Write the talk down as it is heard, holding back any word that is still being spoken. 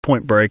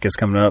Point Break is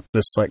coming up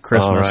this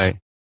Christmas. All right.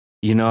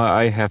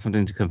 I have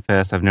something to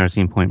confess. I've never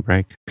seen Point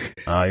Break.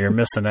 Oh, you're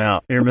missing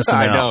out. You're missing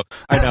out.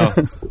 I know.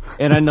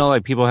 And I know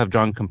people have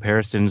drawn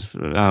comparisons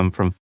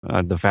from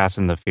the Fast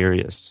and the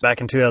Furious.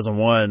 Back in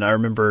 2001, I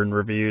remember in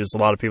reviews, a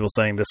lot of people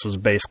saying this was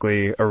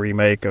basically a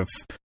remake of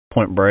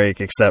Point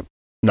Break, except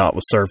not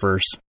with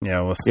surfers,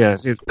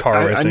 with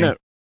car racing.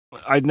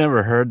 I'd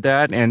never heard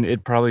that, and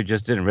it probably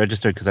just didn't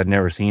register because I'd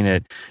never seen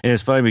it. And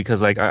it's funny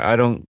because I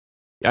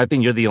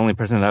think you're the only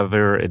person that I've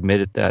ever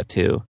admitted that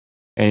to.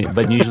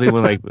 But usually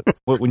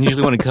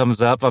when it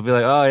comes up, I'll be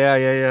like, oh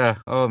yeah.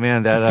 Oh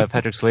man, that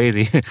Patrick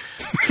Swayze.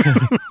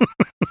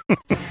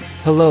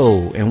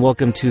 Hello, and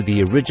welcome to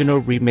the Original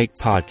Remake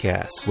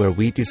Podcast, where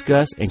we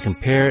discuss and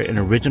compare an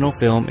original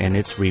film and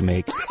its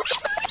remake.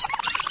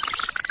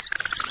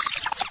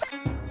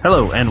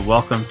 Hello, and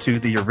welcome to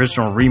the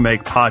Original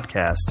Remake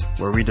Podcast,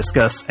 where we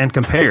discuss and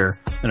compare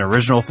an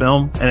original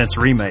film and its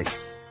remake.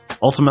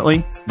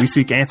 Ultimately, we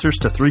seek answers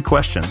to 3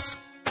 questions.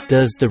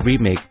 Does the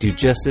remake do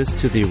justice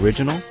to the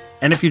original?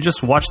 And if you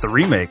just watch the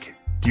remake,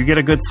 do you get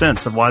a good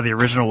sense of why the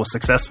original was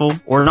successful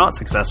or not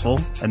successful,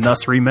 and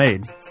thus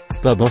remade?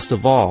 But most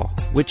of all,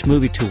 which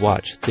movie to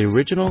watch, the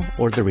original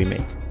or the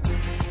remake?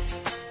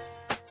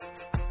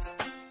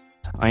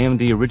 I am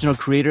the original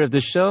creator of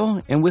this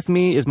show, and with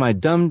me is my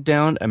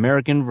dumbed-down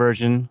American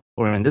version,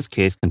 or in this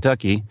case,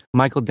 Kentucky,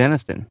 Michael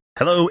Denniston.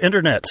 Hello,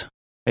 Internet.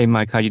 Hey,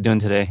 Mike, how you doing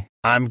today?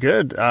 I'm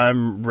good.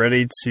 I'm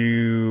ready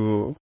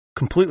to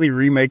completely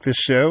remake this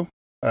show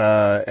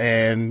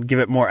and give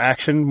it more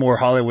action, more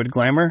Hollywood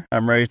glamour.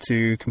 I'm ready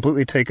to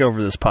completely take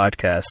over this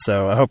podcast,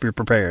 so I hope you're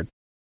prepared.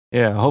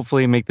 Yeah,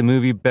 hopefully make the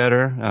movie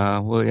better.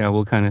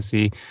 We'll kind of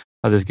see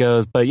how this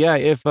goes. But yeah,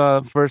 if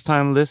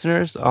first-time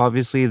listeners,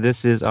 obviously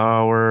this is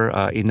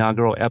our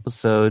inaugural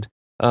episode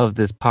of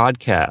this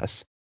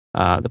podcast.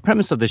 The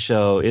premise of the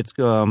show, the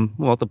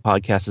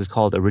podcast is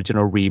called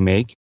Original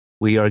Remake.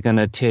 We are going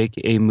to take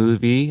a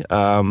movie,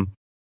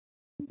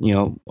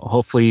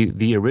 hopefully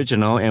the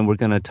original, and we're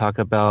going to talk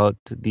about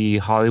the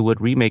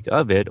Hollywood remake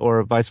of it,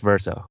 or vice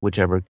versa,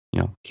 whichever,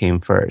 came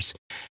first.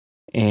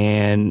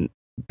 And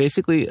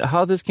basically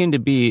how this came to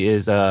be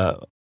is,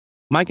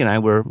 Mike and I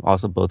were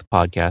also both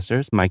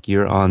podcasters. Mike,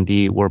 you're on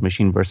the War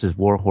Machine versus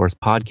War Horse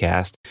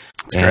podcast.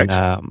 That's correct.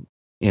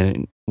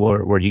 And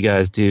where you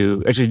guys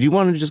do, actually, do you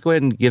want to just go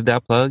ahead and give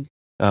that plug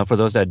for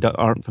those that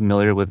aren't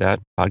familiar with that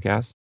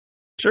podcast?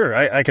 Sure,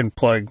 I can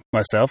plug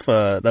myself.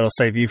 That'll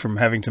save you from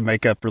having to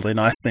make up really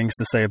nice things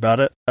to say about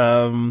it.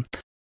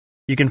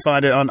 You can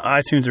find it on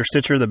iTunes or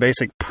Stitcher. The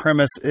basic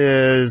premise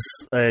is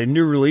a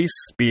new release,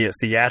 be it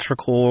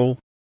theatrical,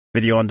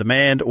 video on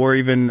demand, or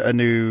even a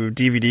new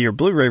DVD or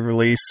Blu-ray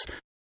release.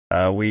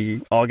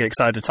 We all get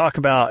excited to talk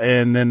about,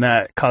 and then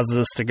that causes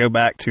us to go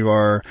back to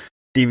our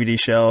DVD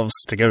shelves,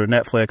 to go to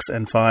Netflix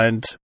and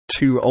find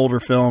 2 older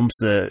films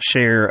that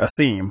share a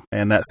theme.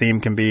 And that theme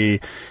can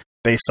be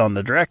based on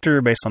the director,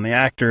 based on the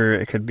actor.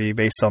 It could be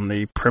based on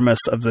the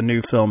premise of the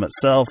new film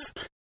itself.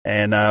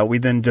 And we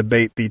then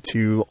debate the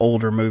 2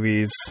 older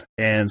movies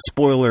and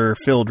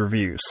spoiler-filled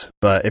reviews.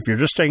 But if you're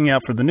just checking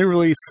out for the new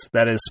release,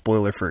 that is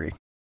spoiler-free.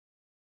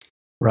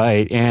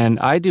 Right. And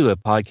I do a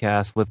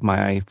podcast with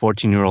my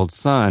 14-year-old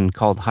son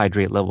called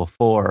Hydrate Level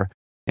 4.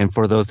 And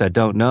for those that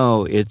don't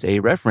know, it's a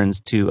reference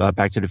to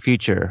Back to the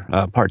Future,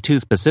 Part 2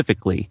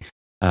 specifically,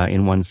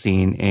 in one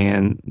scene.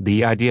 And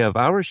the idea of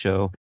our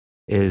show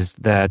is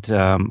that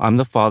I'm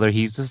the father,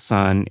 he's the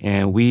son,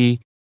 and we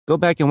go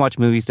back and watch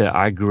movies that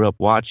I grew up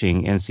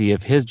watching and see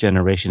if his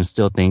generation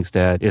still thinks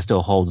that it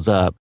still holds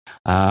up.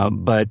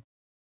 But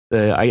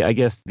I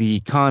guess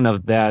the con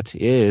of that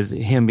is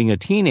him being a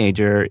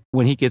teenager.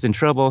 When he gets in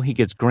trouble, he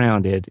gets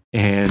grounded.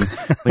 And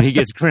when he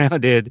gets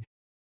grounded,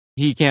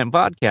 he can't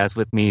podcast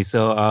with me.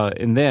 So,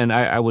 and then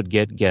I would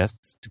get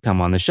guests to come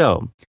on the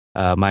show.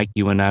 Mike,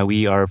 you and I,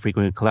 we are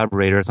frequent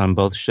collaborators on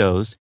both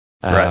shows.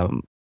 Right.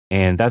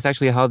 And that's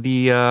actually how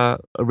the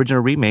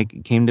original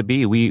remake came to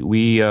be.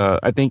 We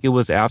I think it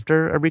was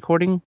after a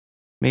recording,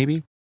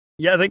 maybe?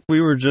 Yeah, I think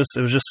it was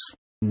just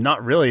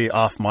not really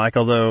off mic,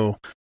 although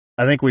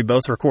I think we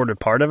both recorded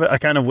part of it. I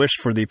kind of wish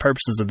for the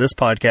purposes of this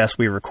podcast,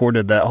 we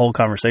recorded that whole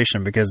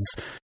conversation, because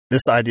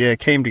this idea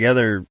came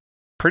together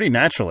pretty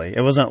naturally.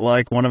 It wasn't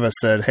like one of us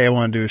said, hey, I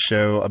want to do a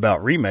show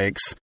about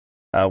remakes.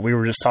 We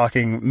were just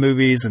talking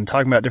movies and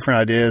talking about different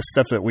ideas,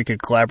 stuff that we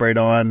could collaborate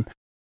on.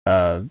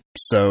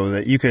 So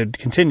that you could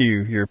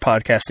continue your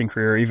podcasting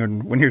career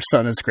even when your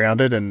son is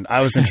grounded. And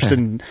I was interested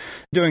in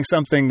doing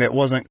something that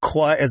wasn't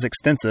quite as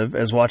extensive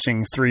as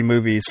watching 3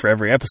 movies for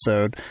every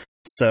episode.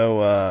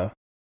 So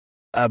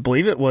I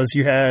believe it was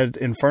you had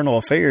Infernal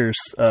Affairs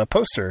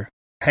poster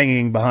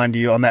hanging behind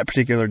you on that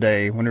particular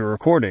day when we were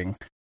recording.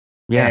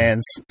 Yeah.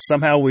 And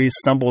somehow we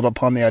stumbled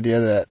upon the idea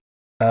that,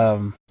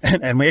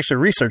 and we actually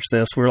researched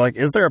this. We're like,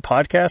 is there a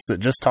podcast that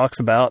just talks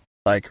about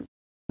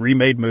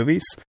remade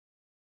movies?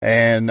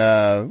 And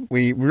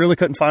we really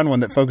couldn't find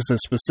one that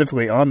focuses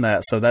specifically on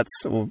that. So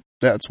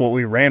that's what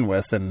we ran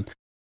with. And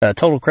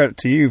total credit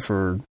to you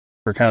for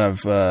kind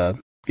of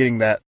getting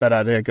that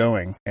idea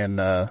going. And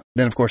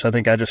then, of course, I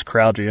think I just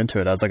corralled you into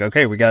it. I was like,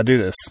 okay, we got to do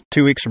this.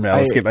 2 weeks from now,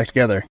 let's get back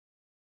together.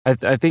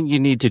 I think you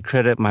need to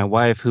credit my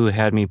wife who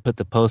had me put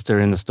the poster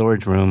in the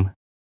storage room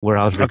where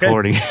I was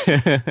recording.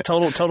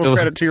 Total so,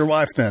 credit to your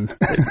wife then.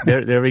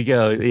 there we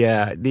go.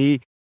 Yeah.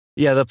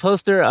 The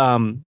poster,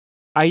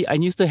 I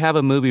used to have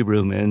a movie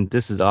room, and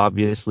this is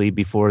obviously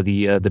before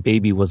the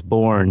baby was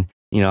born.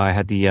 I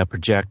had the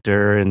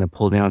projector and the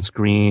pull down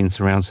screen,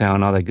 surround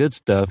sound, all that good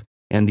stuff.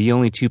 And the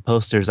only two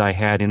posters I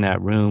had in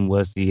that room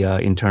was the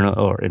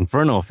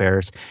Infernal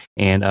Affairs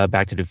and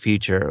Back to the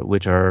Future,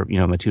 which are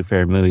my two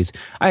favorite movies.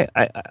 I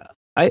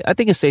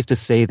think it's safe to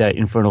say that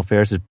Infernal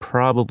Affairs is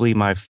probably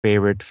my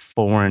favorite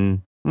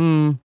foreign,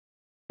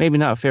 maybe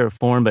not favorite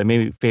foreign, but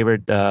maybe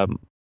favorite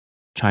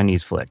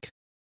Chinese flick.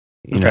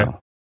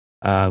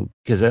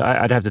 Because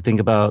I'd have to think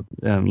about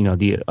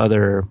the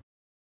other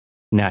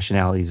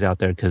nationalities out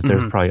there, because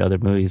there's probably other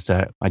movies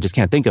that I just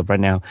can't think of right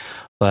now.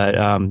 But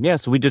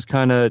so we just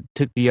kind of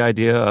took the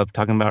idea of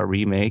talking about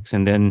remakes,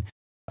 and then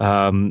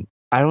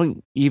I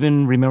don't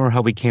even remember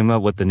how we came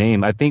up with the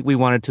name. I think we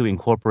wanted to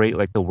incorporate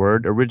like the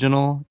word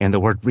original and the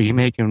word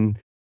remake, and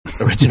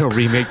original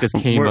remake just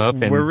came up.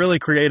 And we're really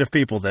creative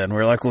people then.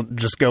 We're like, we'll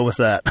just go with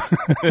that.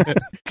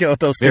 Go with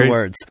those two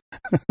words.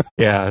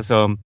 Yeah,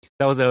 so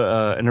that was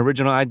an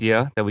original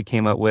idea that we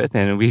came up with,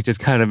 and we just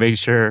kind of made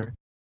sure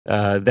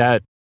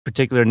that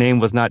particular name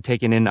was not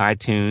taken in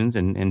iTunes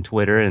and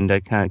Twitter, and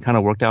that kind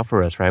of worked out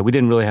for us, right? We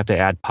didn't really have to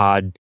add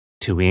pod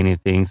to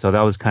anything, so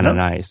that was kind of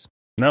nice.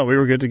 No, we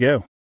were good to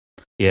go.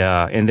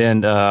 Yeah, and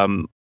then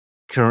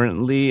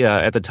currently,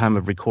 at the time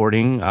of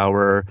recording,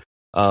 our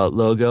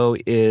logo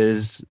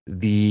is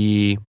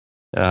the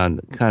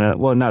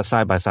not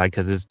side by side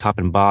because it's top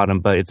and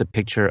bottom, but it's a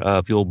picture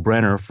of Yul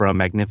Brynner from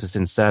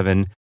Magnificent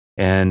Seven,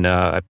 and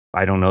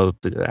I don't know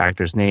the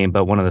actor's name,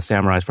 but one of the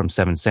samurais from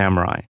Seven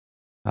Samurai.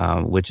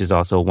 Which is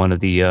also one of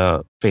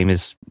the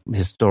famous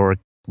historic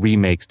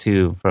remakes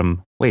too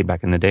from way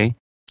back in the day.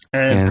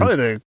 And probably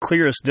the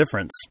clearest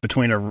difference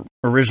between an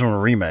original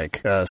and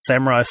remake,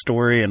 samurai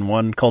story in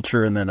one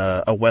culture and then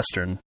a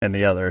Western in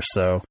the other.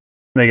 So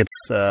I think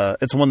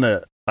it's one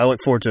that I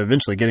look forward to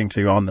eventually getting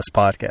to on this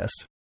podcast.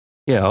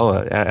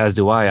 Yeah, as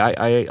do I.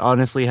 I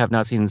honestly have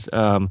not seen.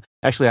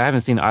 Actually, I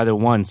haven't seen either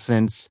one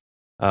since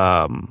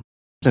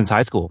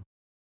high school,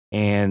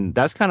 and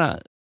that's kind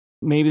of.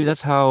 Maybe that's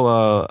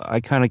how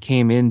I kind of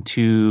came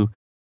into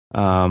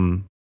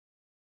watching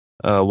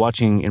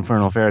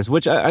Infernal Affairs,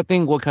 which I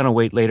think we'll kind of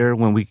wait later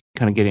when we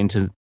kind of get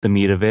into the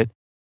meat of it.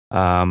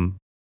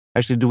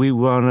 Actually, do we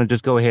want to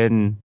just go ahead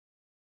and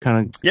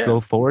kind of go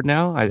forward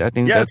now? I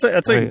think that's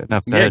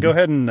enough said. Yeah, go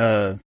ahead and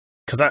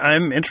because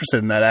I'm interested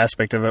in that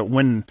aspect of it.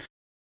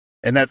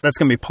 That's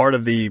going to be part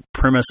of the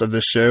premise of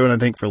this show, and I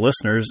think for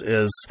listeners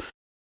is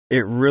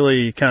it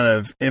really kind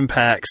of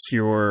impacts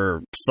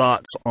your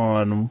thoughts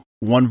on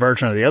one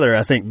version or the other,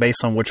 I think,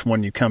 based on which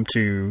one you come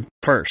to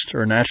first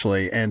or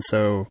naturally. And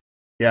so,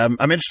 yeah,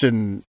 I'm interested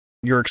in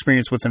your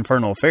experience with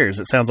Infernal Affairs.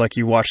 It sounds like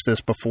you watched this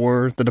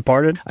before The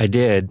Departed. I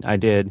did.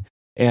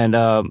 And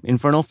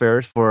Infernal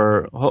Affairs,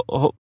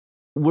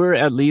 we're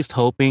at least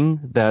hoping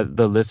that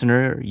the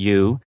listener,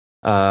 you,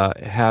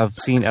 have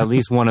seen at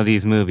least one of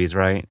these movies,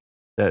 right?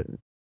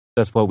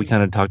 That's what we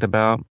kind of talked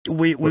about.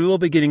 We will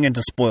be getting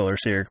into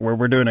spoilers here, where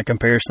we're doing a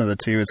comparison of the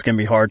two. It's going to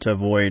be hard to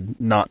avoid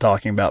not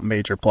talking about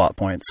major plot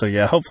points. So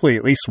yeah, hopefully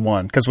at least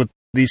one. Because with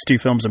these two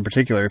films in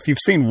particular, if you've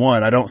seen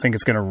one, I don't think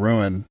it's going to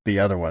ruin the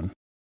other one.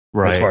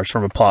 Right. As far as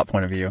from a plot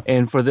point of view.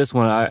 And for this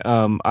one,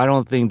 I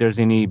don't think there's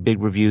any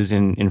big reviews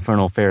in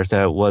Infernal Affairs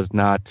that was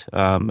not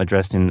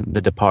addressed in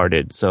The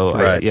Departed. So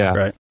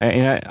right.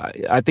 And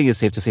I think it's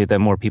safe to say that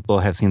more people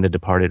have seen The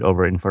Departed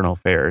over Infernal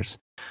Affairs.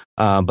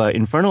 But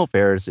Infernal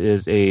Affairs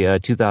is a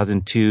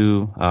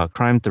 2002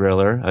 crime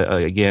thriller.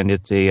 Again,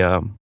 it's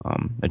a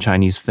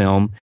Chinese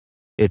film.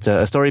 It's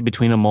a story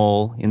between a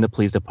mole in the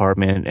police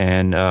department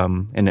and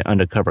an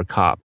undercover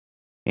cop.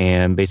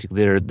 And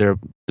basically, they're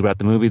throughout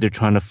the movie, they're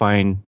trying to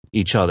find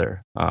each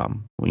other.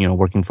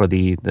 Working for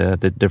the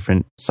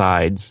different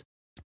sides.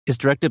 It's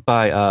directed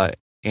by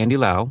Andy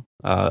Lau,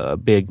 a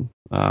big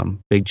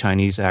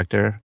Chinese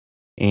actor,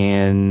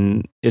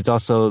 and it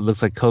also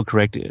looks like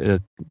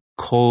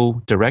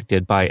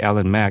co-directed by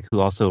Alan Mack,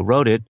 who also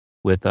wrote it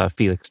with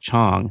Felix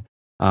Chong.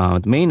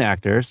 The main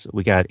actors,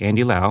 we got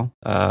Andy Lau,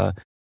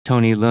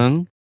 Tony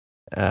Leung,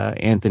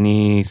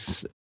 Anthony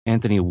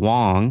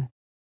Wong,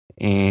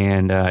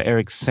 and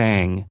Eric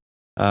Sang.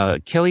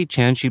 Kelly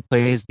Chen, she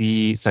plays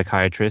the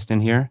psychiatrist in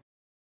here.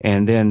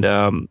 And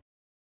then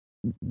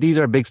these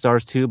are big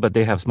stars too, but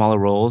they have smaller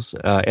roles.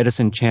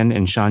 Edison Chen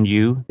and Shan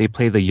Yu, they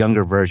play the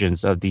younger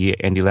versions of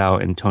the Andy Lau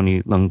and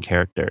Tony Leung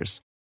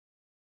characters.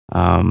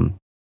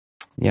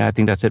 Yeah, I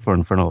think that's it for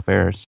Infernal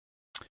Affairs.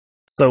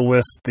 So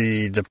with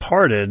The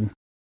Departed,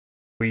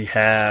 we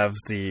have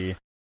the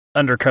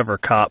undercover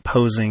cop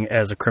posing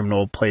as a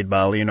criminal played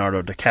by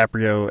Leonardo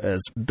DiCaprio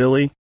as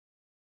Billy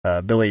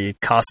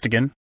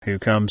Costigan, who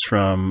comes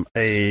from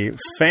a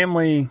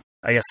family,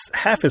 I guess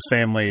half his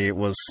family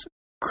was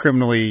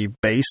criminally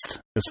based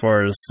as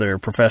far as their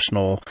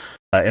professional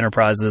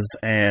enterprises,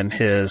 and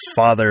his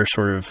father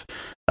sort of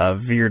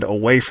veered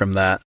away from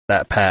that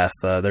path.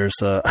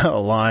 There's a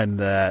line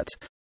that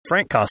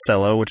Frank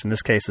Costello, which in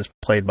this case is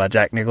played by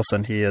Jack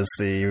Nicholson, he is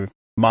the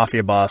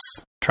mafia boss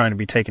trying to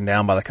be taken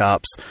down by the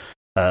cops,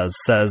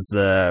 says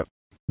that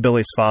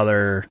Billy's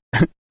father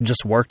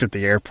just worked at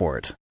the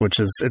airport,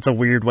 it's a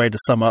weird way to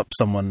sum up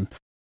someone,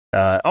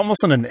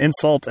 almost an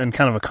insult and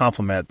kind of a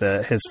compliment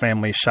that his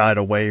family shied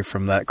away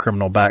from that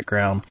criminal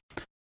background.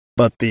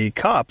 But the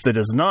cop that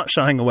is not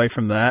shying away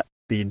from that,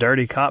 the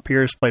dirty cop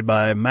here, is played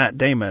by Matt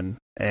Damon,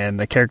 and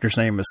the character's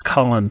name is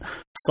Colin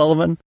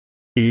Sullivan.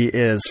 He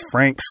is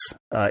Frank's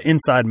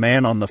inside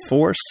man on the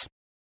force,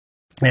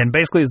 and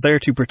basically is there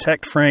to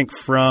protect Frank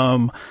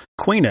from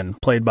Queenan,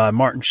 played by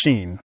Martin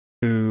Sheen,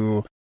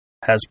 who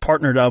has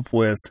partnered up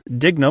with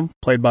Dignam,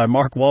 played by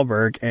Mark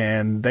Wahlberg,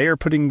 and they are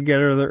putting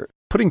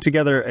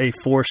together a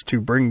force to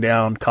bring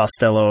down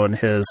Costello and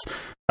his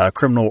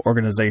criminal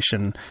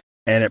organization.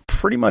 And it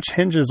pretty much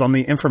hinges on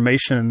the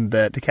information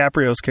that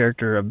DiCaprio's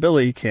character of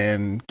Billy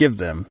can give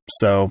them.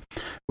 So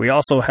we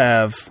also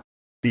have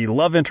the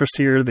love interest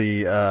here,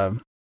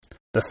 the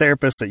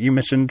therapist that you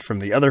mentioned from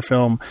the other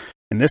film.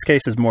 In this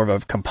case, is more of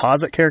a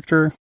composite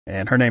character,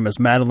 and her name is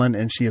Madeline,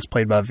 and she is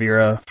played by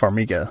Vera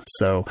Farmiga.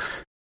 So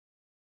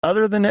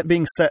other than it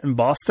being set in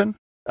Boston,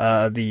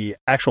 the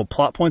actual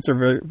plot points are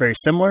very, very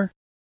similar.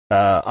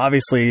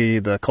 Obviously,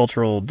 the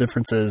cultural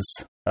differences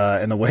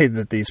in the way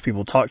that these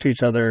people talk to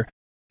each other.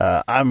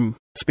 I'm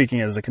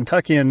speaking as a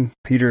Kentuckian.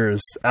 Peter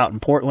is out in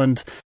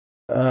Portland.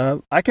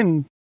 I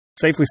can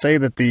safely say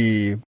that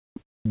the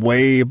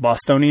way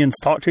Bostonians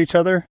talk to each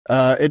other,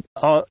 it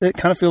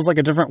kind of feels like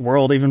a different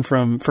world, even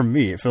from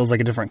me. It feels like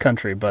a different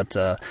country, but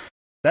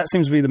that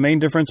seems to be the main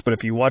difference. But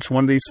if you watch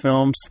one of these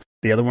films,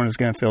 the other one is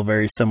going to feel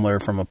very similar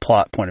from a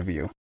plot point of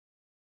view.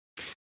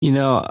 You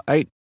know,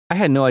 I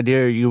had no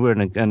idea you were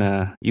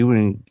gonna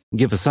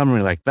give a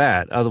summary like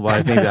that.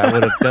 Otherwise, maybe I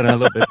would have done it a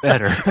little bit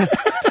better.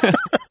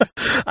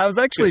 I was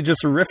actually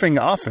just riffing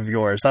off of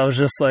yours. I was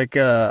just like,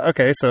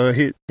 okay, so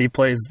he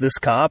plays this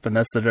cop, and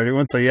that's the dirty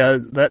one. So yeah,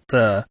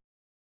 that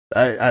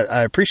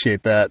I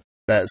appreciate that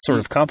sort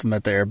of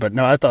compliment there. But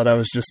no, I thought I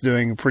was just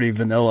doing a pretty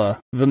vanilla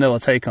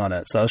take on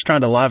it. So I was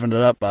trying to liven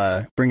it up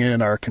by bringing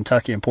in our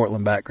Kentucky and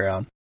Portland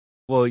background.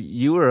 Well,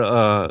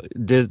 you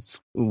did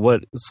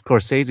what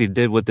Scorsese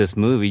did with this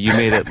movie. You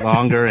made it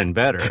longer and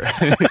better.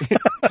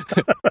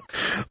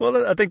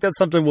 Well, I think that's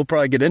something we'll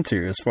probably get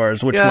into as far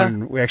as which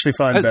one we actually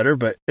find better,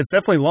 but it's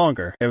definitely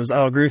longer.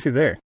 I'll agree with you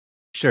there.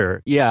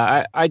 Sure.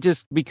 Yeah. I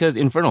just, because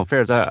Infernal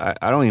Affairs, I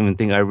don't even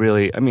think I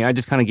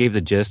just kind of gave the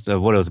gist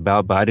of what it was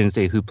about, but I didn't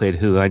say who played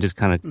who. I just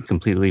kind of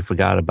completely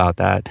forgot about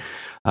that.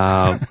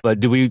 But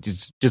do we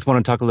just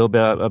want to talk a little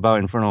bit about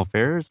Infernal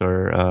Affairs,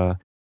 or,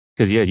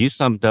 because you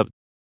summed up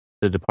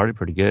The Departed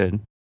pretty good.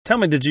 Tell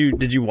me, did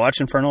you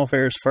watch Infernal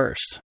Affairs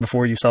first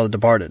before you saw The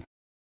Departed?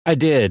 I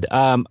did.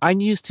 I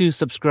used to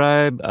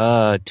subscribe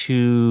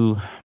to,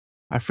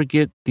 I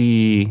forget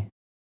the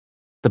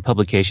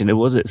publication.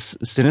 Was it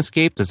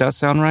Cinescape? Does that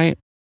sound right?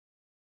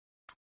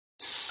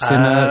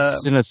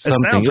 Cine it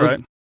sounds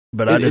right,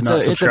 but I did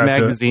not subscribe to it. It's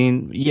a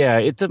magazine. Yeah,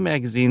 it's a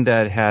magazine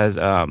that has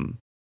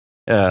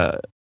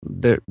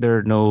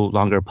they're no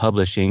longer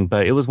publishing,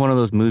 but it was one of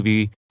those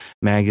movie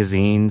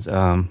magazines.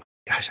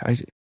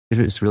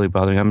 It's really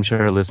bothering. I'm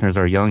sure our listeners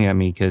are yelling at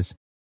me because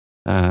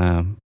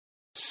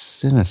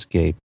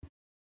Cinescape.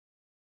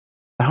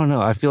 I don't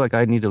know. I feel like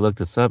I need to look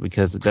this up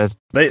because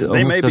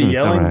they may be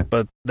yelling, right.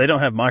 But they don't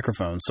have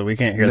microphones, so we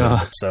can't hear them.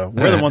 So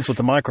we're the ones with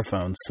the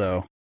microphones,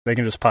 so they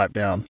can just pipe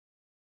down.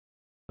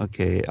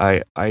 Okay,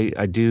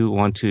 I do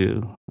want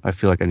to. I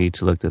feel like I need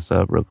to look this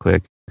up real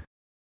quick.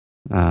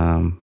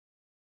 Well,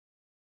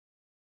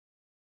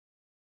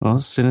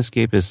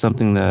 Cinescape is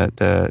something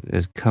that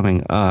is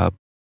coming up.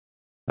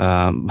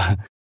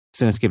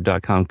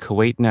 Cinescape.com,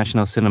 Kuwait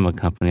National Cinema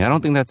Company. I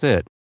don't think that's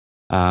it.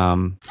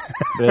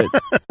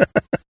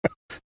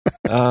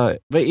 But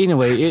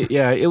anyway,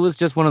 it was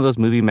just one of those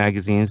movie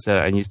magazines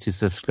that I used to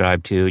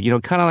subscribe to,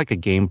 kind of like a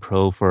Game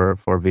Pro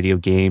for video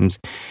games.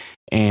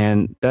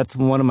 And that's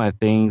one of my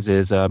things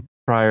is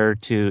prior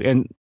to,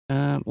 and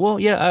I've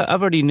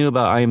already knew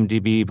about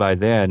IMDb by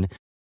then,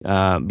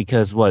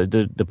 because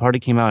the party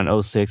came out in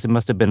 2006. It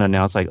must have been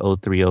announced like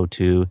 2003,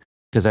 2002,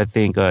 because I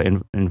think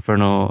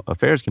Infernal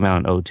Affairs came out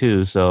in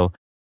 2002. So,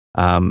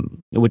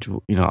 which,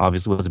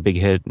 obviously was a big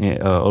hit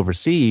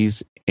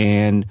overseas.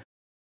 And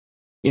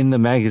in the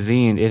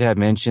magazine, it had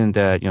mentioned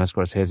that,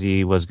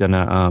 Scorsese was going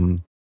to,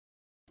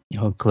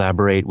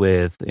 collaborate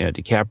with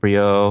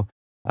DiCaprio.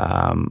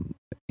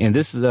 And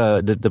this is,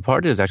 the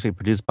party is actually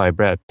produced by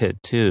Brad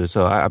Pitt too.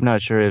 So I'm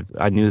not sure if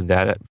I knew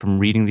that from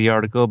reading the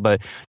article,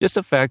 but just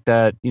the fact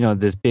that,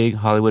 this big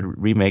Hollywood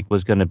remake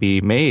was going to be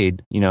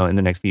made, in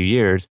the next few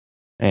years,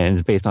 and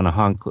it's based on a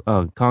Hong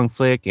Kong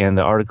flick. And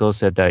the article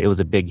said that it was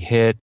a big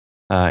hit.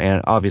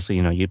 And obviously,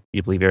 you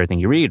believe everything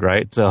you read,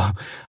 right? So I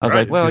was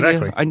like, well,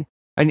 exactly. Yeah,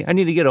 I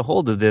need to get a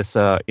hold of this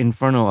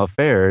Infernal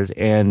Affairs.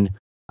 And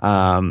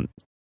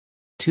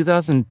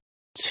 2000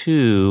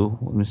 2,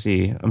 let me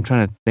see. I'm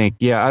trying to think.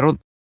 Yeah,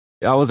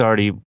 I was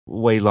already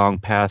way long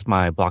past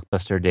my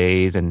Blockbuster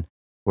days and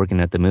working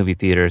at the movie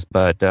theaters,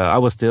 but I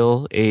was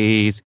still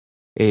a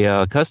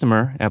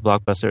customer at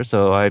Blockbuster,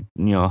 so I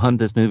hunt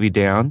this movie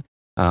down.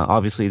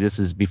 Obviously, this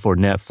is before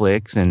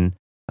Netflix and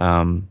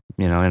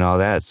and all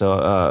that.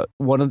 So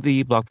one of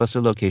the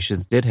Blockbuster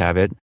locations did have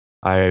it.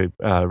 I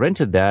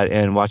rented that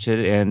and watched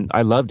it, and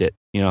I loved it.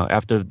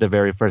 After the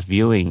very first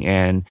viewing,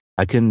 and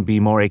I couldn't be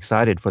more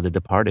excited for The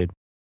Departed.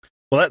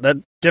 Well, that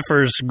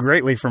differs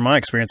greatly from my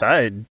experience.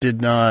 I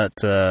did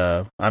not.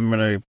 I'm going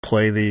to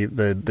play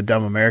the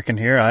dumb American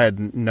here. I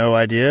had no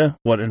idea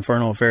what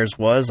Infernal Affairs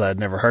was. I had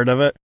never heard of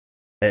it.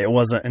 It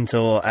wasn't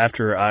until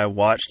after I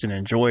watched and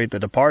enjoyed The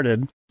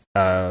Departed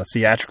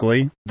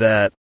theatrically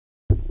that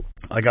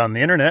I got on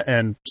the internet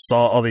and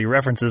saw all the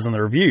references and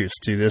the reviews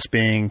to this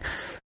being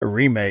a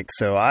remake.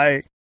 So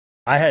I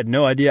had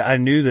no idea. I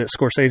knew that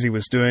Scorsese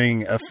was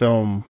doing a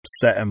film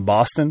set in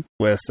Boston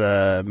with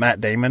Matt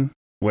Damon,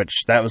 which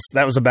that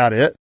was about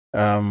it.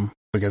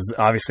 Because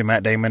obviously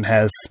Matt Damon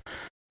has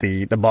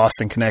the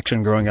Boston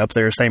connection growing up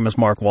there, same as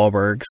Mark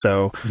Wahlberg.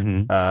 So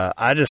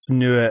I just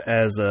knew it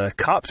as a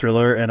cop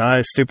thriller, and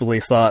I stupidly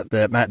thought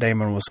that Matt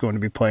Damon was going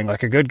to be playing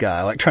like a good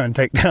guy, like trying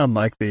to take down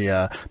like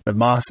the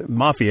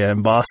mafia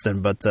in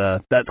Boston. But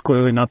that's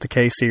clearly not the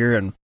case here.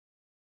 And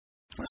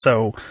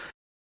so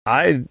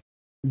I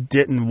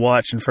didn't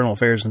watch Infernal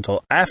Affairs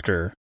until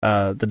after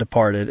The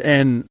Departed,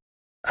 and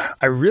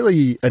I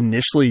really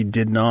initially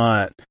did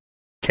not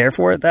care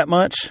for it that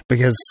much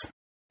because.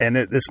 And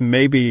this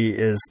maybe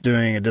is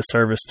doing a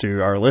disservice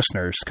to our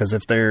listeners, because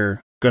if they're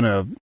going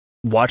to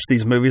watch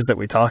these movies that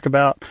we talk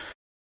about,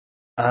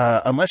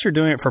 unless you're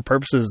doing it for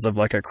purposes of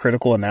like a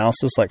critical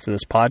analysis, like for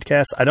this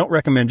podcast, I don't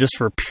recommend just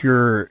for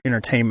pure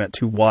entertainment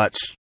to watch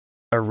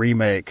a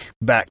remake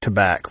back to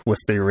back with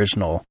the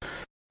original,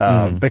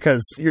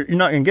 because you're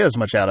not going to get as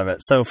much out of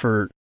it. So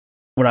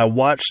when I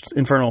watched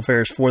Infernal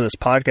Affairs for this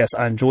podcast,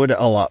 I enjoyed it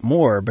a lot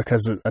more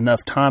because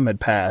enough time had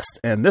passed.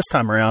 And this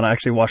time around, I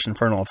actually watched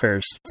Infernal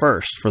Affairs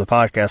first for the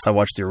podcast. I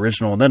watched the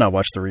original, and then I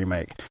watched the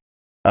remake.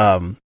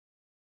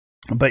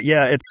 But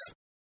yeah,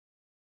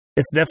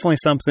 it's definitely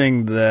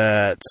something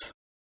that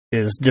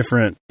is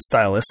different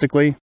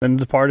stylistically than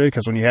The Departed,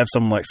 because when you have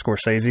someone like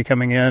Scorsese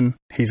coming in,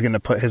 he's going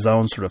to put his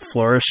own sort of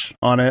flourish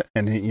on it.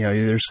 And,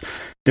 there's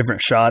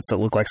different shots that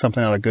look like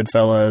something out of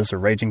Goodfellas or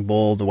Raging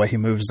Bull, the way he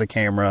moves the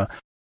camera.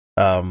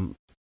 And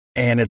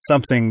it's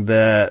something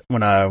that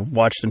when I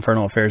watched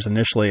Infernal Affairs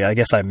initially, I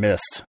guess I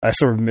missed. I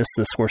sort of missed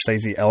the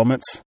Scorsese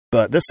elements,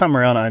 but this time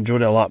around I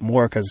enjoyed it a lot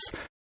more because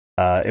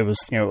it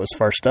was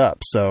first up.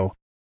 So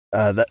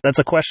that's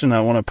a question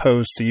I want to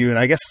pose to you, and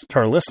I guess to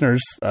our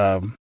listeners.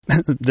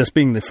 This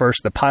being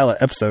the pilot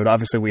episode,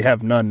 obviously we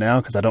have none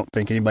now because I don't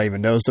think anybody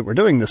even knows that we're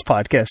doing this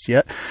podcast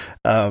yet.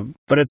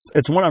 But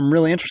it's one I'm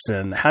really interested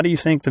in. How do you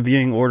think the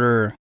viewing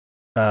order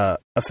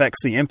affects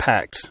the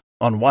impact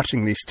on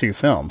watching these two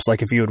films?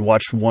 Like if you had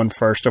watched one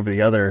first over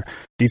the other,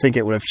 do you think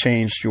it would have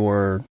changed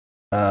your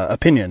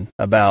opinion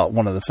about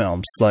one of the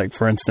films? Like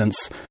for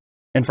instance,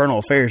 Infernal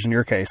Affairs in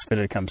your case, if it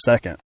had come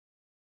second.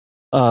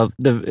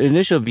 The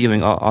initial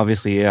viewing,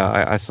 obviously,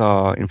 I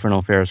saw Infernal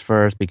Affairs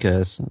first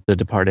because The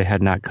Departed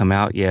had not come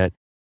out yet.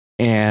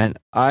 And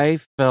I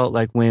felt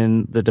like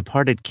when The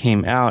Departed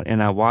came out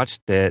and I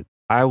watched it,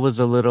 I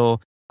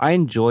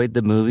enjoyed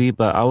the movie,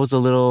 but I was a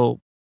little,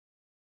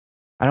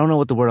 I don't know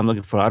what the word I'm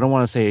looking for. I don't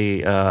want to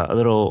say a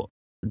little,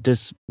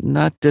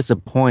 not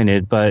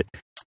disappointed, but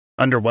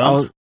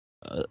underwhelmed.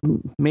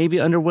 Maybe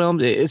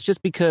underwhelmed. It's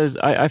just because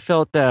I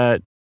felt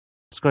that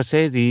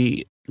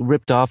Scorsese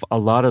ripped off a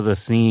lot of the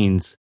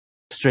scenes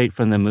straight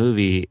from the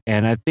movie,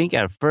 and I think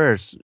at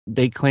first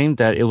they claimed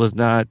that it was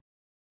not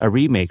a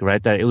remake,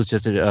 right? That it was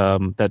just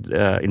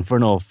that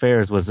Infernal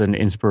Affairs was an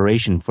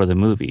inspiration for the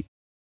movie.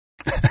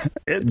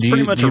 It's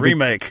pretty much a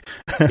remake.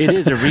 It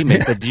is a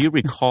remake, but do you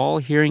recall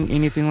hearing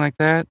anything like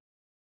that?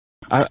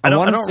 I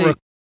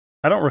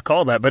don't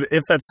recall that, but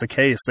if that's the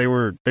case, they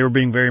were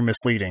being very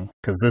misleading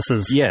because this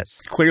is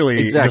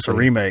clearly just a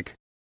remake.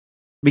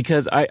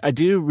 Because I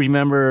do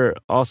remember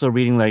also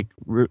reading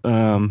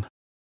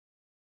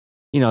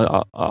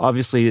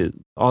obviously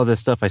all this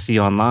stuff I see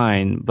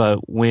online, but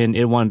when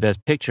it won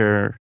Best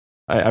Picture,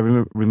 I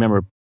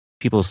remember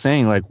people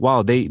saying like,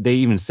 wow, they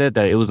even said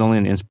that it was only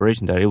an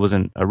inspiration, that it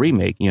wasn't a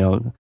remake,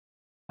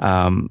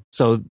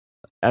 So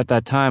at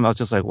that time I was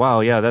just like,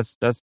 wow, yeah, that's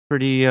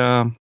pretty,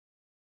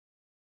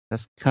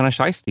 that's kind of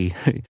shiesty,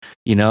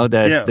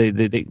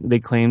 they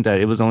claimed that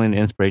it was only an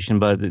inspiration,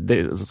 but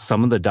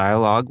some of the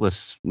dialogue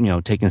was,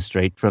 taken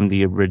straight from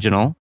the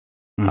original.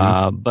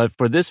 Mm-hmm. But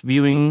for this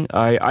viewing,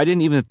 I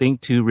didn't even think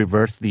to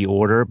reverse the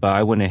order, but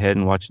I went ahead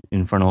and watched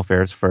Infernal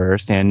Affairs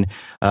first. And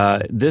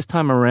this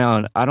time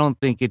around, I don't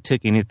think it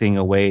took anything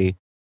away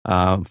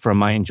from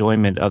my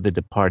enjoyment of The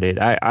Departed.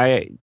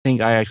 I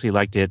think I actually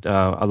liked it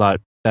a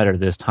lot better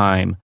this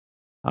time.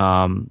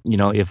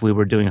 If we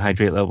were doing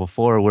Hydrate Level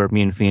 4, where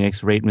me and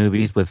Phoenix rate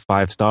movies with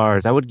 5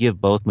 stars, I would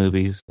give both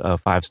movies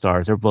 5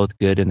 stars. They're both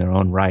good in their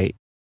own right.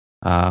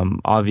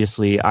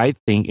 Obviously, I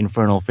think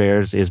Infernal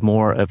Affairs is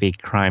more of a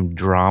crime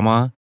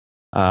drama.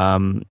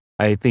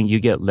 I think you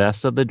get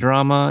less of the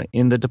drama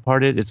in The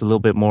Departed. It's a little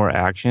bit more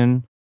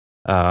action.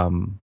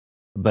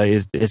 But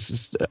it's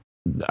just,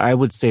 I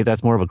would say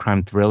that's more of a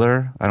crime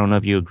thriller. I don't know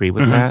if you agree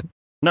with that.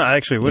 No, I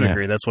actually would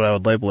agree. That's what I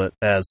would label it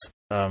as.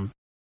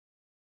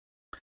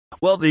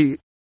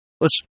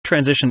 Let's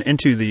transition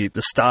into the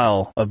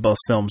style of both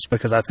films,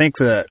 because I think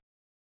that,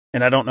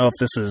 and I don't know if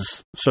this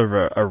is sort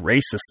of a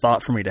racist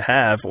thought for me to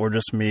have, or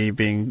just me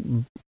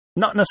being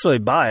not necessarily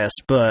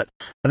biased, but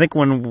I think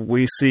when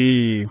we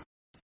see,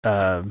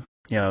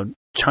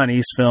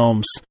 Chinese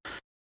films,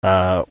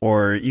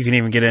 or you can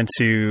even get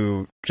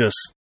into just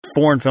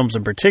foreign films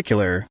in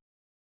particular,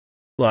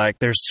 like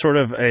there's sort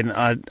of an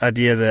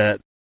idea that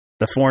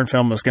the foreign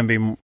film is going to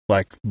be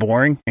like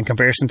boring in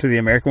comparison to the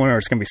American one, or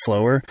it's going to be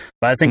slower.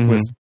 But I think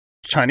with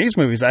Chinese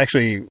movies, I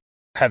actually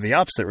have the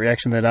opposite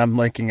reaction, that I'm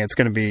thinking it's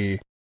going to be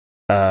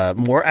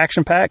more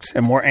action-packed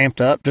and more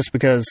amped up, just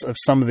because of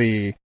some of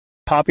the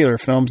popular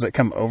films that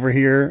come over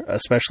here,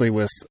 especially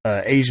with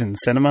Asian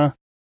cinema.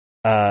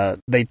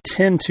 They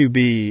tend to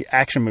be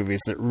action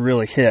movies that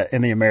really hit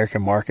in the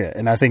American market.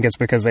 And I think it's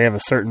because they have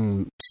a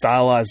certain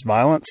stylized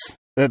violence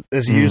that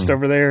is used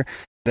over there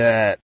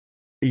that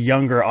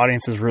younger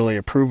audiences really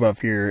approve of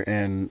here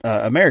in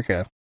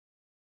America.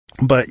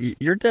 But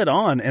you're dead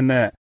on in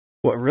that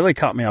what really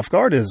caught me off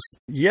guard is,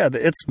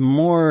 it's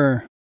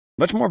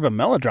much more of a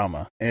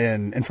melodrama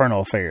in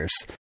Infernal Affairs.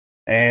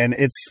 And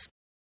it's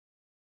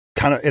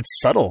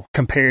subtle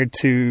compared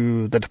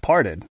to The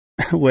Departed,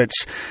 which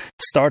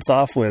starts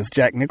off with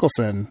Jack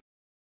Nicholson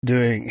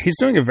he's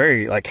doing a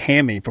very like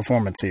hammy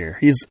performance here.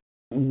 He's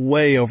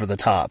way over the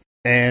top.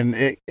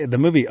 And the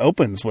movie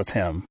opens with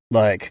him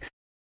like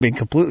being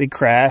completely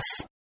crass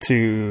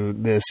to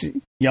this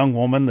young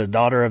woman, the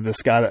daughter of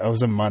this guy that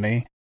owes him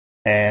money,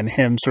 and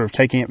him sort of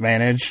taking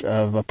advantage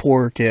of a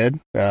poor kid,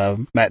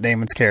 Matt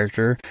Damon's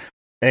character.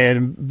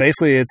 And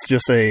basically it's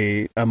just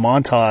a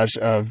montage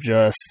of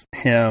just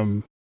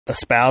him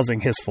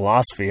espousing his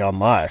philosophy on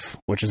life,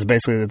 which is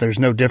basically that there's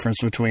no difference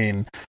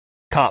between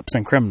cops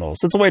and criminals.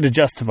 It's a way to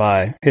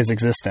justify his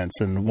existence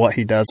and what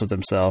he does with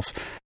himself.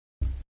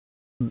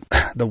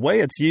 The way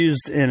it's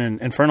used in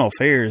Infernal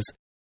Affairs,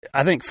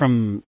 I think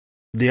from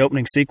the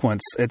opening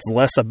sequence, it's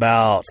less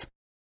about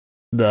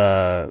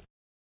the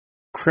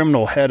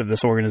criminal head of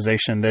this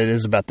organization than it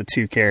is about the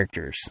two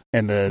characters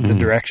and the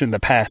direction, the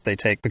path they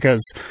take,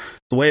 because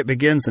the way it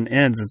begins and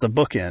ends, it's a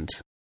bookend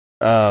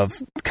of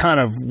kind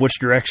of which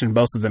direction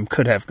both of them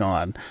could have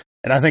gone.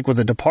 And I think with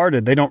The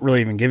Departed, they don't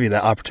really even give you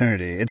that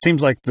opportunity. It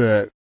seems like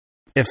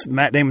if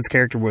Matt Damon's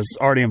character was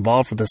already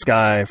involved with this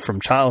guy from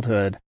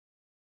childhood,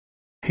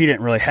 he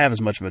didn't really have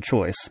as much of a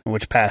choice in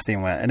which path he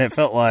went. And it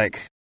felt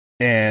like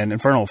in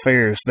Infernal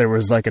Affairs, there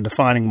was like a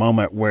defining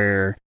moment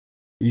where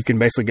you can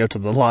basically go to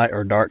the light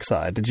or dark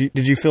side.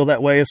 Did you feel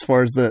that way as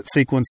far as the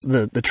sequence,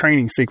 the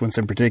training sequence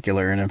in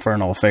particular in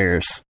Infernal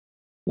Affairs?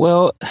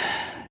 Well,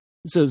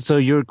 so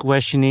you're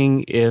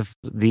questioning if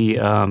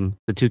the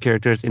two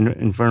characters in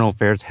Infernal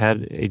Affairs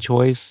had a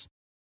choice?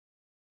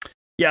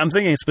 Yeah, I'm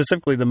thinking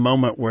specifically the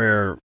moment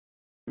where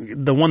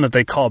the one that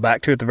they call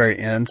back to at the very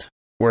end,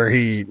 where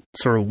he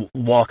sort of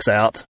walks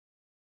out,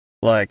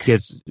 like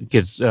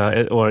gets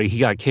or he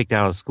got kicked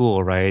out of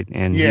school, right?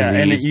 And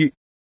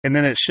and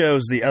then it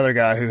shows the other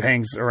guy who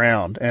hangs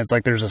around, and it's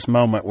like there's this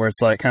moment where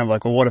it's like kind of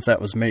like, well, what if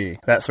that was me?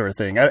 That sort of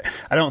thing. I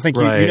don't think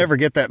you never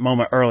get that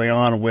moment early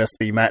on with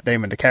the Matt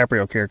Damon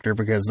DiCaprio character,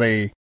 because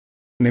in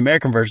the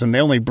American version, they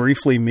only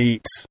briefly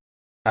meet,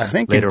 I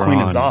think, later in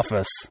Queenan's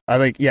office. I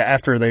think,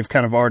 after they've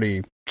kind of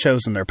already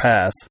chosen their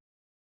path.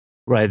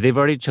 Right, they've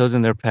already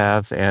chosen their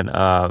paths, and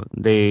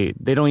they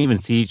don't even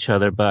see each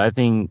other. But I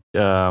think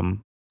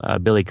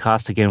Billy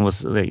Costigan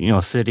was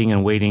sitting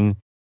and waiting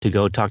to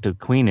go talk to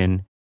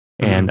Queenan.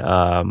 And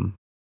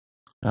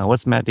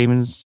what's Matt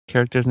Damon's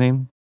character's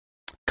name?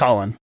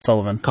 Colin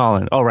Sullivan.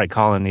 Colin. Oh, right,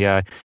 Colin.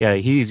 Yeah.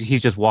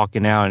 He's just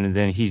walking out, and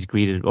then he's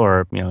greeted,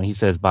 or he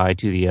says bye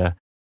to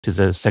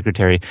the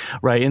secretary.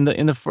 Right. In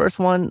the first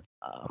one,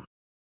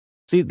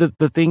 see,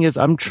 the thing is,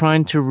 I'm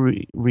trying to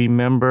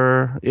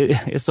remember.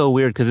 It's so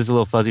weird because it's a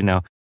little fuzzy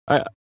now.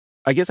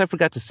 I guess I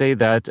forgot to say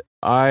that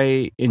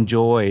I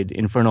enjoyed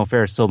Infernal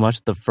Affairs so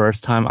much the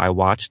first time I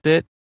watched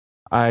it.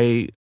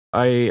 I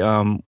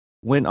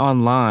went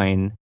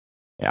online.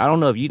 I don't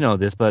know if you know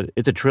this, but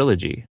it's a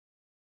trilogy.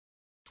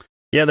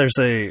 Yeah, there's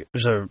a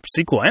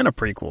sequel and a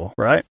prequel,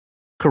 right?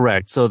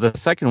 Correct. So the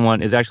second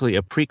one is actually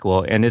a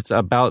prequel, and it's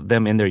about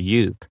them in their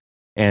youth.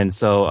 And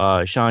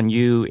so Shan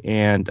Yu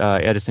and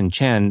Edison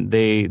Chen,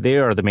 they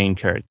are the main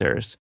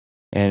characters,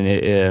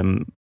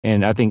 and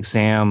I think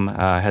Sam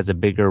has a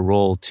bigger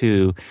role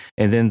too.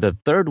 And then the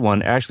third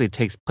one actually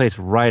takes place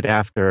right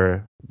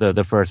after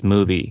the first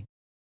movie,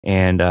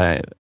 and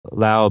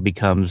Lau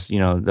becomes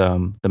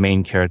the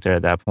main character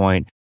at that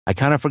point. I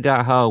kind of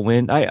forgot how it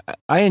went.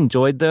 I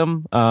enjoyed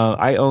them.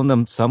 I own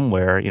them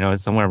somewhere,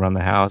 somewhere around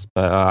the house,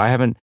 but I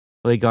haven't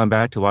really gone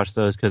back to watch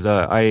those because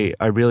I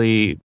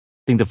really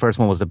think the first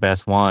one was the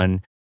best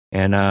one.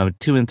 And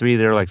 2 and 3,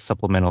 they're like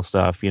supplemental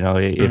stuff. You know,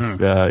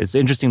 it's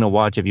interesting to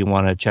watch if you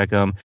want to check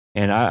them.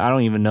 And I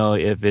don't even know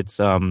if it's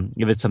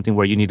something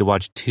where you need to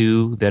watch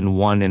 2, then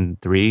 1 and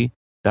 3.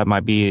 That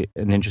might be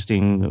an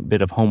interesting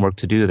bit of homework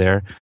to do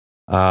there.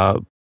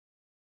 But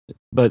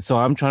so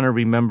I'm trying to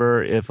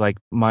remember if like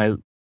my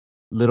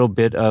little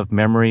bit of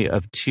memory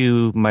of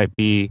 2 might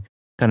be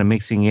kind of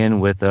mixing in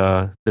with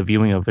the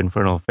viewing of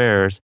Infernal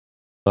Affairs.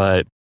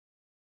 But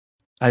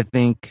I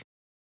think,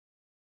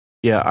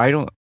 yeah, I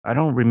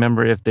don't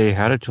remember if they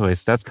had a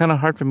choice. That's kind of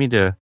hard for me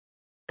to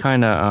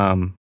kind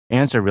of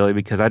answer, really,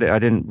 because I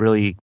didn't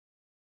really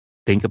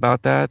think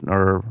about that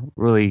or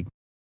really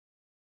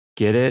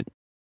get it.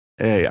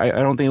 I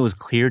don't think it was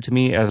clear to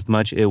me as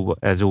much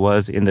as it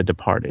was in The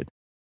Departed.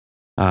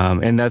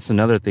 And that's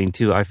another thing,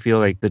 too. I feel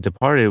like The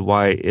Departed,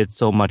 why it's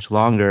so much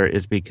longer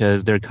is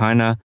because they're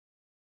kind of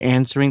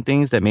answering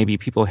things that maybe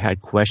people had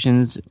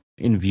questions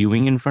in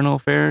viewing Infernal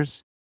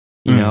Affairs.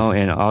 You know,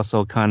 and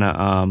also kind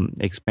of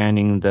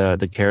expanding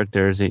the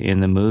characters in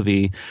the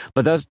movie.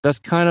 But that's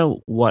kind of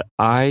what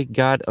I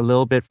got a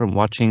little bit from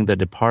watching The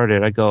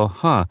Departed. I go,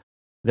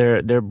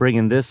 they're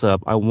bringing this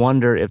up. I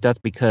wonder if that's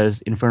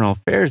because Infernal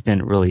Affairs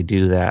didn't really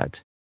do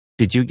that.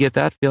 Did you get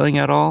that feeling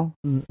at all?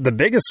 The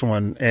biggest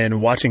one in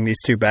watching these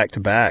two back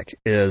to back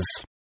is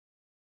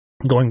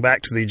going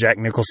back to the Jack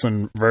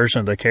Nicholson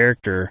version of the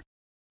character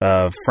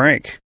of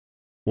Frank.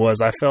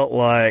 I felt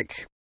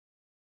like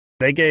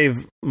they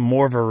gave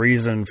more of a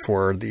reason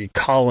for the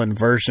Colin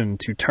version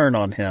to turn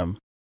on him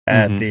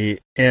at the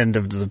end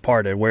of The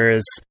Departed,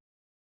 whereas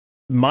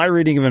my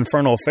reading of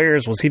Infernal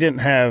Affairs was he didn't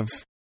have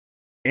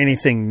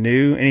anything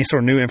new, any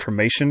sort of new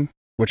information,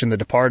 which in The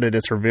Departed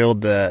it's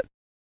revealed that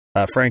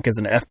Frank is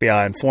an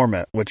FBI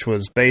informant, which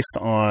was based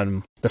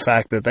on the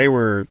fact that they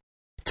were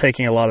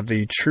taking a lot of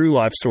the true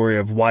life story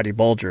of Whitey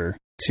Bulger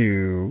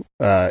to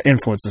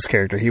influence this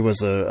character. He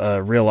was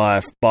a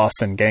real-life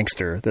Boston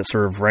gangster that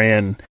sort of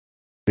ran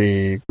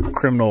the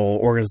criminal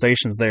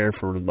organizations there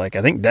for, like,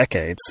 I think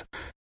decades.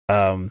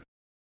 And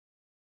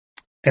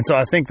so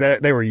I think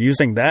that they were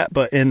using that,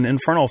 but in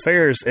Infernal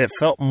Affairs, it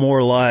felt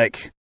more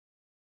like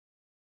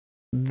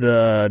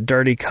the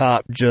dirty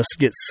cop just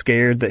gets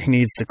scared that he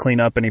needs to clean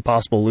up any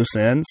possible loose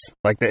ends.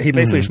 Like that, he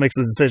basically just makes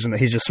the decision that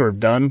he's just sort of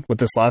done with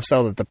this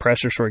lifestyle, that the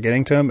pressure's sort of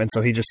getting to him, and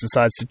so he just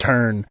decides to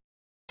turn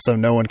so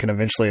no one can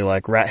eventually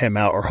like rat him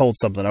out or hold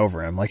something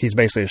over him. Like he's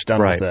basically just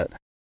done with it.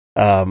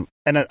 And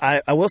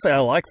I will say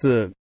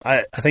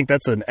I think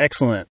that's an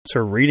excellent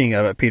sort of reading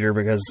of it, Peter,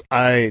 because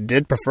I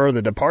did prefer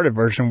the Departed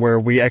version where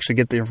we actually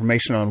get the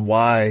information on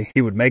why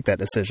he would make that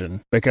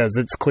decision, because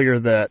it's clear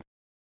that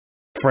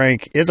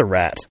Frank is a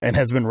rat and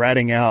has been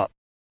ratting out,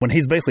 when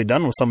he's basically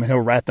done with someone, he'll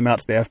rat them out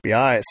to the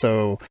FBI.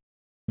 So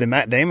the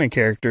Matt Damon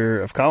character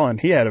of Colin,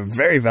 he had a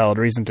very valid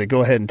reason to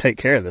go ahead and take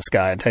care of this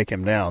guy and take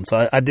him down.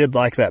 So I did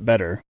like that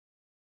better.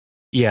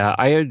 Yeah,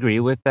 I agree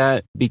with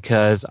that,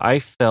 because I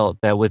felt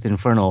that with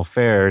Infernal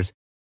Affairs,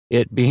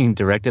 it being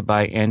directed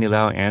by Andy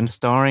Lau and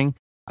starring,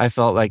 I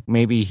felt like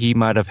maybe he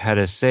might have had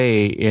a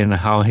say in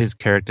how his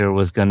character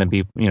was going to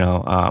be,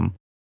 kind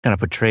of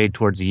portrayed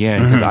towards the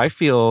end. Because I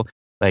feel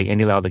like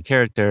Andy Lau, the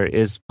character,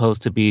 is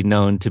supposed to be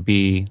known to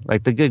be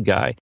like the good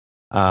guy,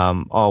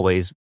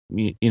 always.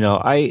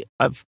 I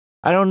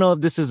don't know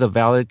if this is a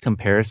valid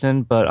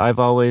comparison, but I've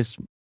always,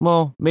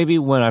 maybe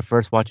when I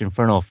first watched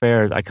Infernal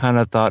Affairs, I kind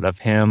of thought of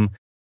him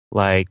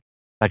like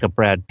a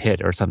Brad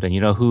Pitt or something,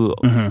 who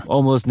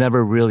almost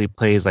never really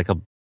plays like a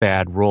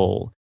bad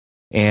role.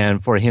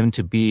 And for him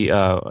to be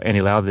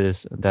Andy Lau,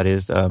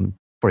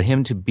 for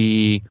him to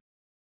be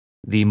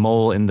the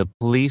mole in the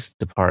police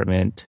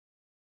department,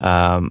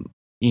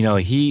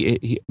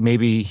 he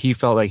maybe he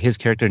felt like his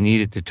character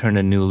needed to turn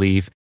a new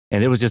leaf,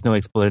 and there was just no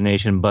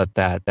explanation but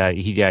that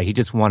he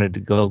just wanted to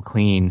go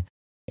clean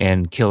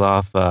and kill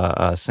off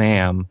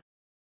Sam.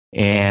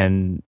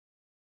 And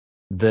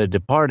The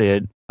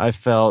Departed, I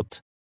felt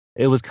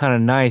it was kind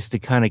of nice to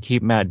kind of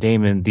keep Matt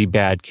Damon the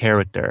bad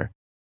character,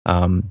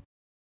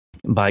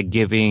 by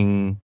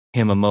giving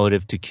him a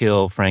motive to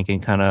kill Frank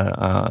and kind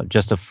of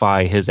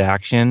justify his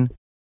action,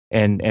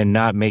 and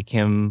not make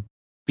him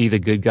be the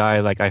good guy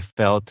like I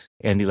felt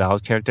Andy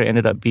Lau's character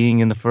ended up being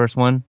in the first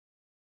one.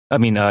 I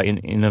mean,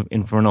 in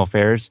Infernal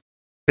Affairs.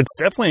 It's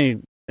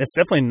definitely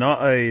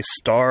not a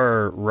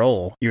star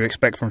role you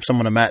expect from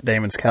someone of Matt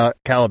Damon's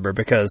caliber,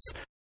 because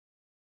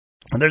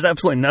there's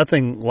absolutely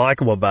nothing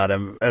likable about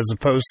him, as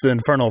opposed to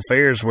Infernal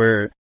Affairs,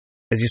 where,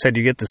 as you said,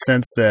 you get the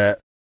sense that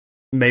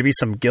maybe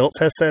some guilt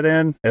has set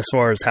in as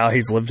far as how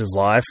he's lived his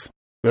life,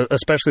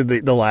 especially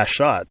the last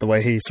shot, the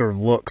way he sort of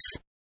looks.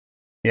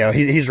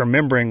 He's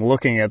remembering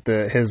looking at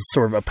his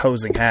sort of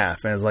opposing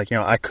half, and it's like,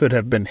 I could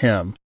have been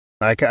him.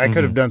 I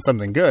could have done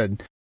something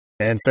good,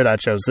 and instead I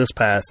chose this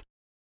path.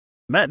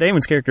 Matt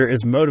Damon's character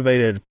is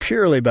motivated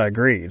purely by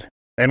greed,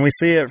 and we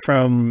see it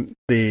from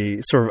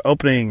the sort of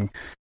opening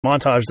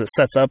montage that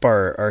sets up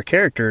our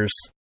characters,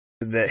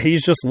 that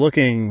he's just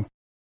looking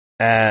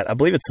at, I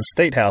believe it's the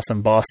State House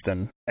in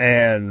Boston,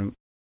 and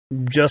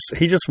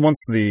he just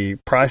wants the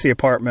pricey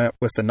apartment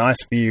with the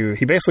nice view.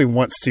 He basically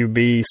wants to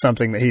be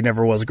something that he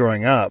never was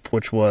growing up,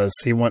 which was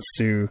he wants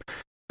to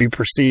be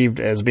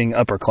perceived as being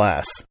upper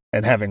class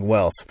and having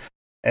wealth.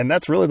 And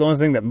that's really the only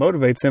thing that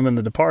motivates him in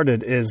The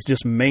Departed, is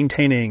just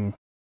maintaining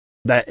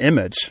that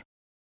image.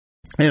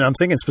 And I'm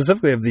thinking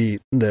specifically of the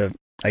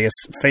I guess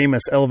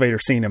famous elevator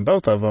scene in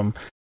both of them.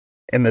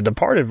 In the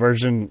Departed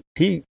version,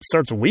 he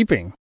starts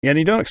weeping. And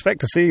you don't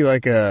expect to see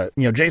like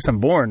Jason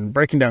Bourne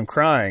breaking down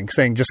crying,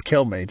 saying, just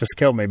kill me,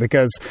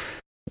 because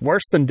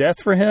worse than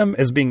death for him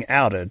is being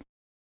outed.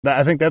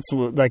 I think that's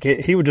like,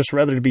 he would just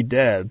rather be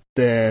dead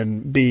than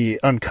be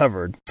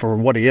uncovered for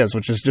what he is,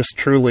 which is just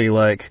truly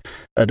like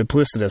a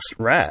duplicitous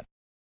rat.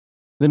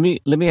 Let me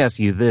ask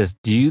you this: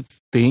 do you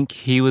think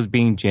he was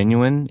being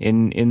genuine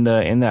in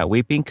that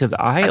weeping? Because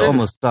I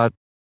almost thought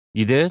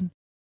you did.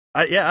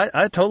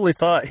 I totally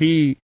thought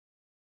he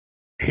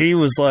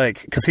was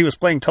like, because he was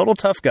playing total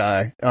tough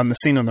guy on the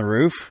scene on the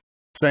roof,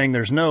 saying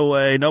there's no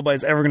way,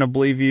 nobody's ever going to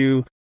believe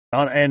you.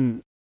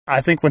 And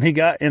I think when he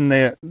got in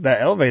that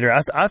elevator,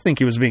 I think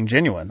he was being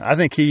genuine. I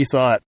think he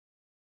thought,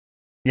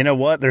 you know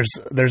what,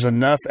 there's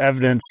enough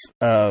evidence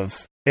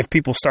of, if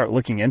people start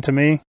looking into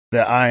me,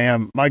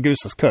 that my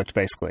goose is cooked,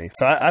 basically.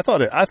 So I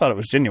thought it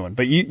was genuine.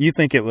 But you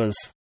think it was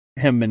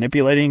him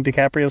manipulating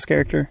DiCaprio's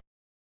character?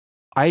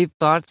 I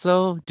thought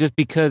so, just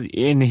because,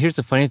 and here's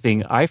the funny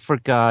thing, I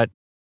forgot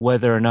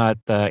whether or not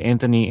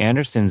Anthony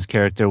Anderson's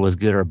character was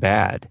good or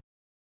bad.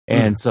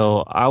 And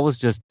so I was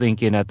just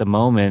thinking at the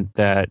moment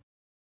that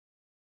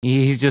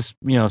he's just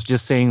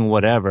saying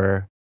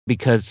whatever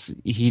because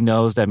he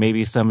knows that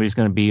maybe somebody's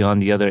going to be on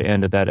the other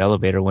end of that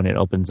elevator when it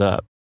opens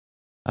up.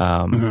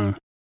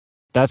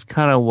 That's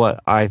kind of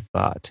what I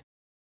thought.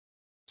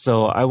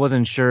 So I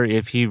wasn't sure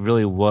if he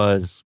really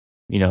was,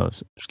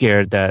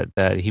 scared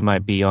that he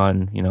might be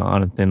on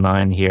a thin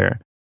line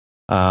here.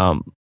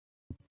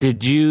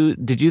 Did you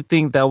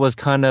think that was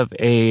kind of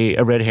a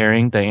red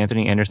herring, the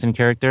Anthony Anderson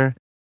character?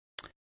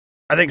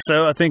 I think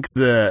so. I think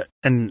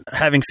and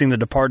having seen The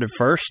Departed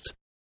first,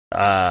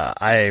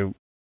 other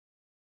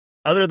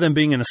than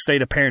being in a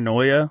state of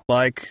paranoia,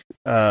 like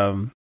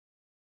the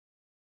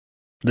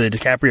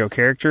DiCaprio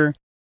character,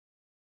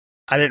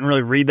 I didn't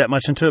really read that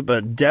much into it,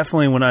 but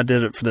definitely when I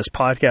did it for this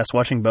podcast,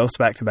 watching both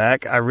back to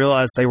back, I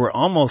realized they were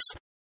almost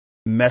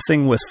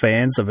messing with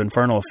fans of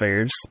Infernal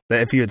Affairs. That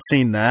if you had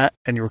seen that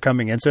and you were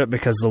coming into it,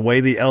 because the way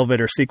the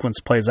elevator sequence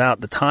plays out,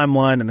 the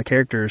timeline and the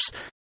characters,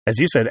 as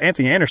you said,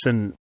 Anthony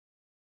Anderson,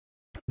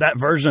 that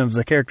version of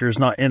the character is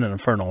not in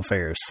Infernal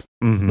Affairs.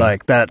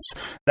 Like that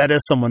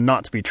is someone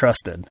not to be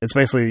trusted. It's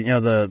basically,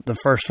 the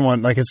first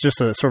one, like it's just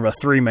a sort of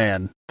a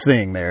 3-man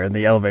thing there in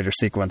the elevator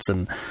sequence.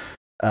 And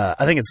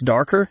I think it's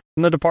darker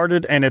than The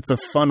Departed, and it's a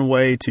fun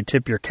way to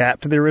tip your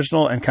cap to the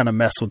original and kind of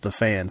mess with the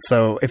fans.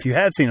 So if you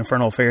had seen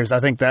Infernal Affairs, I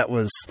think that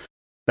was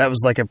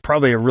like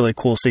probably a really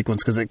cool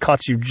sequence because it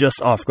caught you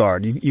just off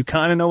guard. You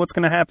kind of know what's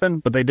going to happen,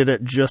 but they did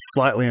it just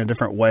slightly in a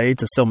different way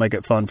to still make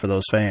it fun for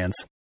those fans.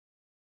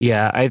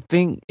 Yeah, I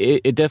think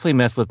it definitely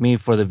messed with me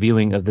for the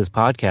viewing of this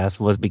podcast,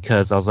 was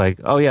because I was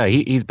like, oh yeah,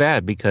 he's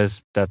bad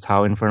because that's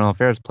how Infernal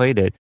Affairs played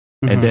it.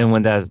 And then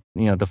when that,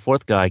 the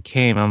fourth guy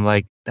came, I'm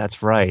like,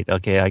 that's right.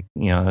 Okay, I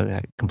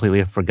completely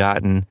have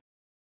forgotten.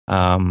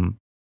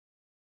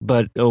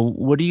 But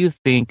what do you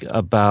think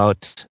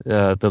about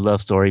the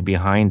love story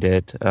behind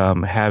it?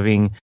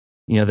 Having,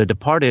 The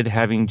Departed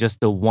having just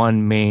the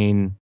one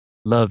main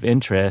love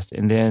interest,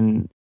 and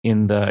then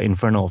in the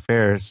Infernal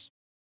Affairs,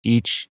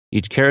 each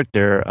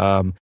character,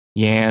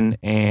 Yan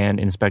and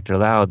Inspector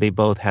Lau, they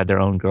both had their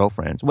own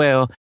girlfriends.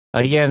 Well,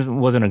 Yan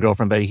wasn't a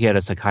girlfriend, but he had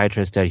a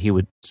psychiatrist that he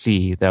would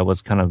see that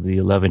was kind of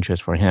the love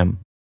interest for him.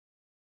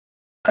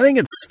 I think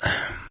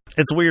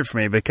it's weird for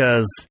me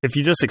because if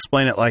you just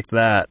explain it like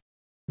that,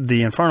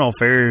 the Infernal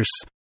Affairs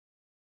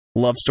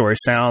love story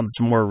sounds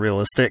more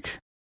realistic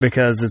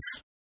because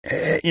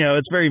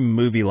it's very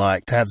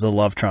movie-like to have the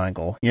love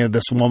triangle.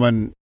 This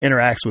woman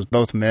interacts with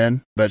both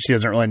men, but she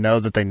doesn't really know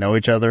that they know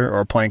each other or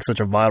are playing such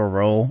a vital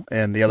role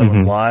in the other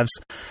one's lives.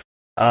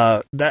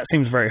 That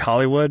seems very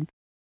Hollywood.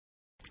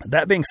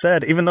 That being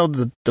said, even though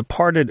The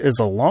Departed is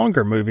a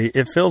longer movie,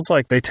 it feels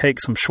like they take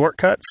some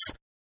shortcuts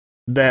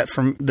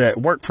that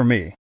work for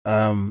me.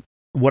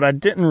 What I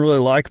didn't really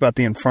like about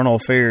the Infernal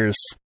Affairs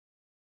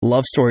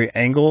love story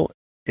angle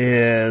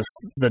is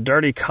the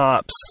dirty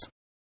cop's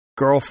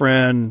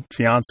girlfriend,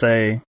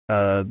 fiance,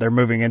 they're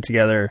moving in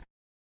together.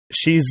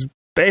 She's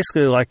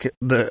basically like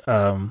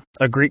a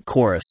Greek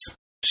chorus.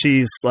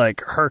 She's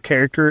like, her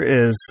character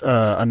is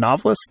a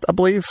novelist, I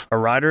believe, a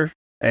writer,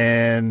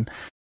 and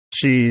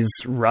she's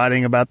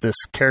writing about this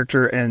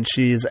character, and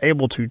she's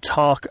able to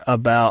talk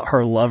about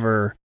her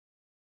lover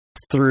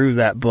through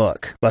that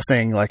book by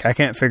saying, like, I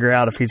can't figure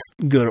out if he's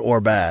good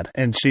or bad.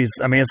 And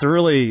it's a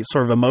really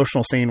sort of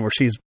emotional scene where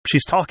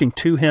she's talking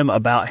to him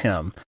about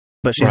him,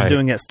 but she's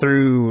doing it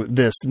through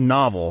this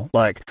novel.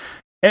 Like,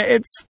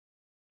 it's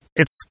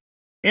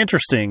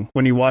interesting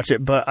when you watch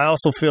it, but I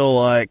also feel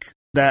like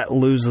that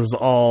loses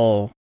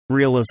all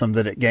realism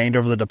that it gained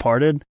over The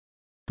Departed,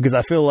 because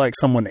I feel like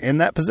someone in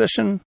that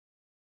position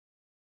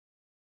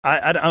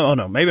I don't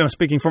know. Maybe I'm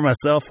speaking for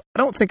myself. I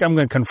don't think I'm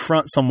going to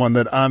confront someone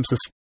that I'm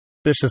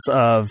suspicious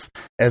of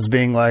as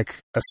being like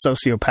a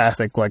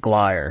sociopathic like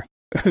liar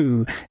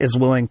who is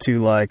willing to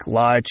like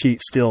lie,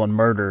 cheat, steal, and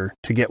murder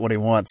to get what he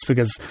wants.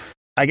 Because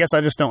I guess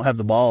I just don't have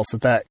the balls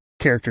that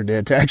character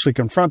did to actually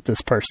confront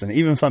this person,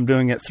 even if I'm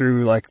doing it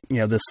through like, you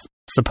know, this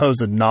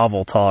supposed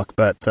novel talk.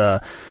 But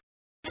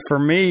for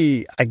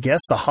me, I guess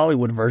the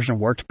Hollywood version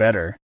worked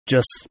better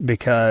just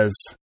because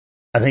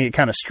I think it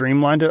kind of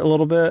streamlined it a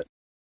little bit.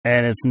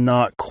 And it's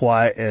not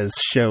quite as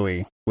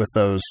showy with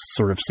those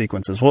sort of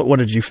sequences. What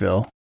did you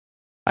feel?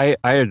 I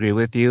agree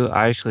with you.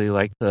 I actually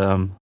like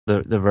the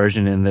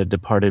version in The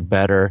Departed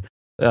better.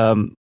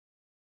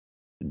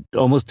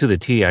 Almost to the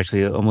T,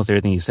 actually, almost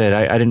everything you said.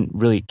 I didn't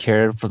really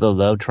care for the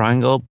love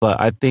triangle,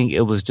 but I think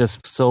it was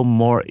just so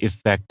more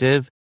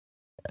effective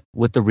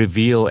with the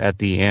reveal at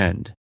the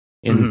end.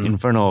 In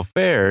Infernal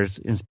Affairs,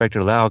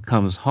 Inspector Lau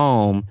comes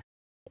home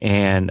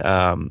and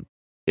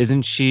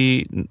isn't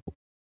she...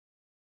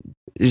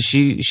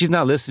 She's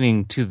not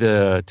listening to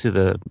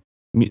the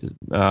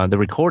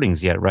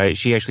recordings yet, right?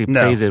 She actually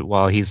plays it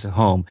while he's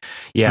home.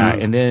 Yeah,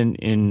 and then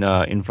in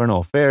Infernal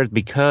Affairs,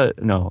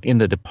 in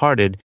The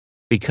Departed,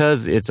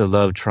 because it's a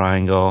love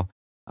triangle,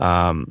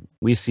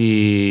 we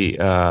see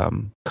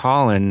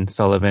Colin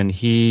Sullivan.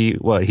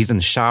 He's in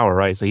the shower,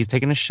 right? So he's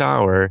taking a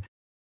shower,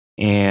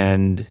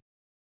 and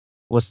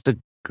what's the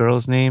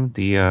girl's name?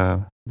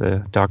 The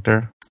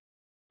doctor.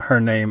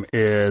 Her name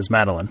is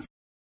Madeline.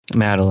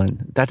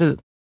 Madeline.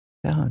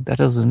 That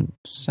doesn't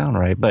sound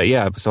right, but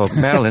yeah. So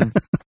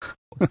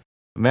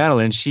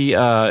Madeline, she,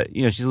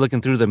 she's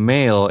looking through the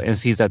mail and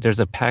sees that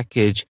there's a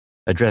package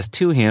addressed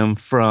to him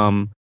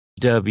from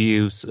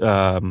W.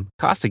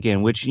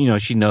 Costigan, which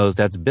she knows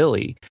that's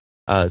Billy.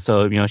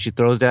 So she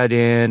throws that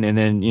in, and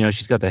then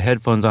she's got the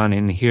headphones on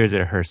and hears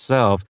it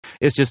herself.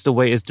 It's just the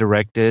way it's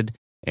directed,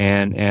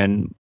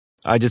 and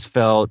I just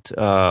felt,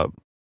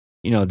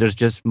 there's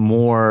just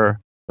more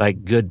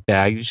like good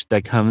baggage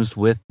that comes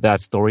with that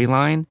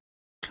storyline.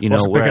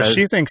 Because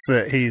she thinks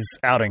that he's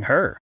outing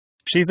her.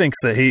 She thinks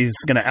that he's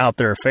going to out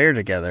their affair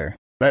together.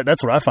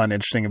 That's what I find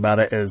interesting about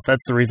it. Is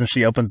that's the reason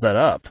she opens that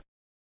up,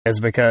 is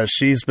because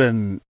she's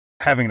been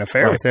having an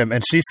affair with him,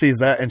 and she sees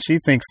that, and she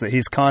thinks that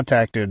he's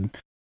contacted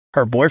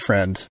her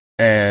boyfriend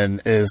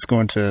and is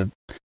going to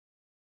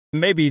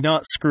maybe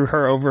not screw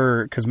her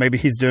over because maybe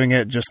he's doing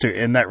it just to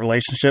end that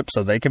relationship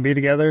so they can be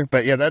together.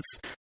 But yeah, that's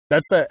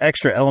the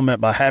extra element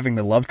by having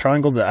the love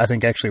triangle that I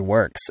think actually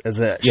works. Is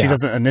that she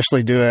doesn't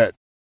initially do it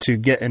to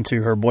get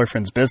into her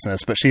boyfriend's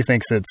business, but she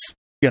thinks it's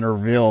going to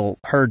reveal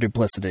her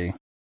duplicity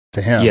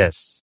to him.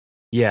 Yes.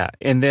 Yeah.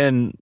 And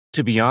then,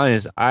 to be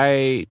honest,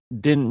 I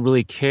didn't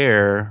really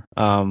care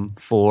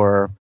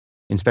for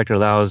Inspector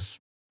Lau's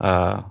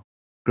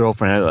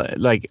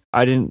girlfriend. Like,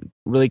 I didn't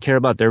really care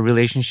about their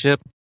relationship.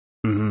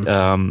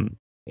 And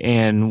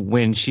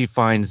when she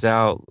finds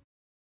out,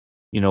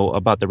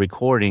 about the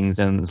recordings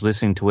and is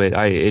listening to it,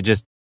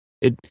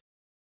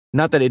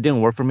 not that it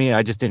didn't work for me,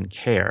 I just didn't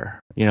care.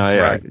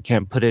 I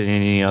can't put it in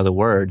any other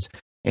words.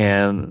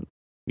 And,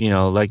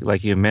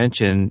 like you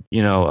mentioned,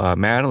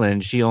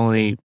 Madeline, she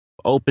only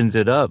opens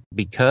it up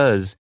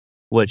because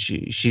what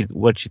she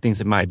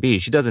thinks it might be.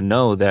 She doesn't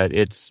know that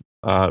it's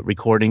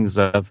recordings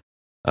of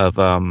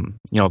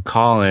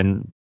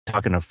Colin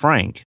talking to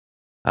Frank.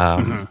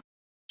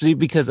 See,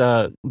 because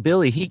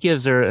Billy, he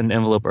gives her an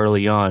envelope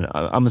early on.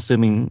 I'm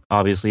assuming,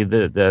 obviously,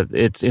 that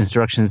it's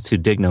instructions to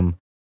Dignam.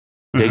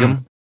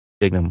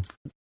 Dignam,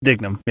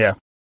 yeah.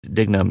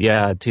 Dignam,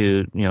 yeah,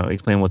 to,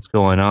 explain what's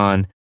going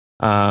on.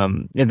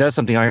 And that's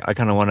something I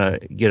kind of want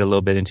to get a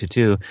little bit into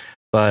too.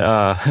 But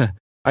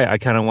I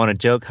kind of want to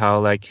joke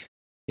how,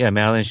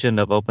 Madeline shouldn't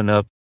have opened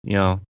up,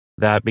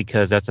 that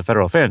because that's a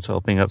federal offense,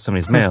 opening up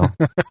somebody's mail.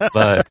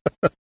 But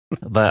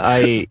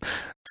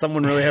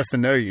someone really has to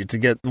know you to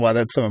get why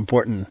that's so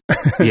important.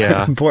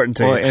 Yeah. Important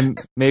to you.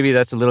 And maybe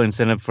that's a little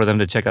incentive for them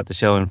to check out the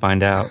show and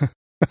find out.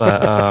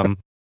 But,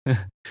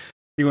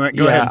 you want to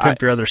go ahead and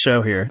pimp your other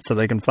show here so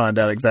they can find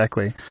out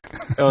exactly.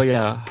 Oh,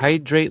 yeah.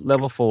 Hydrate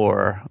Level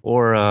 4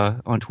 or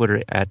on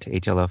Twitter at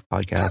HLF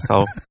Podcast.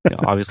 I'll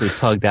obviously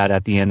plug that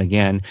at the end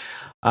again.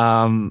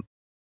 I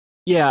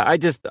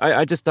just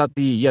thought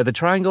the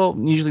triangle,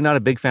 usually not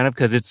a big fan of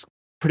because it's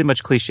pretty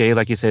much cliche.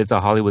 Like you said, it's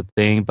a Hollywood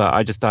thing, but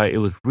I just thought it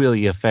was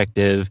really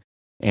effective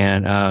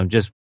and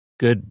just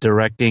good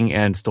directing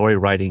and story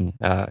writing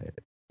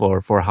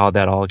for how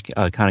that all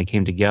kind of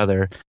came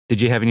together. Did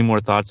you have any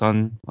more thoughts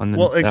on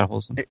that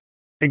whole thing?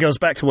 It goes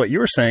back to what you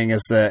were saying,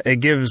 is that it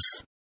gives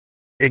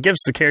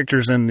the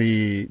characters in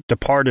the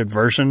Departed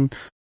version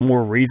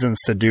more reasons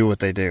to do what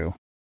they do.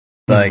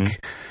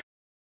 Like,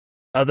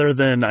 other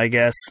than, I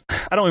guess,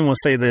 I don't even want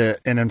to say that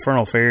in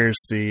Infernal Affairs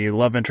the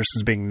love interest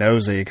is being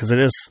nosy, because it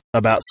is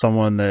about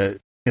someone that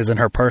is in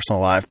her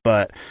personal life,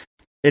 but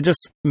it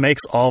just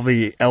makes all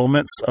the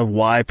elements of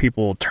why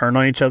people turn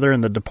on each other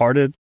in The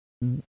Departed,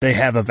 they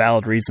have a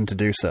valid reason to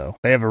do so.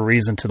 They have a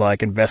reason to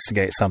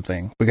investigate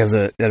something because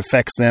it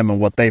affects them and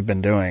what they've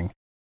been doing.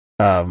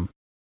 So,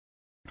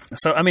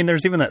 I mean,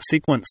 there's even that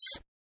sequence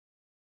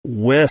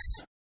with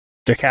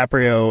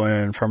DiCaprio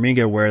and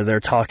Farmiga, where they're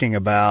talking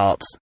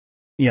about,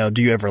 do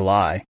you ever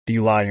lie? Do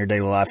you lie in your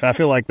daily life? And I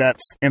feel like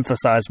that's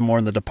emphasized more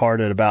in The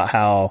Departed about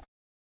how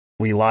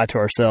we lie to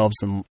ourselves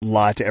and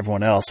lie to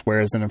everyone else.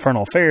 Whereas in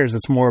Infernal Affairs,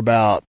 it's more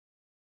about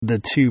the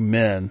two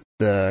men,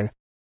 the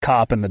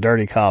cop and the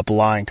dirty cop,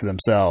 lying to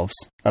themselves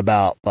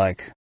about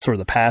like sort of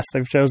the path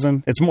they've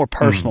chosen. It's more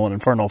personal in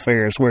Infernal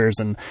Affairs, whereas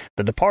in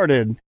The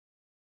Departed,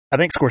 I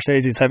think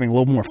Scorsese's having a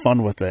little more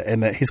fun with it,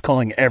 and that he's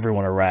calling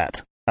everyone a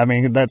rat. I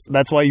mean,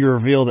 that's why you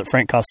reveal that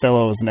Frank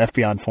Costello is an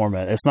FBI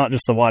informant. It's not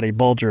just the Whitey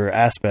Bulger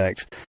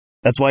aspect.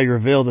 That's why you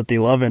reveal that the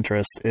love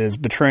interest is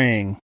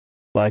betraying,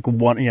 like,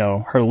 one,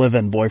 her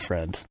live-in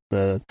boyfriend,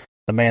 the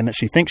man that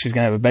she thinks she's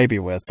going to have a baby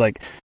with.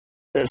 Like,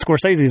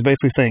 Scorsese is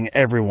basically saying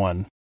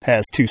everyone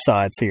has two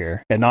sides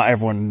here, and not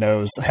everyone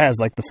has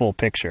like the full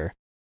picture.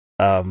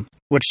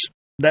 Which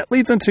that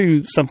leads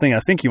into something I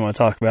think you want to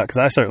talk about, because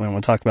I certainly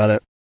want to talk about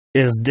it,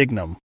 is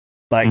Dignam.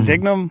 Like,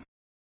 Dignam,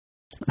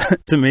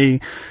 to me,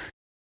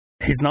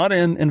 he's not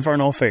in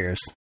Infernal Affairs,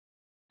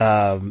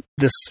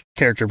 this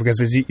character,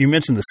 because as you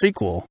mentioned the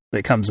sequel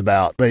that comes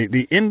about,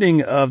 the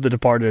ending of The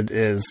Departed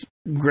is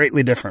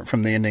greatly different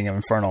from the ending of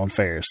Infernal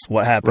Affairs.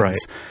 What happens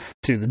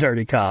to the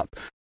dirty cop.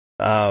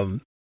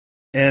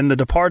 In The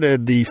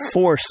Departed, the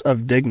force of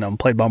Dignam,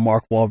 played by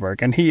Mark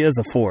Wahlberg, and he is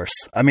a force.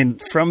 I mean,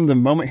 from the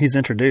moment he's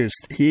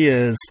introduced, he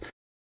is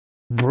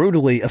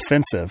brutally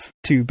offensive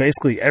to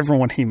basically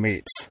everyone he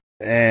meets.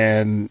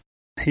 And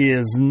he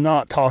is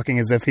not talking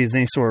as if he's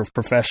any sort of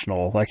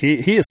professional. Like,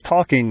 he is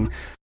talking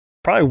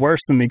probably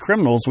worse than the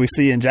criminals we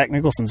see in Jack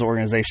Nicholson's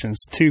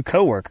organizations to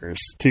coworkers,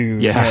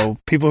 to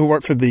people who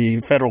work for the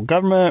federal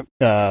government,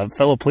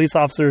 fellow police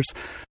officers.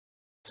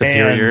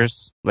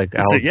 Superiors, like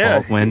Alec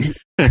Baldwin.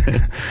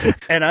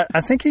 And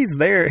I think he's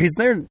there,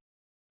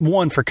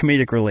 one, for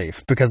comedic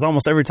relief, because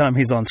almost every time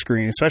he's on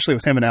screen, especially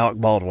with him and Alec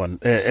Baldwin,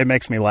 it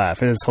makes me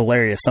laugh. It is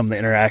hilarious, some of the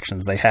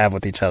interactions they have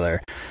with each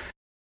other.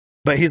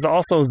 But he's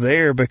also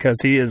there because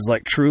he is,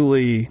 like,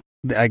 truly,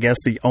 I guess,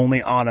 the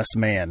only honest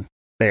man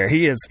there.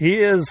 He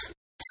is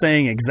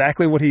saying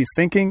exactly what he's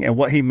thinking and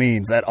what he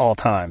means at all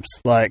times.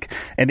 Like,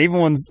 and even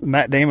when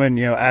Matt Damon,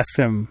 asks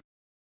him,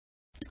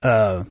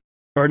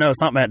 or no,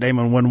 it's not Matt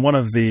Damon, when one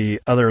of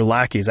the other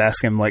lackeys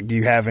asks him, like, do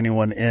you have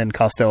anyone in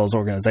Costello's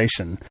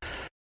organization?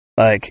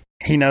 Like,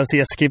 he knows he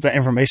has to keep that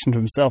information to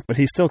himself, but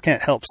he still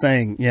can't help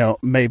saying,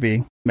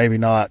 maybe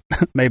not,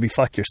 maybe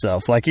fuck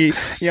yourself. Like, he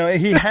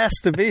has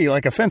to be,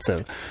 like,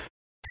 offensive.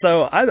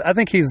 So I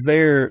think he's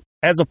there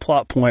as a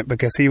plot point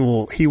because he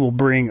will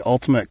bring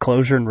ultimate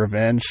closure and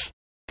revenge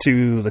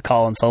to the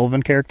Colin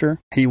Sullivan character.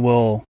 He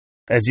will,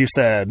 as you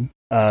said,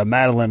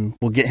 Madeline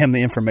will get him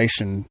the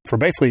information for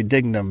basically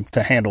Dignam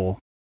to handle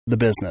the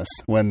business.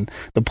 When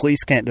the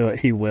police can't do it,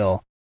 he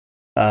will.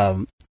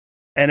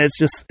 And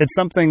it's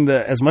something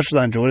that, as much as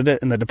I enjoyed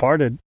it in The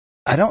Departed,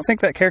 I don't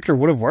think that character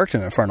would have worked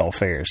in Infernal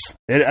Affairs.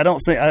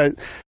 I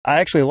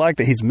actually like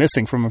that he's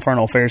missing from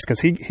Infernal Affairs,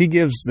 because he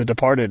gives The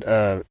Departed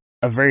a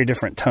very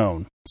different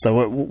tone.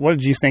 So what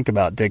did you think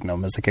about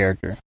Dignam as a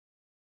character?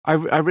 I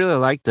really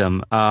liked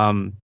him. I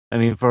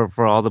mean,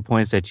 for all the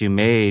points that you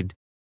made,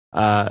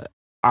 I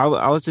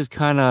was just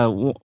kind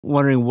of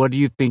wondering, what do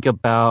you think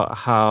about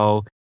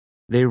how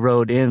they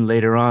wrote in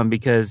later on?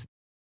 Because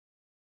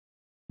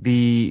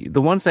the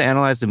ones that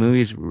analyze the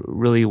movies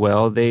really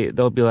well,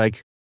 they'll be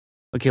like,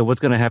 okay,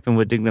 what's going to happen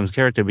with Dignam's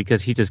character?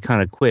 Because he just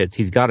kind of quits.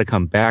 He's got to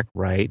come back,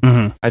 right?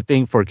 Mm-hmm. I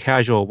think for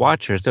casual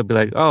watchers, they'll be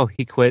like, oh,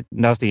 he quit,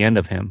 and that's the end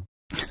of him.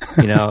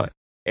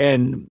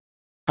 And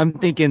I'm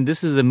thinking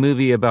this is a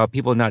movie about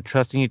people not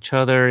trusting each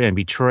other and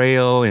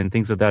betrayal and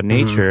things of that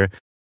nature.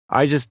 Mm-hmm.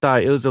 I just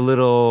thought it was a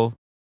little,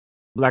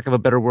 lack of a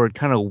better word,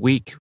 kind of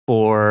weak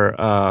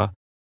for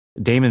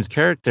Damon's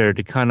character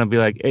to kind of be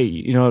like,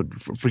 hey,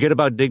 forget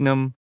about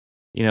Dignam,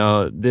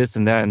 this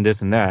and that and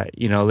this and that,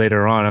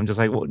 later on. I'm just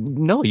like, well,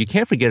 no, you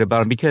can't forget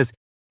about him, because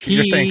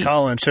you're saying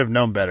Colin should have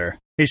known better.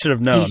 He should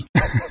have known.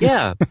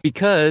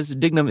 Because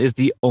Dignam is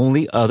the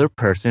only other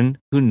person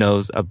who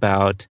knows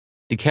about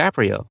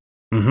DiCaprio.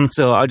 Mm-hmm.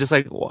 So I was just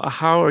like, well,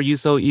 how are you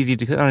so easy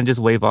to kind of just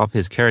wave off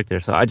his character?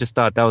 So I just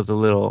thought that was a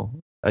little,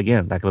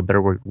 again, lack of a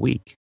better word,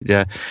 weak.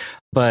 Yeah.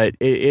 But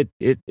it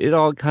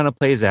all kind of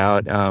plays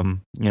out. I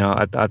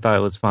thought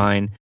it was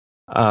fine.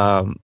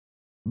 But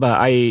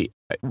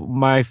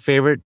my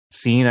favorite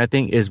scene, I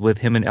think, is with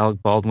him and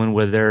Alec Baldwin,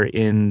 where they're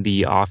in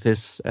the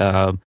office.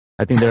 I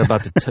think they're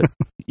about to,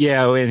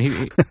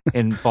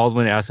 and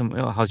Baldwin asks him,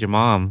 oh, how's your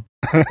mom?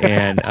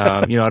 And,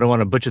 I don't want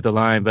to butcher the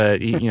line,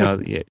 but,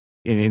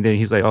 and then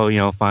he's like,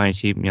 oh, fine,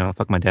 she,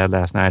 fucked my dad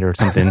last night or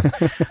something.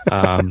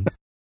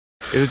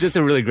 It was just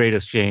a really great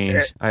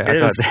exchange. I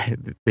thought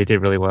they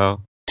did really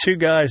well. Two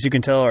guys you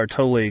can tell are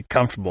totally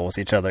comfortable with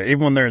each other.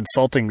 Even when they're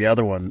insulting the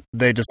other one,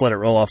 they just let it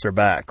roll off their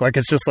back. Like,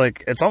 it's just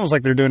like, it's almost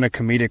like they're doing a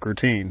comedic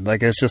routine.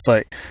 Like, it's just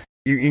like,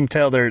 you can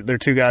tell they're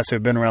two guys who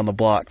have been around the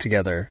block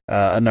together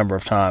a number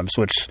of times,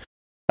 which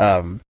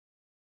I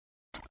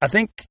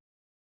think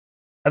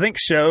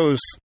shows,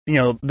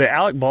 the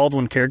Alec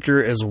Baldwin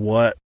character is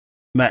what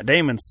Matt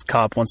Damon's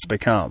cop wants to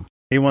become.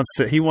 He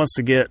wants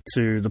to get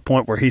to the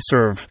point where he's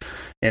sort of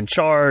in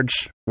charge,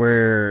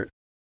 where,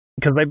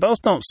 because they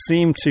both don't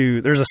seem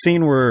to. There's a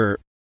scene where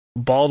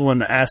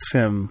Baldwin asks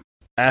him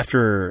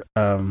after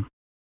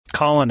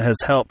Colin has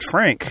helped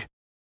Frank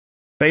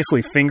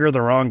basically finger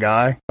the wrong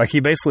guy. Like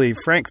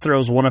Frank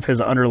throws one of his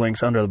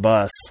underlings under the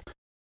bus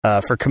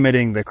for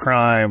committing the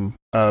crime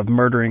of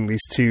murdering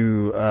these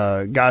two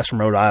guys from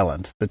Rhode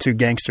Island, the two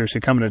gangsters who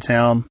come into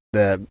town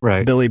that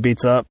Billy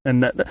beats up.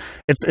 And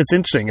it's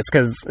interesting. It's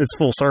because it's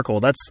full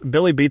circle.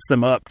 Billy beats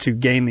them up to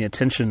gain the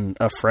attention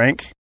of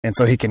Frank, and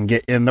so he can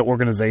get in the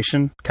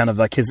organization, kind of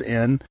like his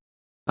in.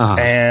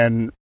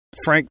 And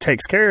Frank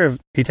takes care of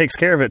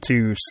it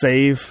to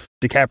save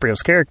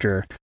DiCaprio's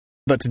character.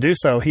 But to do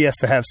so, he has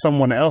to have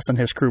someone else in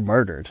his crew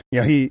murdered.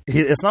 He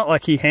it's not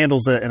like he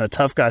handles it in a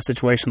tough guy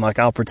situation like,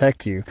 I'll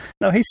protect you.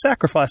 No, he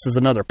sacrifices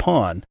another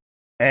pawn.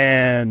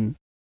 And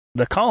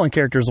the Colin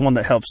character is the one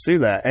that helps do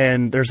that.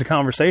 And there's a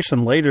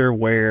conversation later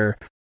where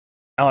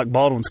Alec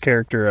Baldwin's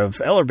character of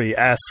Ellerby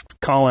asks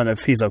Colin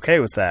if he's okay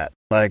with that.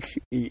 Like,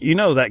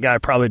 that guy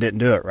probably didn't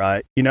do it,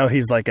 right?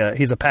 He's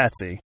a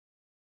patsy.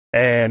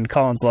 And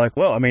Colin's like,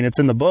 well, I mean, it's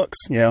in the books,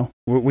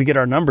 we get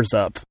our numbers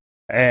up.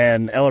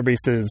 And Ellerby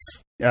says,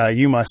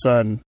 you, my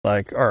son,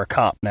 are a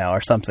cop now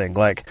or something.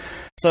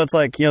 So it's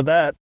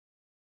that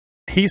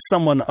he's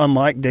someone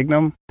unlike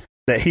Dignam,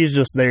 that he's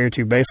just there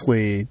to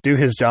basically do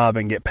his job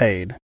and get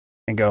paid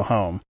and go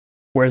home.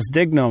 Whereas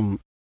Dignam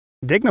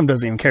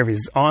doesn't even care if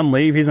he's on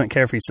leave. He doesn't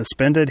care if he's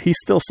suspended. He's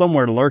still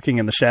somewhere lurking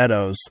in the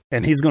shadows,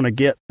 and he's going to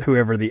get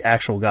whoever the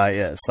actual guy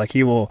is.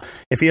 He will,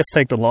 if he has to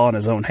take the law in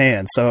his own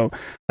hands. So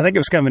I think it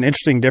was kind of an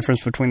interesting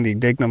difference between the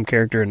Dignam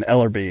character and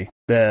Ellerby,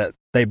 that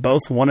they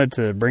both wanted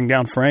to bring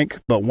down Frank,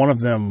 but one of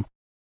them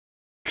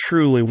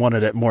truly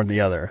wanted it more than the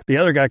other. The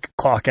other guy could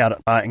clock out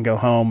at night and go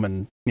home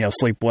and,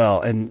 sleep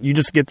well. And you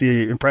just get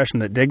the impression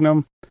that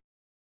Dignam,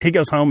 he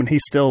goes home and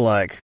he's still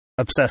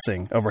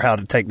obsessing over how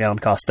to take down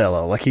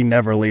Costello. He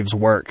never leaves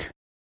work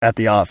at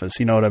the office.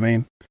 You know what I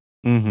mean?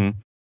 Mm-hmm.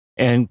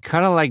 And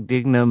kind of like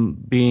Dignam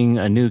being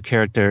a new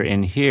character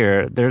in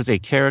here, there's a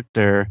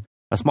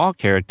small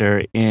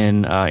character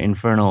in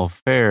Infernal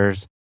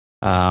Affairs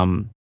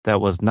that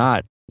was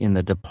not in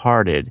The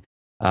Departed.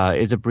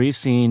 It's a brief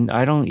scene.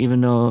 I don't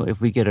even know if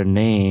we get a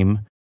name,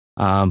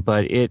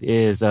 but it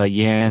is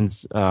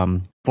Yan's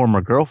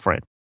former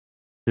girlfriend,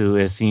 who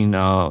is seen,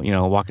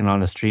 walking on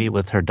the street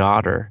with her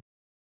daughter.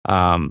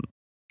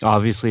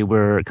 Obviously,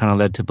 we're kind of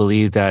led to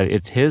believe that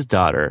it's his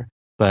daughter,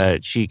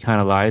 but she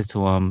kind of lies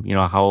to him,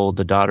 how old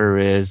the daughter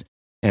is,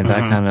 and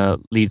that kind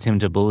of leads him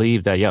to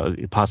believe that,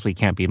 it possibly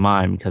can't be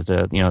mine because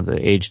the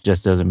age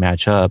just doesn't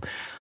match up.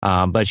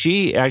 But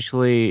she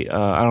actually,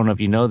 I don't know if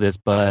you know this,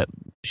 but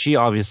she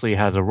obviously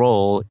has a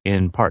role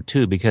in part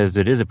 2 because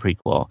it is a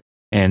prequel,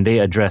 and they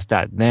addressed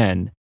that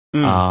then.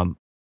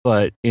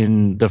 But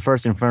in the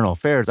first Infernal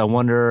Affairs, I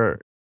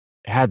wonder,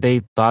 had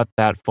they thought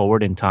that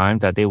forward in time,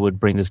 that they would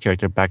bring this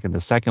character back in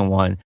the second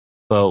one.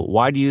 But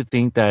why do you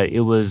think that it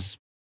was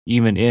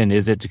even in?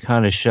 Is it to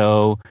kind of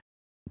show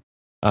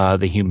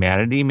the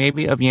humanity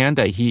maybe of Yan,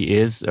 that he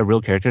is a real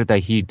character that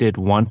he did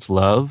once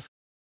love,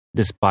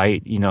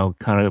 despite,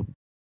 kind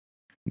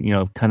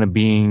of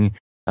being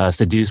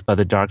seduced by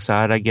the dark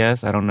side, I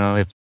guess? I don't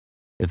know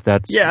if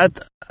that's... Yeah,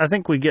 I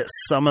think we get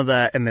some of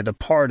that in The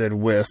Departed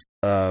with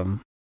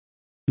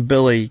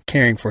Billy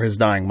caring for his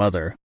dying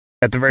mother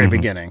at the very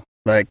beginning.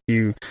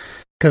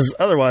 Because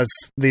otherwise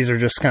these are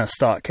just kind of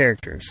stock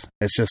characters.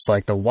 It's just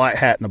the white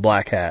hat and the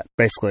black hat,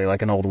 basically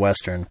like an old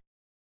Western.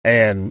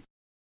 And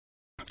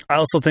I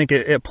also think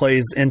it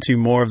plays into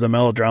more of the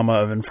melodrama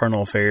of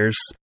Infernal Affairs,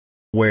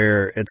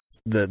 where it's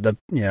the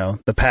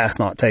path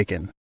not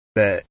taken.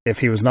 That if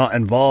he was not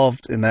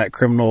involved in that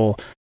criminal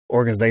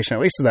organization, at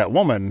least to that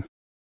woman,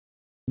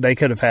 they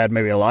could have had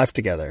maybe a life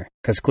together,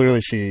 because clearly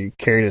she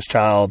carried his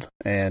child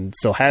and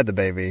still had the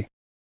baby.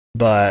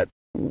 But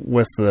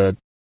with the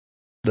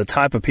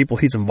type of people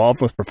he's involved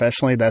with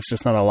professionally, that's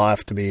just not a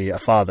life to be a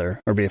father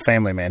or be a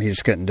family man. He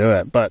just couldn't do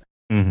it. But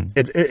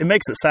it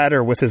makes it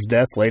sadder with his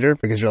death later,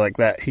 because you're like,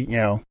 that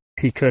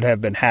he could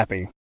have been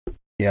happy,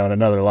 in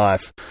another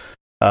life.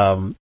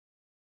 I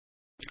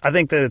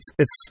think that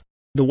it's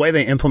the way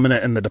they implement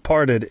it in The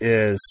Departed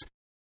is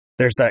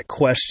there's that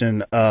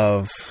question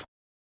of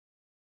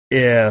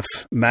if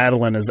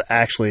Madeline is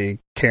actually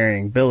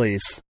carrying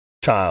Billy's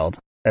child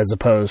as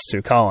opposed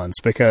to Colin's,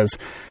 because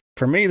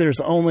for me, there's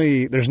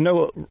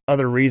no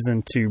other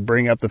reason to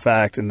bring up the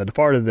fact in The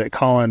Departed that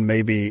Colin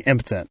may be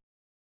impotent.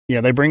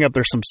 They bring up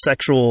there's some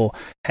sexual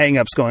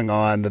hang-ups going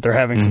on, that they're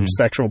having some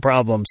sexual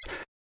problems.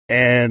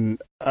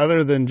 And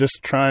other than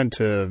just trying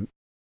to,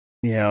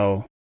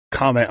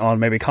 comment on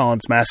maybe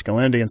Colin's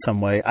masculinity in some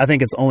way, I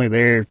think it's only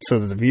there so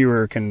that the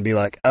viewer can be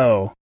like,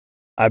 oh,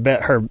 I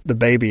bet the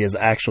baby is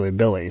actually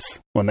Billy's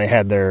when they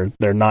had their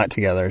night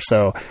together.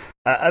 So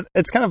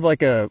it's kind of like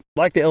the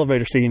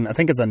elevator scene. I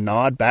think it's a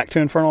nod back to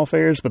Infernal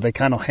Affairs, but they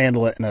kind of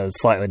handle it in a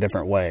slightly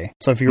different way.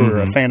 So if you were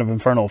a fan of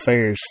Infernal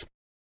Affairs,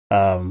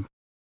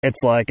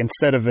 it's like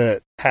instead of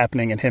it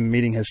happening and him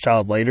meeting his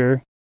child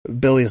later,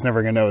 Billy is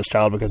never going to know his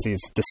child because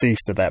he's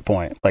deceased at that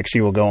point. Like,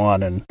 she will go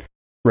on and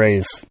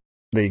raise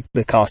the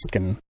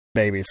Costigan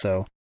baby.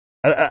 So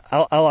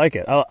I like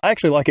it. I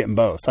actually like it in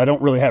both. I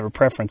don't really have a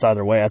preference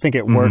either way. I think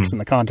it works in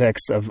the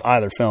context of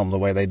either film the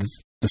way they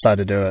decide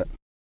to do it.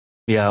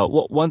 Yeah,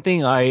 one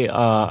thing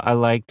I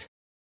liked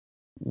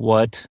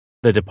what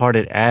The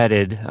Departed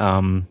added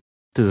to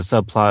the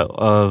subplot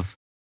of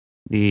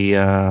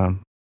the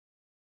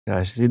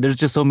there's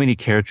just so many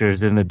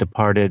characters in The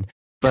Departed,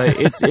 but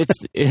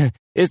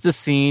it's the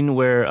scene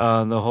where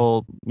the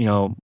whole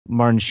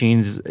Martin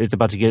Sheen's it's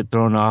about to get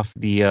thrown off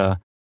the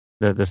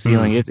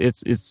ceiling.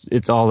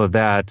 It's all of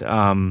that.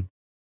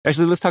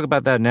 Actually, let's talk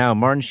about that now.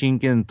 Martin Sheen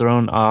getting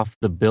thrown off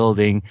the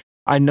building.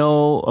 I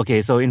know.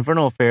 Okay, so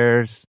Infernal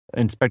Affairs,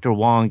 Inspector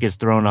Wong gets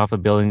thrown off a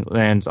building,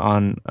 lands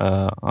on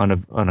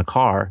a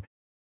car,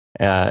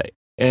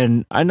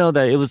 and I know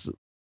that it was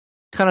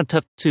kind of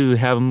tough to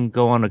have him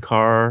go on a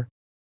car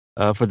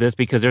for this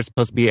because they're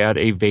supposed to be at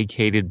a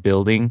vacated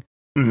building,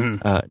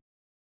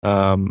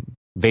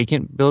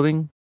 vacant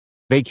building.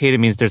 Vacated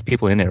means there's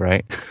people in it,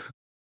 right?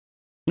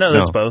 No,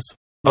 that's supposed.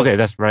 Okay,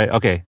 that's right.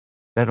 Okay,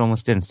 that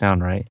almost didn't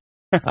sound right.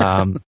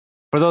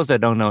 For those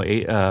that don't know,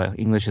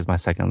 English is my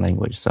second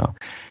language, so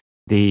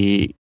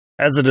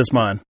as it is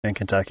mine in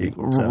Kentucky,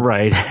 so.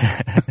 Right?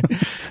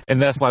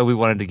 And that's why we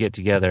wanted to get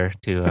together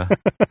to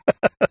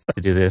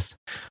do this.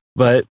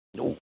 But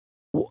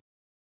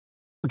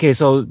okay,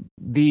 so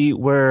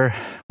where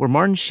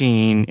Martin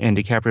Sheen and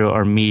DiCaprio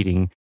are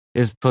meeting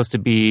is supposed to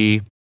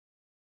be,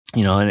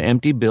 an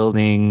empty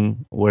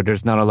building where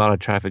there's not a lot of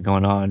traffic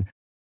going on.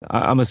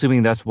 I'm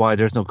assuming that's why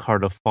there's no car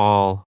to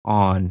fall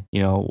on,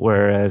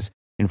 whereas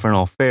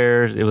Infernal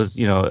Affairs, it was,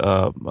 it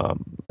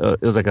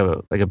was like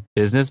a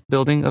business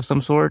building of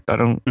some sort. I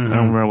don't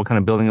remember what kind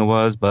of building it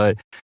was, but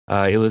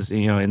it was,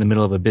 in the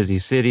middle of a busy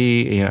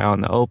city, out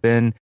in the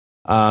open.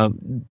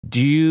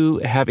 Do you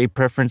have a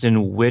preference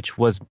in which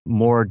was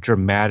more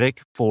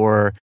dramatic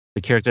for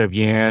the character of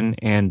Yan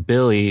and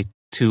Billy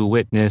to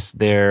witness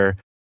their,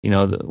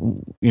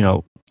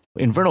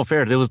 Infernal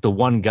Affairs, it was the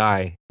one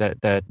guy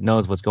that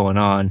knows what's going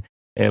on.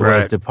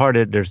 Whereas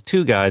Departed, there's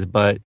two guys,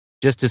 but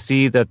just to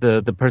see that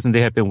the person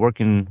they had been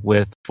working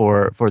with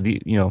for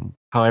the,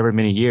 however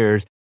many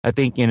years, I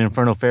think in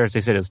Infernal Affairs,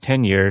 they said it was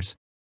 10 years.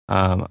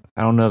 I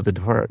don't know if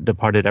the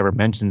Departed ever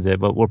mentions it,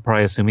 but we're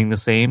probably assuming the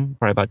same,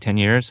 probably about 10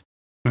 years.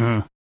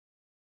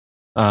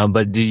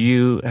 But do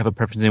you have a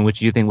preference in which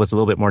you think was a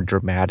little bit more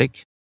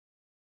dramatic?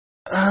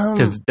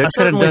 Because they're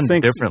kind of done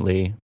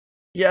differently.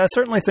 Yeah, I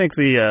certainly think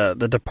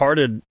the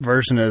Departed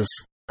version is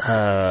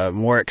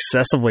more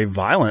excessively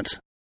violent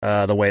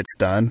the way it's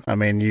done. I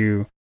mean,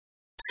 you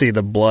see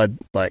the blood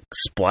like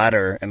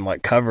splatter and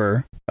like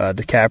cover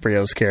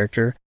DiCaprio's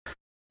character.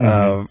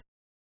 As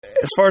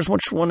far as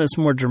which one is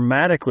more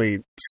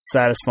dramatically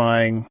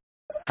satisfying,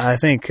 I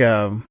think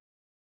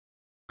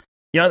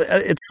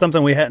it's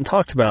something we hadn't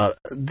talked about.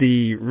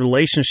 The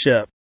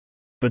relationship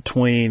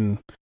between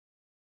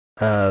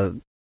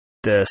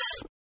this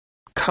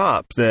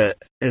cop that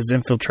has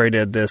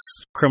infiltrated this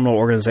criminal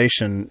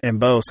organization in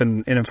both.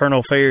 And in Infernal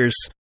Affairs,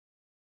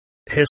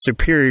 his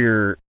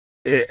superior,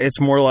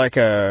 it's more like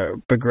a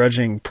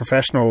begrudging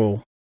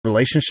professional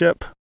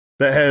relationship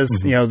that has,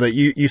 that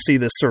you see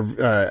this sort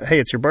of, hey,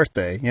 it's your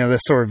birthday,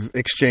 this sort of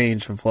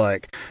exchange of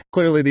like,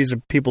 clearly these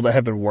are people that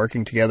have been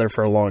working together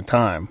for a long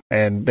time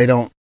and they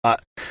don't,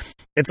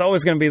 it's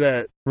always going to be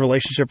that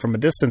relationship from a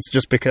distance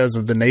just because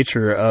of the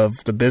nature of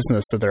the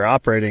business that they're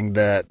operating,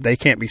 that they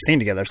can't be seen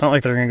together. It's not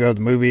like they're going to go to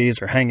the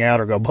movies or hang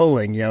out or go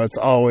bowling. It's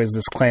always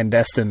this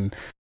clandestine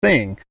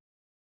thing.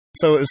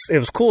 So it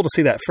was cool to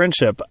see that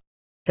friendship.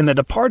 In The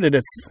Departed,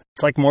 it's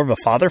like more of a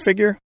father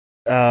figure.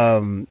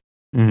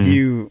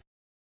 You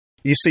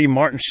see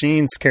Martin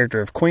Sheen's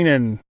character of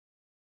Queenan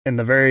in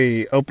the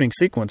very opening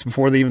sequence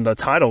before even the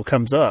title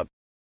comes up.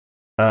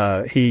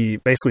 He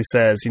basically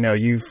says,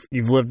 you've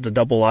lived a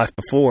double life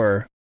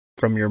before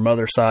from your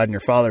mother's side and your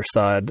father's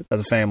side of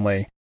the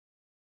family.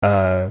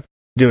 Do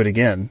it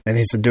again. And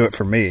he said, do it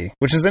for me,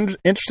 which is an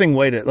interesting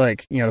way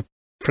to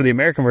for the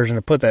American version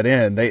to put that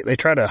in. They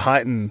try to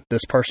heighten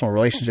this personal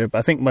relationship,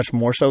 I think much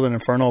more so than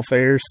Infernal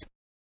Affairs.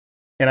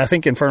 And I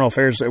think Infernal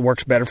Affairs, it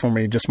works better for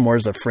me just more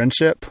as a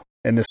friendship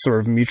and this sort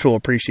of mutual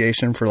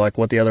appreciation for like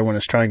what the other one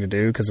is trying to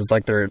do. Because it's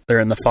like they're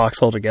in the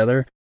foxhole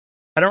together.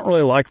 I don't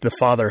really like the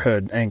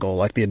fatherhood angle,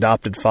 like the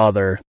adopted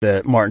father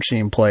that Martin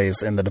Sheen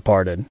plays in The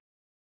Departed.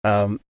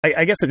 I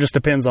guess it just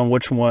depends on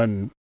which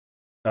one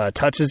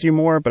touches you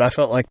more, but I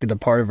felt like the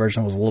Departed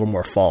version was a little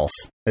more false.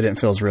 It didn't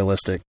feel as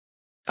realistic.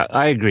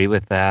 I agree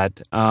with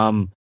that.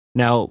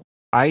 Now,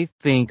 I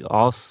think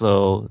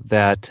also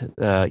that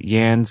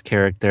Yan's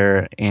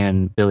character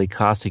and Billy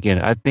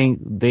Costigan, I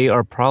think they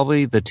are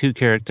probably the two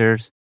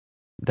characters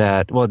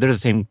that, they're the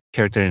same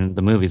character in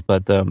the movies,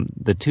 but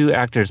the two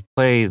actors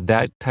play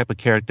that type of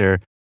character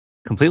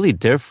completely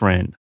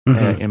different,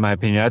 in my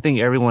opinion. I think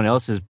everyone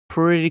else is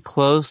pretty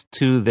close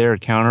to their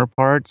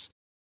counterparts,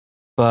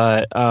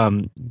 but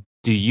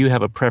do you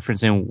have a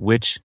preference in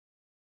which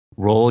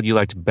role you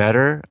liked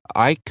better?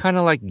 I kind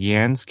of like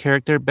Yan's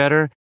character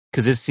better.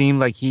 because it seemed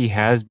like he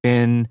has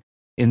been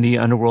in the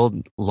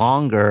underworld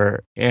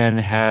longer and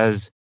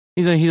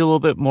he's a little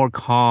bit more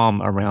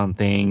calm around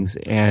things,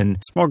 and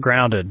it's more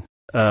grounded.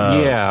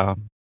 Yeah.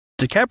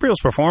 DiCaprio's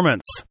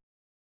performance,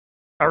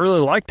 I really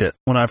liked it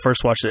when I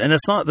first watched it. And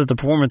it's not that the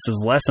performance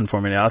is lessened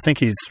for me now. I think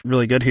he's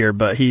really good here,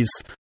 but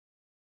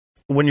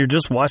when you're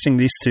just watching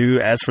these two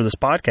as for this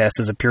podcast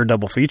as a pure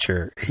double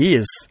feature, he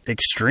is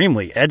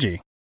extremely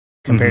edgy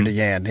compared to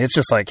Yan. It's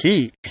just like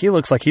he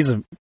looks like he's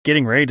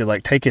getting ready to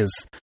like take his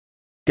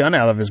gun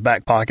out of his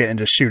back pocket and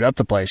just shoot up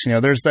the place. You know,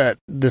 there's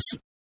this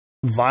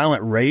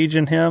violent rage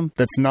in him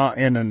that's not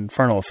in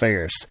Infernal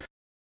Affairs.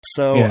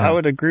 So I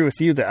would agree with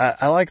you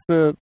that I like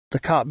the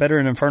cop better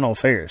in Infernal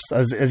Affairs.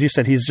 As you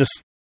said, he's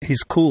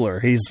cooler.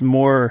 He's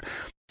more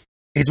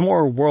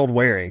world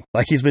weary.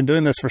 Like he's been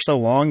doing this for so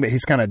long that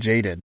he's kind of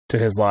jaded to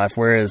his life.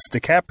 Whereas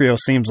DiCaprio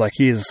seems like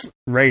he's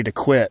ready to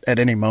quit at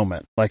any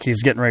moment. Like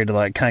he's getting ready to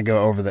like kind of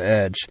go over the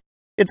edge.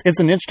 It's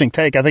an interesting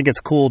take. I think it's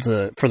cool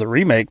for the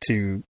remake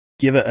to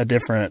give it a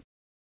different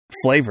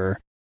flavor.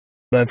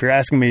 But if you're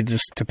asking me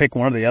just to pick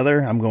one or the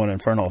other, I'm going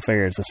Infernal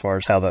Affairs as far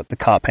as how the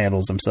cop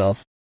handles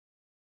himself.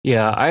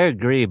 Yeah, I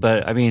agree.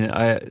 But I mean,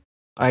 I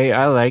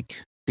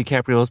like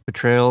DiCaprio's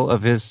portrayal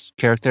of his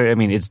character. I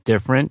mean, it's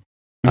different.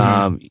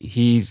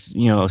 He's,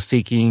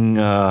 seeking,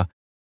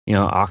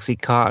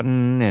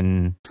 Oxycontin,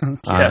 and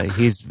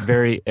he's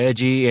very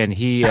edgy, and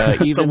he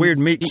it's a weird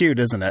meet cute,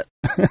 isn't it?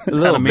 A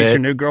little bit. Meet your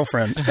new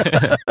girlfriend.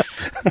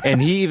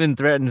 And he even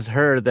threatens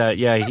her that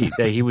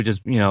he would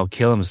just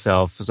kill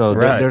himself. So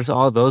there's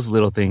all those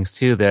little things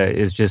too that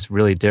is just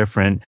really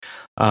different.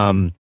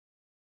 I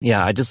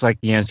just like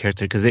Yan's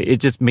character because it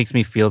just makes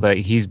me feel that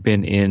he's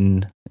been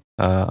in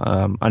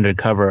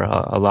undercover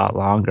a lot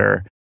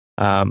longer.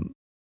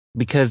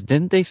 Because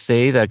didn't they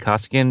say that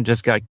Costigan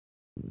just got,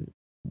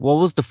 what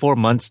was the 4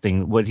 months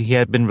thing? What, he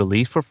had been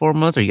released for 4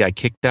 months, or he got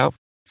kicked out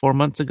 4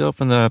 months ago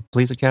from the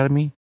police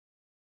academy?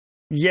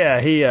 Yeah,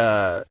 he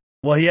had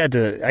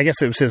to, I guess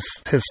it was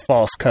his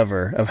false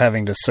cover of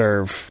having to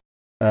serve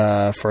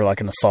for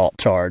like an assault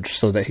charge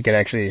so that he could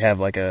actually have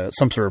like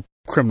some sort of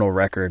criminal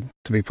record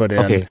to be put in.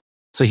 Okay,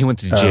 so he went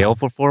to jail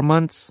for 4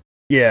 months?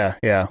 Yeah.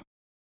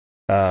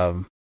 I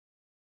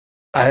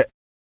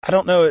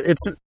don't know.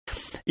 It's,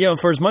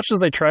 for as much as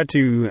they try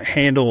to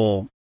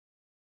handle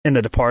in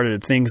The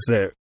Departed things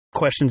that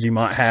questions you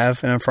might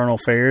have in Infernal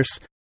Affairs,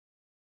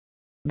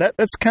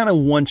 that's kind of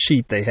one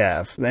cheat they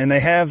have. And they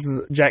have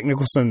Jack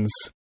Nicholson's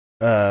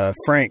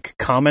Frank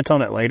comment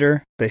on it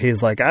later that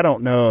he's like, I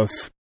don't know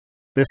if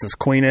this is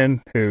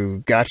Queenan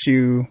who got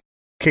you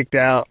kicked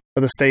out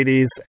of the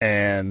Stadies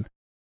and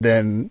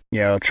then,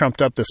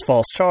 trumped up this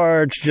false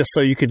charge just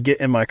so you could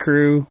get in my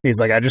crew. He's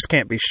like, I just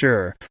can't be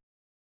sure.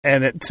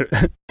 And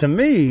to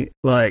me,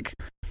 like,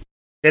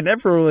 it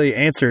never really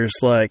answers,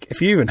 like,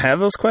 if you even have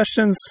those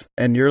questions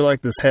and you're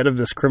like this head of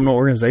this criminal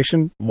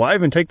organization, why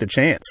even take the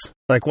chance?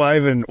 Like, why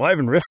even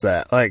risk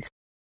that? Like,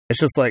 it's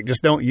just like,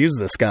 just don't use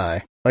this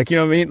guy. Like, you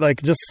know what I mean?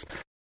 Like, just,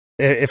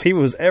 if he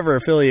was ever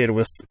affiliated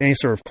with any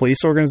sort of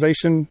police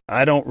organization,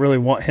 I don't really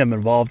want him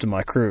involved in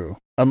my crew.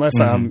 Unless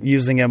I'm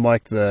using him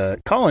like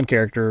the Colin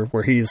character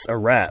where he's a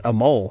rat, a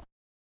mole.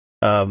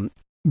 But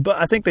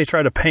I think they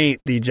try to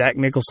paint the Jack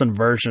Nicholson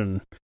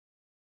version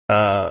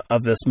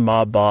of this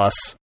mob boss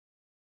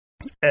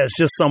as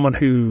just someone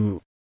who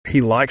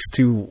he likes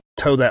to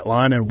toe that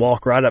line and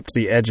walk right up to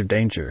the edge of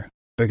danger.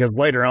 Because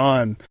later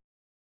on,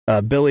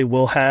 Billy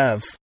will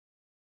have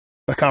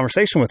a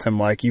conversation with him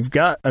like, you've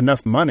got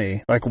enough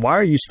money. Like, why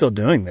are you still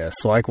doing this?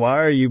 Like, why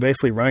are you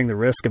basically running the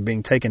risk of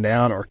being taken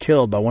down or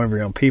killed by one of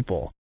your own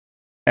people?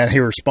 And he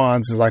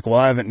responds, is like, well,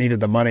 I haven't needed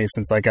the money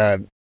since like I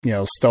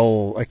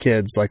stole a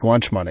kid's like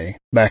lunch money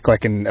back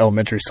like in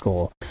elementary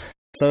school.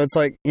 So it's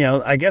like,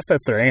 I guess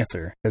that's their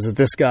answer, is that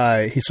this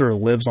guy, he sort of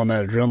lives on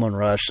that adrenaline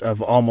rush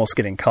of almost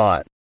getting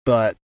caught.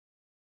 But,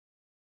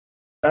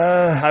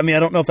 I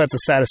don't know if that's a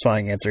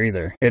satisfying answer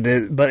either.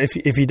 But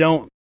if you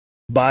don't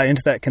buy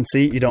into that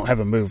conceit, you don't have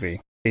a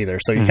movie either.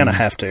 So you kind of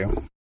have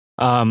to.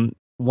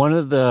 One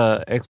of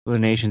the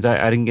explanations,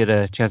 I didn't get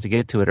a chance to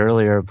get to it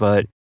earlier,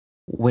 but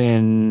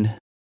when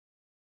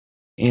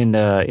in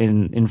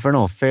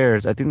Infernal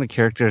Affairs, I think the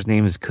character's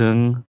name is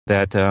Kung.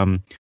 That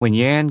when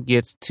Yan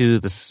gets to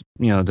the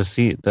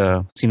scene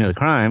of the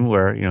crime,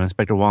 where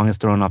Inspector Wong is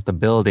thrown off the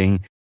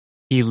building,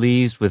 he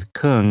leaves with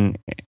Kung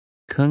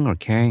or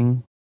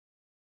Kang.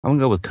 I'm gonna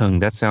go with Kung.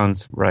 That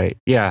sounds right.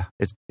 Yeah,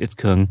 it's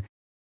Kung.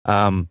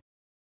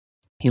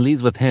 He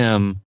leaves with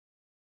him,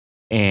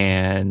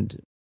 and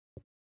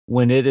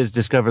when it is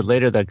discovered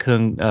later that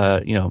Kung,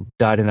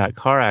 died in that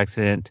car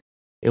accident,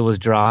 it was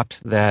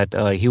dropped that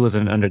he was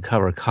an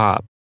undercover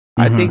cop.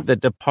 I think The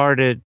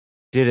Departed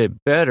did it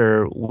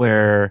better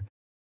where,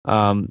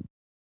 when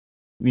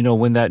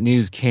that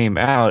news came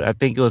out, I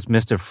think it was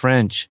Mr.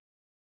 French,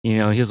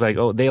 he was like,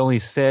 oh, they only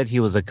said he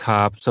was a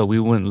cop, so we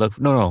wouldn't look.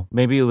 No,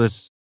 maybe it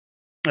was...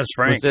 It was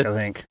Frank, I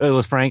think. It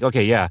was Frank?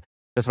 Okay, yeah.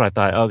 That's what I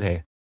thought.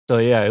 Okay. So,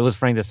 yeah, it was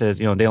Frank that says,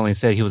 they only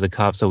said he was a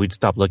cop, so we'd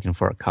stop looking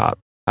for a cop.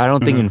 I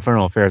don't think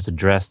Infernal Affairs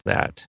addressed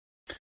that.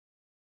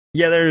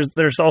 Yeah,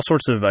 there's all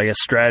sorts of, I guess,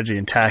 strategy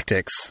and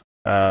tactics.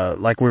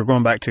 Like we were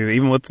going back to,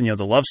 even with the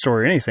love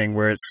story or anything,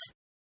 where it's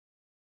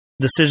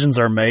decisions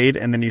are made,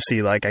 and then you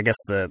see, like, I guess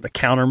the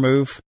counter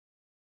move,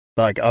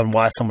 like on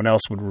why someone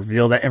else would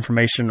reveal that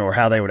information or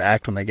how they would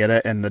act when they get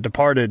it. And The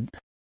Departed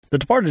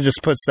just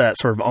puts that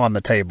sort of on the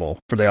table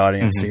for the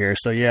audience to hear.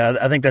 So yeah,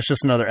 I think that's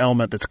just another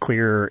element that's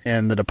clear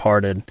in The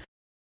Departed.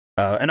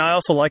 And I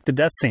also like the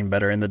death scene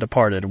better in The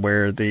Departed,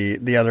 where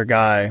the other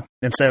guy,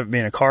 instead of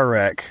being a car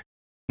wreck,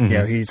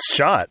 he's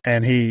shot,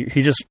 and he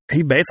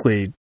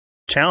basically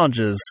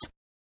challenges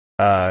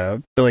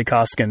Billy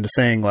Koskin to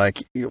saying,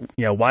 like,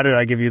 why did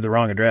I give you the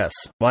wrong address?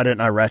 Why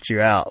didn't I rat you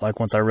out? Like,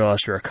 once I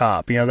realized you're a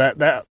cop,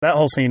 that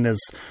whole scene is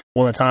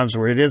one of the times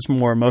where it is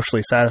more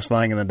emotionally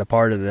satisfying in The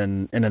Departed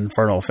than in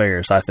Infernal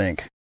Affairs, I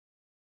think.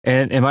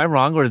 And am I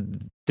wrong, or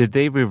did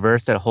they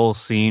reverse that whole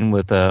scene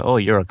with "Oh,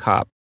 you're a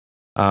cop"?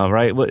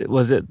 Right? What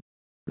was it?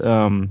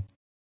 In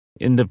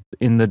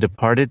the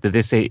Departed, did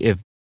they say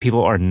if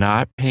people are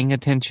not paying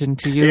attention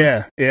to you?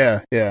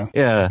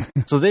 Yeah.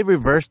 So they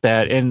reversed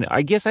that, and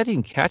I guess I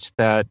didn't catch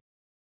that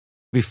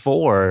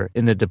before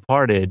in The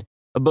Departed.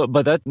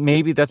 But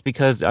that's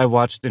because I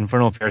watched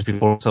Infernal Affairs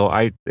before, so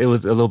it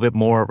was a little bit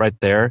more right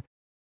there.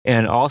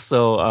 And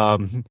also,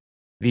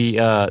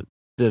 the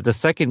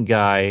second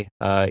guy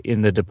in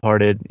The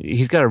Departed,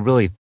 he's got a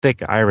really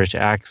thick Irish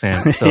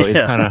accent, so it's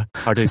kind of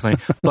hard to explain.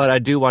 But I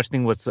do watch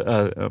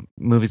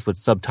movies with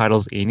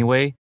subtitles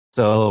anyway,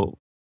 so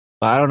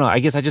I don't know. I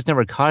guess I just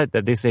never caught it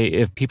that they say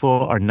if people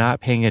are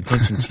not paying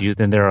attention to you,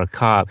 then they're a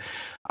cop.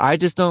 I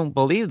just don't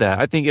believe that.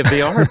 I think if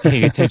they are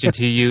paying attention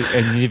to you,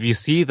 and if you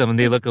see them and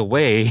they look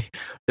away,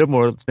 they're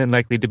more than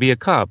likely to be a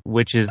cop,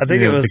 which is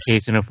the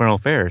case in Infernal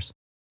Affairs.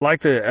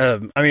 Like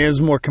it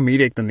was more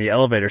comedic than the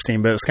elevator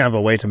scene, but it was kind of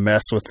a way to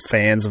mess with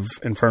fans of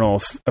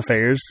Infernal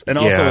Affairs. And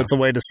also it's a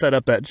way to set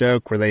up that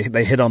joke where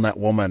they hit on that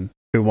woman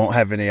who won't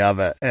have any of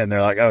it. And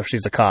they're like, oh,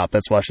 she's a cop.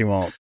 That's why she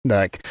won't,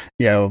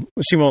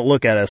 she won't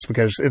look at us,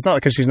 because it's not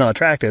because she's not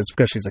attractive. It's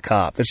because she's a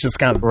cop. It's just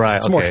kind of,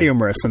 more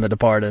humorous in The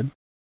Departed.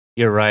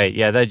 You're right.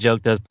 Yeah, that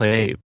joke does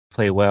play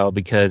well,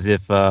 because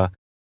if,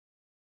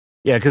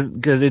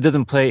 because it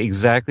doesn't play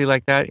exactly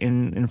like that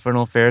in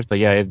Infernal Affairs, but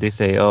if they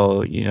say, if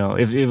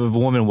a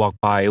woman walked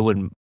by, it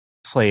wouldn't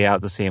play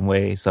out the same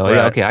way. So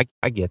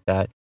I get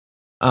that.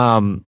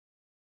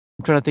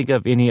 I'm trying to think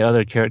of any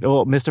other character.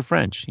 Well, Mr.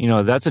 French,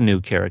 that's a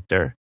new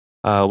character.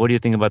 What do you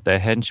think about the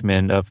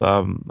henchman of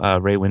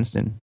Ray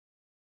Winston?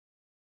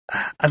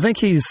 I think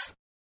he's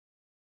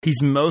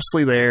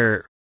mostly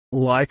there,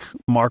 like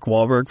Mark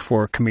Wahlberg,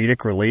 for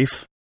comedic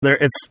relief. I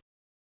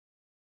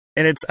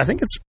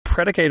think it's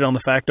predicated on the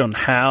fact on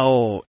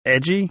how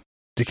edgy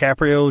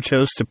DiCaprio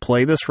chose to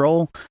play this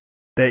role,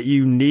 that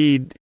you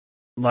need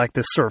like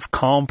this sort of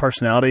calm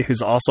personality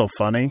who's also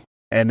funny.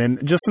 And then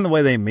just in the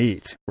way they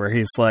meet, where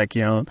he's like,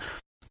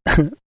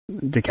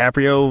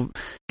 DiCaprio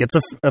gets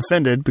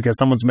offended because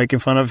someone's making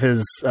fun of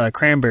his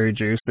cranberry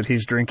juice that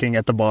he's drinking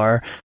at the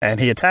bar, and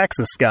he attacks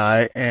this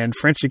guy, and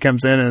Frenchie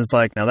comes in and is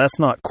like, now that's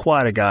not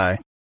quite a guy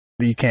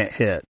that you can't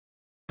hit,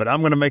 but I'm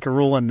going to make a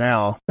ruling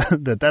now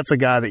that that's a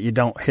guy that you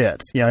don't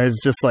hit.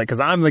 It's just like, because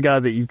I'm the guy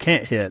that you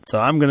can't hit,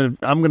 so I'm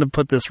gonna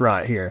put this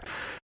right here.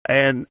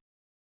 And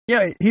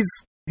he's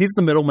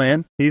the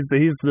middleman. He's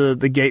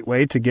the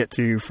gateway to get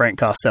to Frank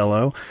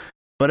Costello.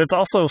 But it's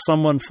also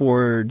someone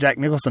for Jack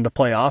Nicholson to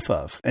play off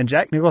of. And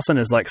Jack Nicholson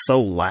is like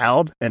so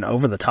loud and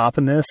over the top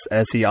in this,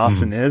 as he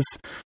often is,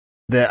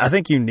 that I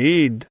think you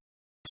need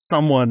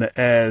someone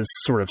as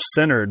sort of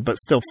centered but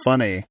still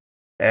funny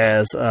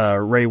as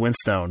Ray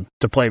Winstone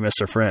to play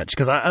Mr. French.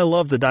 Because I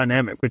love the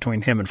dynamic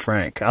between him and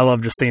Frank. I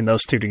love just seeing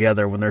those two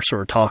together when they're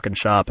sort of talking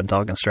shop and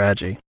talking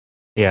strategy.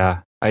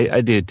 Yeah,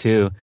 I do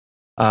too.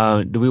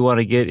 Do we want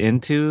to get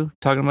into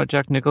talking about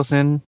Jack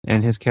Nicholson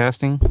and his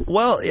casting?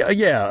 Well,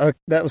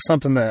 that was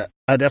something that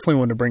I definitely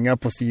wanted to bring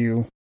up with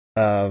you.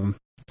 And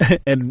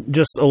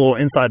just a little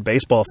inside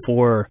baseball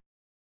for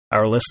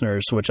our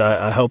listeners, which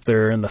I hope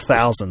they're in the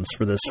thousands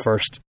for this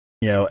first,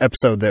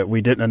 episode that we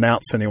didn't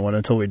announce anyone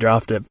until we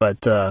dropped it.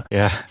 But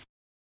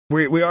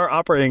we are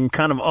operating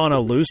kind of on a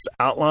loose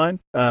outline,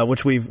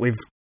 which we've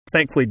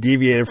thankfully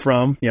deviated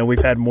from. We've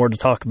had more to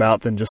talk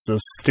about than just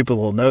those stupid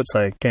little notes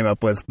I came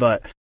up with.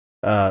 But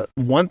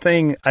one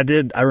thing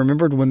I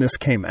remembered when this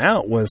came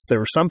out was there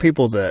were some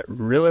people that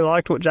really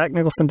liked what Jack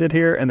Nicholson did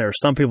here, and there were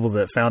some people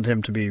that found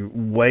him to be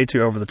way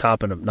too over the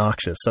top and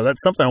obnoxious. So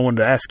that's something I wanted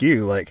to ask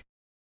you. Like,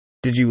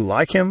 did you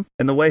like him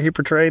in the way he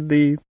portrayed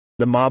the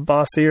mob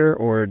boss here,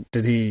 or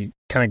did he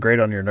kind of grate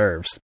on your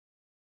nerves?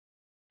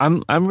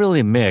 I'm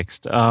really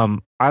mixed.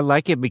 I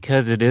like it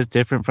because it is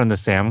different from the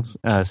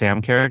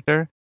Sam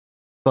character,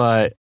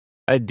 but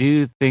I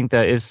do think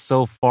that it's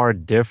so far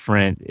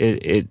different.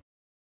 It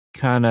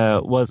kind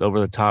of was over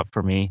the top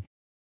for me,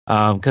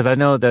 because I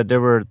know that there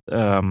were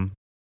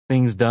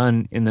things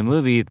done in the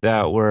movie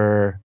that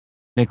were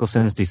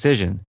Nicholson's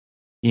decision.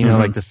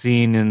 Like the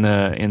scene in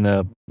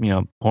the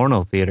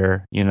porno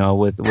theater,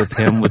 with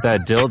him with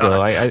that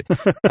dildo.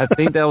 I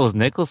think that was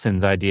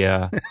Nicholson's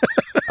idea,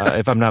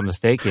 if I'm not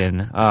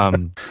mistaken.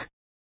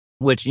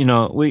 which,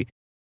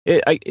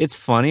 it's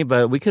funny,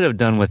 but we could have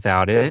done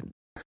without it.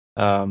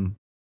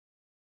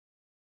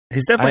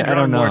 He's definitely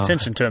drawn more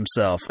attention to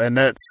himself. And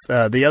that's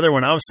the other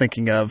one I was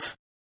thinking of,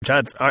 which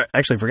I'd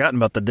actually forgotten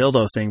about the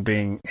dildo thing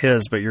being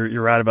his, but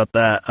you're right about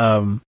that.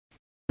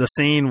 The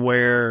scene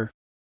where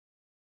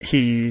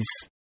he's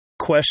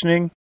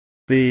questioning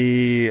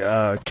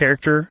the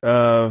character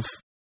of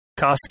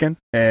Costigan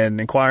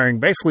and inquiring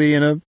basically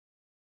in a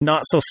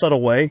not so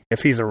subtle way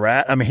if he's a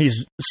rat. I mean,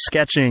 he's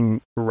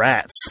sketching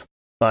rats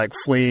like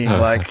fleeing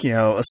like,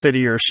 a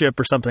city or a ship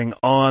or something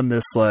on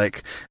this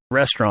like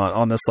restaurant,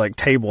 on this like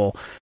table.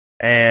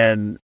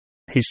 And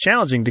he's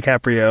challenging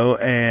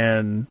DiCaprio.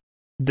 And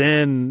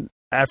then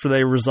after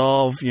they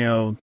resolve,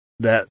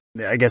 that,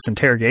 I guess,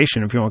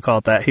 interrogation, if you want to call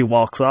it that, he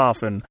walks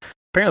off. And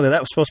apparently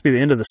that was supposed to be the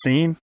end of the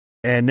scene.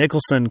 And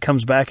Nicholson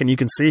comes back and you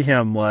can see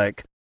him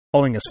like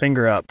holding his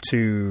finger up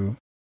to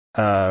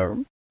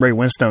Ray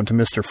Winstone, to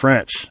Mr.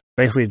 French,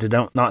 basically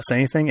to not say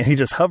anything. And he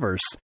just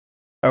hovers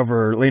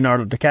over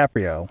Leonardo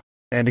DiCaprio.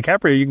 And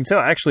DiCaprio, you can tell,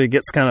 actually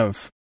gets kind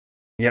of,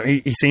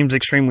 he seems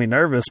extremely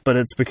nervous, but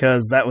it's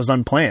because that was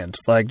unplanned.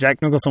 Like,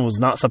 Jack Nicholson was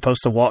not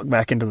supposed to walk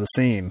back into the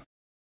scene,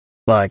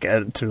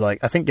 to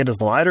I think get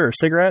his lighter or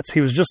cigarettes. He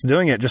was just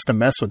doing it just to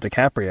mess with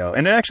DiCaprio.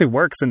 And it actually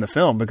works in the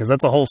film because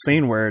that's a whole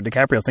scene where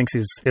DiCaprio thinks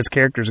his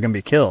character is going to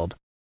be killed.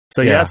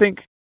 So I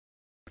think,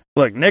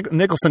 look,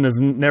 Nicholson is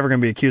never going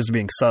to be accused of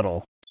being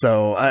subtle.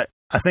 So I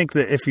think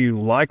that if you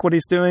like what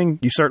he's doing,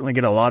 you certainly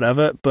get a lot of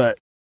it, but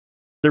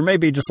there may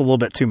be just a little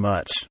bit too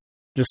much.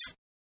 Just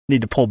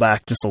need to pull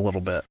back just a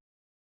little bit.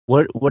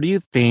 What do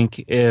you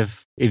think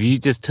if you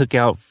just took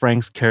out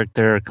Frank's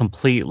character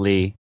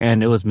completely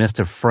and it was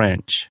Mr.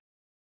 French?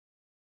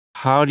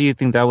 How do you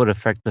think that would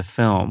affect the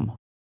film?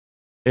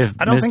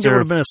 I don't think it would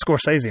have been a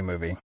Scorsese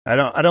movie. I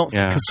don't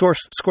because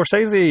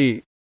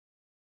Scorsese,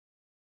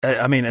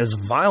 I mean, as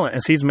violent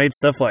as he's made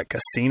stuff like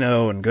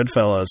Casino and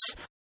Goodfellas,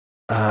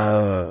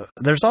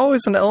 there's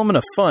always an element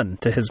of fun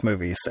to his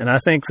movies, and I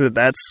think that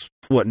that's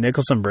what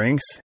Nicholson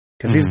brings.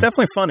 Because he's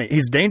definitely funny.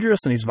 He's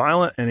dangerous and he's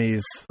violent and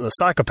he's a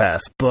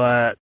psychopath,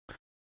 but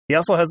he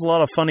also has a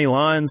lot of funny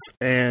lines,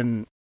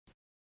 and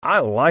I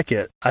like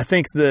it. I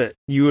think that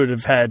you would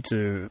have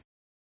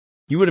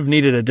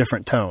needed a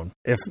different tone.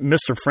 If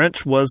Mr.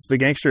 French was the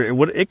gangster,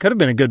 it could have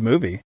been a good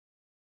movie.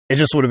 It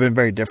just would have been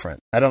very different.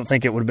 I don't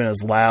think it would have been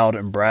as loud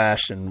and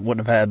brash and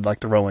wouldn't have had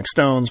like the Rolling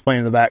Stones playing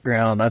in the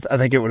background. I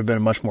think it would have been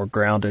a much more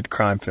grounded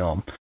crime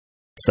film.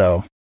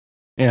 So,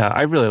 yeah,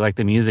 I really like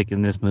the music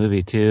in this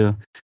movie too.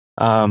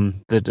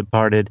 The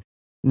Departed.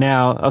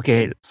 Now,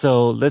 okay,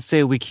 so let's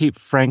say we keep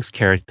Frank's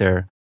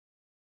character.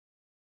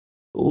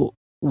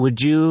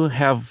 Would you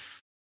have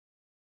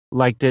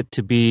liked it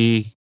to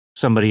be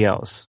somebody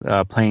else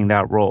playing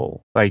that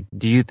role? Like,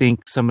 do you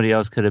think somebody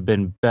else could have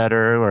been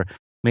better or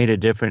made it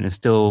different and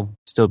still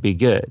be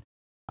good?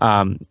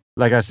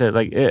 Like I said,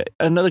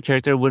 another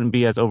character wouldn't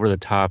be as over the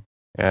top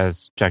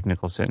as Jack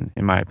Nicholson,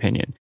 in my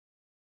opinion.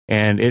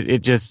 And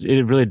it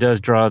really does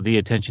draw the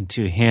attention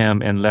to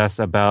him and less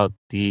about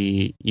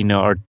the,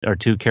 our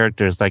two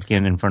characters like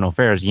in Infernal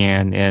Affairs,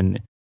 Yan and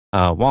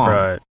Wong.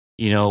 Right.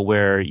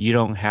 Where you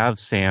don't have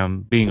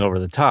Sam being over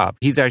the top.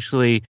 He's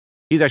actually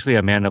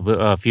a man of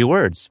a few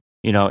words,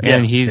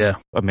 and he's a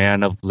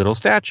man of little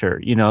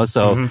stature,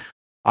 So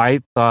I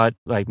thought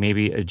like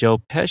maybe Joe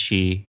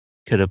Pesci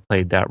could have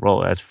played that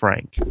role as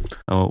Frank.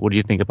 What do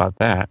you think about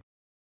that?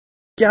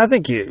 Yeah, I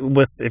think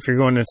if you're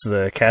going into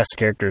the cast of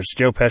characters,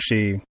 Joe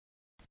Pesci,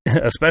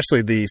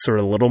 especially the sort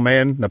of little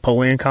man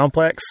Napoleon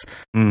complex,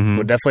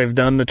 would definitely have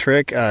done the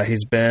trick.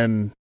 He's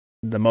been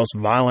the most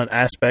violent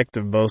aspect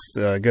of both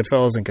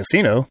Goodfellas and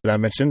Casino that I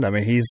mentioned. I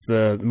mean, he's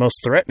the most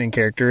threatening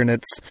character, and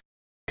it's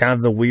kind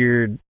of the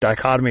weird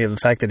dichotomy of the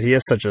fact that he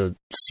is such a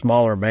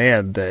smaller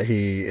man that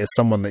he is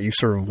someone that you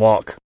sort of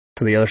walk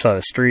to the other side of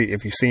the street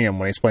if you see him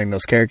when he's playing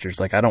those characters.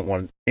 Like, I don't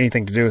want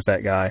anything to do with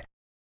that guy.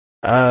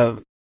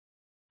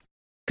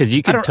 Because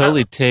you could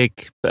totally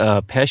take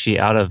Pesci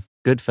out of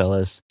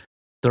Goodfellas,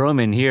 throw him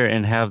in here,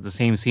 and have the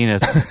same scene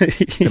as.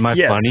 Am I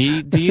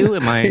funny to you?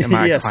 Am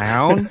I a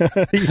clown?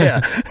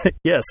 Yeah,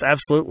 yes,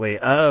 absolutely.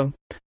 I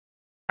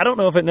don't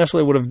know if it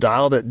necessarily would have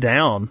dialed it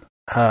down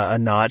a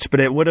notch, but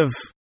it would have.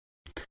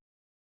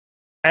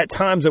 At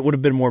times, it would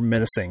have been more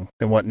menacing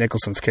than what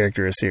Nicholson's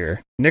character is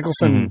here.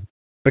 Nicholson,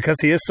 because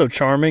he is so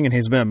charming and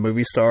he's been a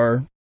movie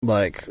star,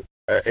 for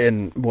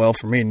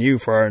me and you,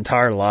 for our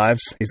entire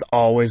lives, he's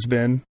always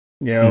been,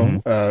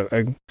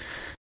 a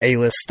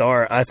A-list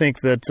star. I think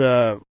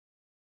that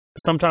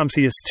sometimes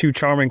he is too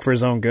charming for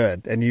his own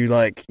good, and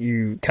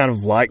you kind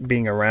of like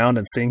being around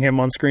and seeing him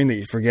on screen, that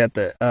you forget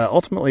that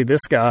ultimately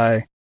this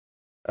guy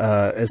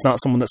is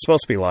not someone that's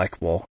supposed to be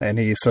likable, and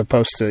he's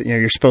supposed to,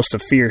 you're supposed to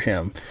fear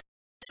him.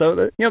 So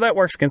that, that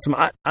works against him.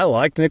 I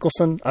liked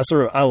Nicholson.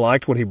 I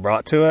liked what he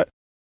brought to it.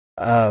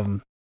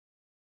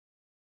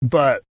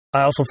 But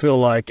I also feel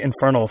like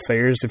Infernal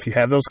Affairs, if you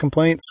have those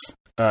complaints,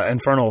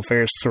 Infernal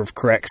Affairs sort of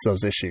corrects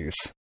those issues.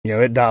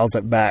 It dials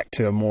it back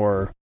to a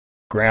more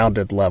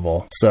grounded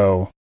level.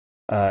 So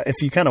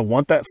if you kind of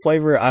want that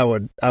flavor, I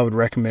would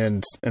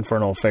recommend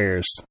Infernal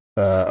Affairs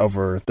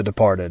over The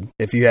Departed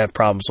if you have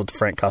problems with the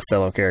Frank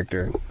Costello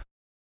character.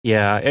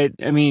 Yeah,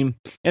 I mean,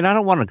 and I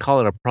don't want to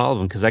call it a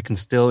problem because I can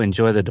still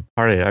enjoy The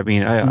Departed. I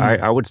mean,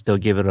 I would still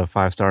give it a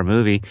 5-star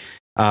movie.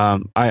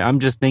 I'm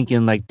just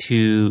thinking like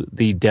to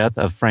the death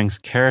of Frank's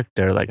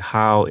character, like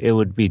how it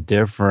would be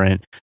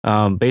different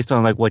based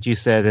on like what you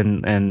said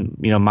and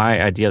you know my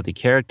idea of the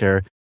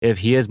character. If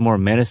he is more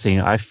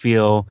menacing, I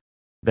feel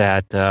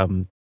that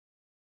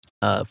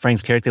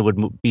Frank's character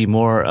would be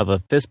more of a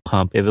fist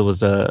pump if it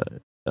was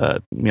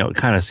you know,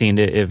 kind of seeing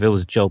it if it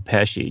was Joe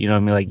Pesci, you know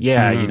what I mean? Like,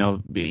 yeah, you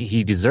know,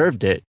 he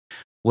deserved it.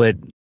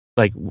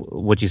 Like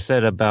what you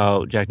said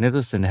about Jack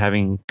Nicholson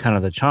having kind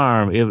of the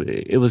charm,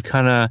 it was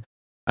kind of,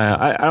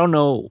 I don't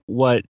know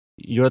what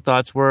your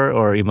thoughts were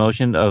or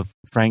emotion of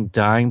Frank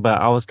dying, but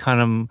I was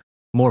kind of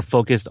more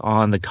focused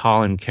on the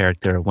Colin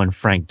character when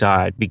Frank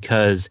died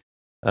because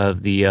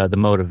of the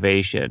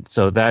motivation.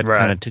 So that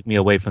kind of took me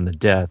away from the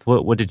death.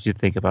 What did you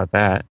think about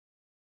that?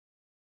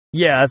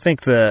 Yeah, I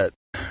think that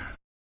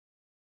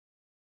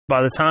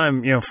by the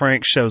time, you know,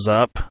 Frank shows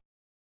up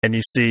and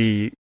you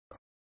see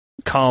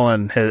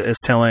Colin is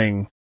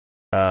telling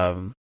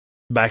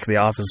back of the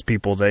office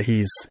people that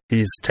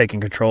he's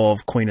taking control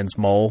of Queenan's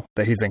mole,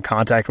 that he's in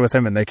contact with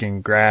him and they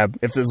can grab,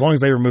 as long as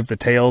they remove the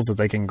tails, that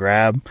they can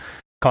grab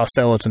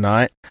Costello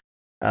tonight.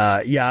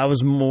 I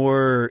was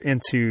more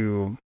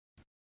into,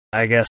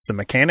 I guess, the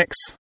mechanics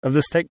of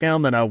this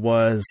takedown than I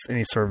was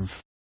any sort of,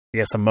 I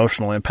guess,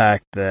 emotional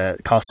impact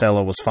that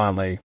Costello was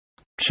finally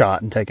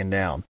shot and taken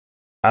down.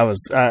 I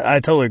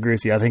totally agree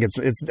with you. I think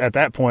it's at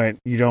that point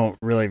you don't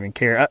really even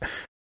care.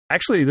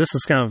 Actually, this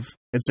is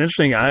it's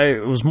interesting. I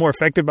was more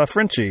affected by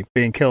Frenchie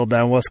being killed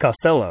than was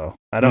Costello.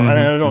 I don't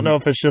know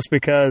if it's just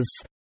because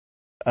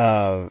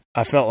I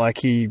felt like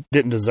he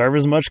didn't deserve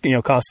as much. You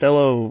know,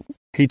 Costello,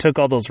 he took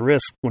all those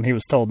risks when he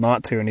was told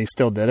not to, and he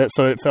still did it.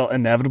 So it felt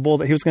inevitable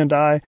that he was going to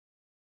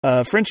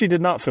die. Frenchie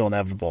did not feel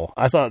inevitable.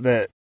 I thought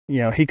that,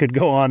 you know, he could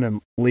go on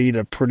and lead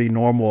a pretty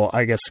normal,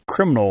 I guess,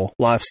 criminal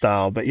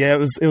lifestyle. But yeah,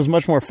 it was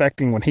much more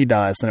affecting when he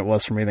dies than it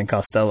was for me than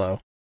Costello.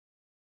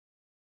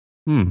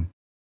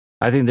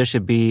 I think there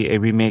should be a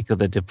remake of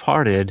The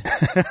Departed,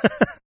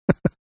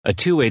 a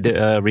two-way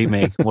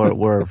remake where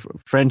Mr.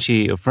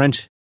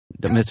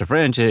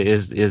 French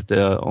is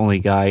the only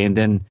guy, and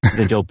then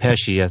Joe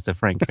Pesci as the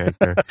Frank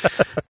character.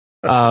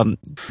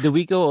 Did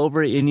we go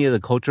over any of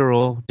the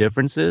cultural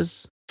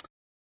differences?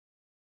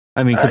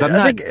 I mean, because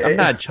I'm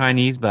not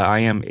Chinese, but I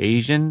am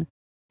Asian,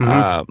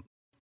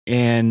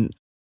 and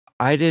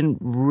I didn't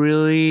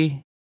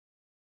really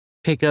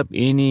pick up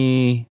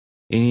any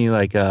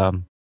like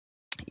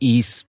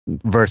East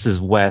versus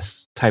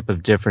West type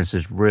of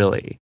differences.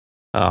 Really,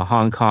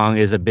 Hong Kong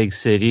is a big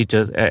city,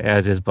 just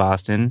as is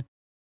Boston.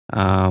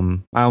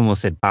 I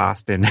almost said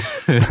Boston.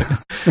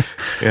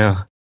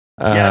 Yeah.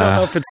 I don't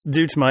know if it's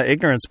due to my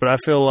ignorance, but I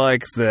feel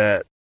like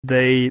that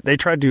they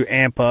tried to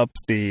amp up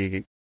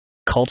the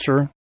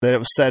culture that it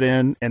was set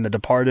in The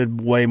Departed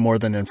way more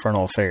than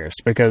Infernal Affairs,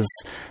 because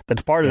The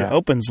Departed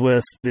opens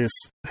with this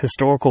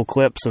historical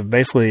clips of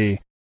basically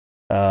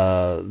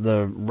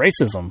the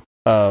racism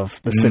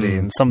of the city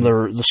and some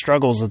of the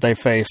struggles that they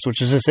faced,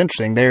 which is just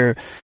interesting.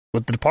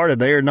 With The Departed,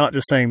 they are not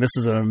just saying this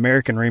is an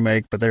American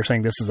remake, but they're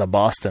saying this is a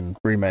Boston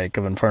remake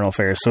of Infernal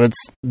Affairs. So it's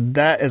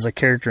that as a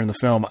character in the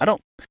film.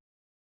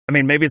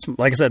 Maybe it's,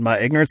 like I said, my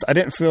ignorance. I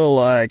didn't feel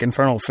like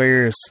Infernal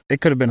Affairs,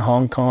 it could have been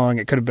Hong Kong,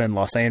 it could have been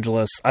Los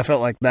Angeles. I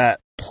felt like that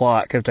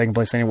plot could have taken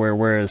place anywhere,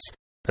 whereas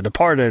The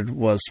Departed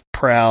was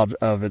proud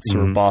of its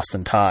sort of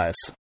Boston ties.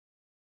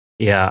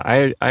 Yeah,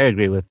 I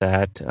agree with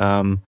that.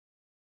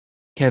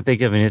 Can't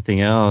think of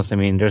anything else. I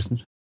mean, there's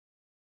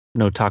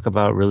no talk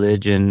about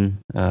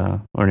religion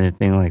or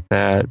anything like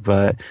that,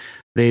 but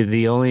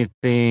the only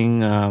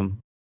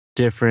thing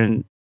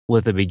different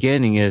with the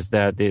beginning is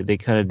that they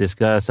kind of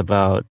discuss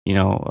about, you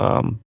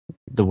know,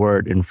 the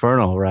word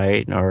infernal,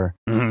 right? Or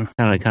kind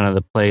of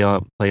the play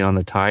on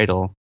the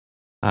title.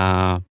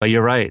 But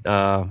you're right.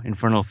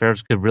 Infernal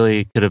Affairs could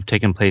have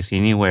taken place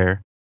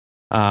anywhere.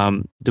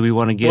 Do we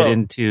want to get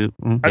into?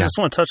 I just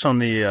want to touch on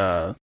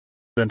the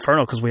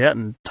Infernal because we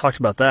hadn't talked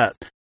about that.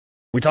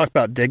 We talked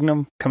about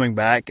Dignam coming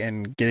back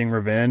and getting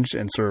revenge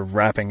and sort of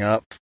wrapping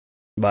up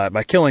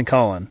by killing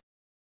Colin.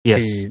 Yes.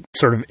 He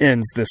sort of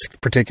ends this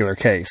particular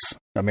case.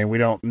 I mean, we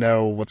don't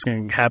know what's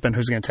going to happen,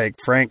 who's going to take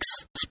Frank's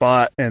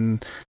spot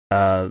in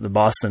the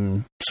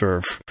Boston sort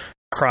of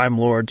crime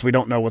lords. We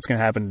don't know what's going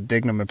to happen to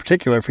Dignam in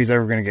particular, if he's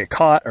ever going to get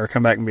caught or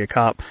come back and be a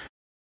cop.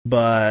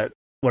 But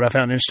what I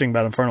found interesting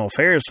about Infernal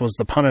Affairs was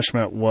the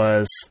punishment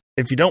was,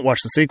 if you don't watch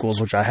the sequels,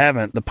 which I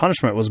haven't, the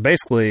punishment was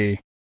basically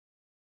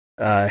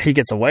he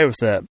gets away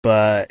with it,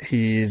 but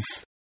he's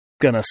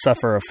going to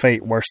suffer a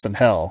fate worse than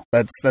hell.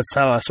 That's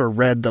how I sort of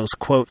read those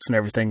quotes and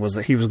everything, was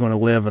that he was going to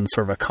live in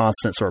sort of a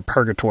constant sort of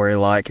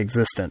purgatory-like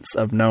existence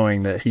of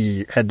knowing that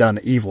he had done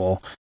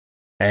evil,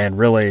 and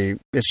really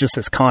it's just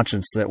his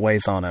conscience that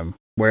weighs on him.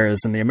 Whereas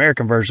in the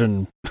American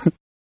version,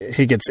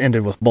 he gets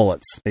ended with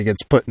bullets. He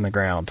gets put in the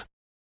ground.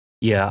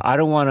 Yeah, I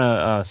don't want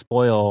to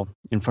spoil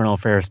Infernal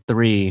Affairs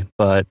 3,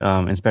 but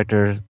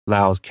Inspector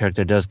Lau's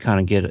character does kind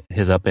of get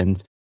his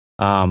up-ins.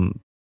 Um,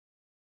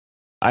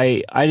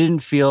 I didn't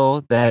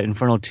feel that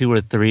Infernal 2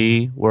 or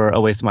 3 were a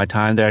waste of my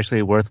time. They're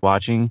actually worth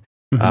watching.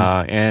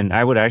 And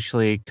I would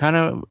actually kind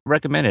of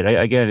recommend it.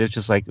 Again, it's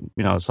just like,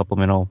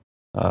 supplemental,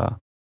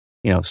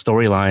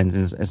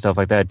 storylines and stuff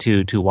like that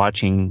to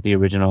watching the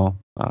original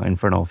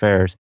Infernal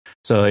Affairs.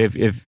 So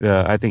if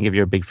I think if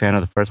you're a big fan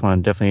of the first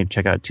one, definitely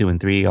check out 2 and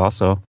 3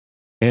 also.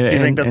 Do you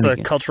think that's a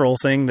cultural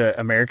thing that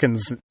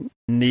Americans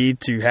need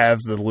to have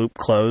the loop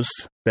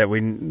closed? That we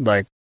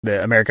like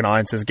the American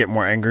audiences get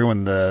more angry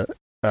when the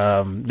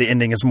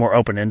ending is more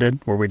open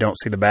ended, where we don't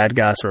see the bad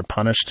guy sort of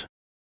punished?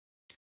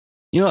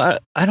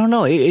 I don't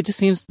know. It just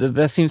seems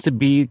that seems to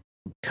be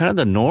kind of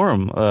the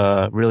norm,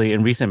 really,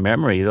 in recent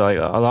memory. Like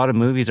a lot of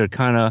movies are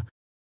kind of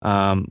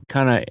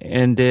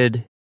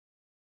ended,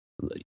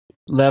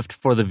 left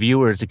for the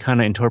viewers to kind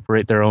of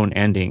interpret their own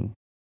ending.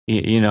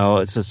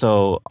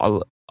 So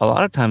a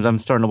lot of times I'm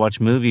starting to watch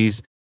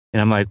movies and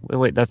I'm like,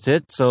 wait, that's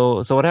it?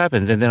 So what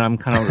happens? And then I'm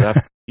kind of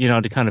left,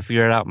 to kind of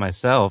figure it out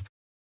myself.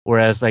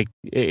 Whereas like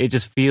it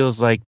just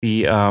feels like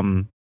the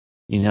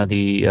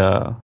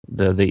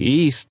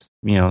East,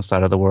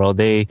 side of the world,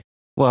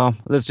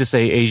 let's just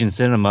say Asian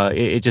cinema,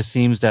 it just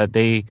seems that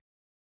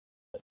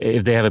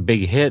if they have a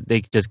big hit,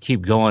 they just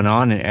keep going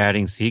on and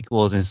adding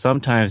sequels. And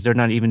sometimes they're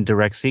not even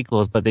direct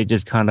sequels, but they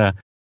just kind of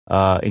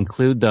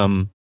include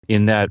them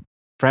in that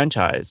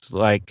franchise.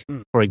 Like,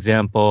 for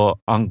example,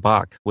 Ong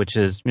Bak, which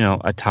is,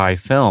 a Thai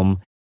film.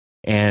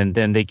 And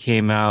then they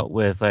came out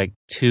with like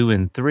 2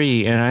 and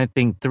 3. And I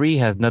think 3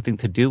 has nothing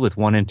to do with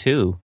 1 and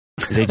 2.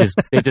 They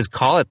just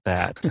call it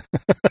that,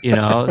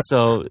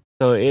 So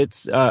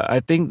it's I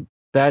think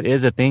that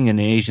is a thing in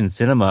Asian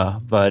cinema,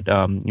 but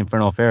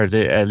Infernal Affairs,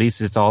 at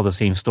least it's all the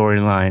same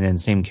storyline and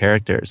same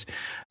characters.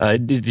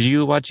 Did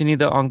you watch any of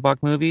the Ong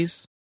Bak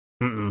movies?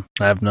 I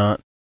have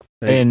not.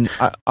 And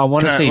I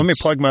want to say, let me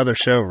plug my other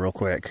show real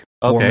quick.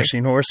 Okay. War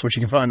Machine Horse, which you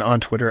can find on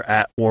Twitter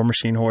at War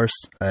Machine Horse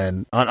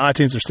and on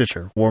iTunes or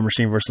Stitcher, War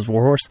Machine versus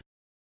War Horse.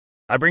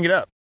 I bring it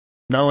up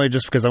not only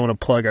just because I want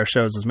to plug our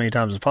shows as many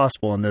times as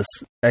possible in this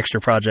extra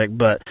project,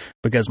 but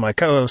because my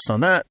co-host on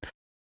that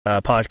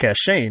podcast,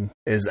 Shane,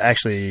 is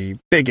actually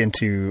big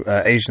into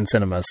Asian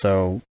cinema.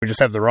 So we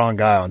just have the wrong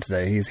guy on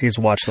today. He's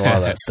watched a lot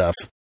of that stuff.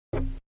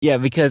 Yeah,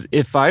 because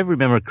if I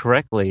remember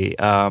correctly,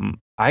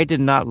 I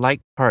did not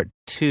like part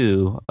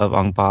 2 of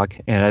Ong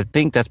Bak, and I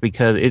think that's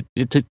because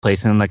it took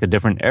place in like a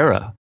different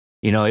era.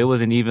 It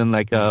wasn't even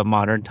like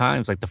modern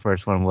times like the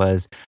first one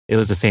was. It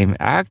was the same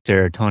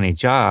actor, Tony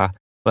Jaa,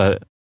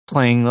 but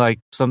playing like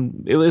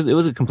it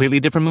was a completely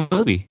different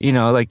movie.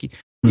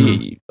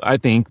 I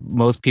think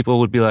most people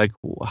would be like,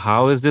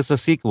 how is this a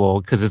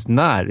sequel? Because it's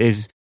not.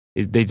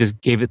 They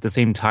just gave it the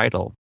same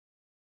title.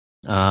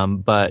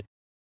 But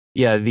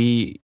yeah,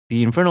 the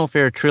Infernal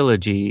Affair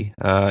trilogy,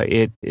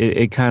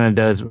 it kind of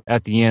does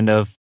at the end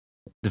of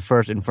the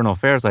first Infernal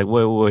Affair. It's like,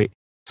 wait.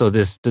 So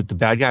the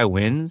bad guy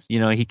wins. He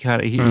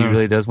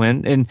really does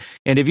win. And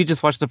if you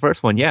just watch the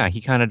first one, yeah, he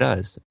kind of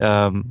does.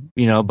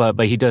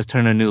 But he does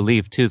turn a new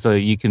leaf too. So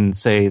you can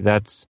say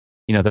that's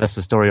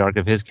the story arc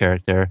of his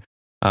character,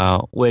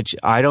 which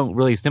I don't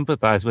really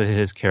sympathize with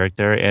his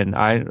character, and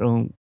I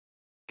don't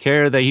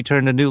care that he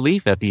turned a new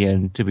leaf at the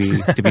end, to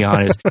be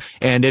honest.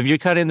 And if you're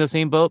kind of in the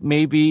same boat,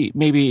 maybe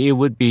it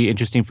would be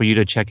interesting for you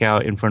to check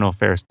out Infernal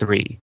Affairs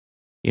 3,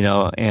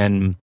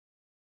 and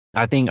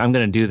I think I'm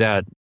going to do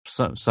that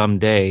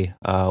someday,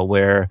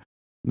 where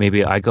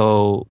maybe I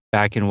go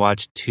back and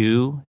watch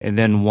 2 and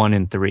then 1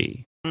 and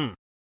 3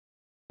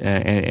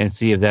 and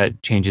see if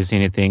that changes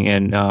anything.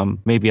 And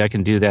maybe I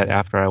can do that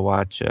after I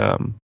watch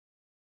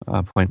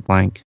Point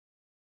Blank.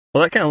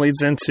 Well, that kind of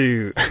leads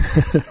into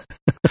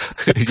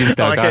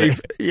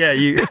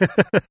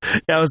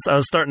I was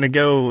starting to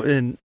go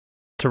in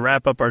to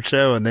wrap up our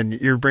show, and then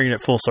you're bringing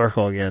it full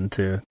circle again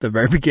to the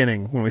very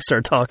beginning when we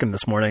started talking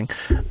this morning.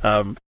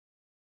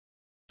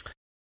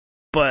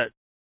 But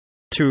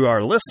to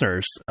our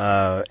listeners,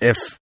 if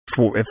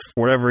for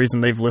whatever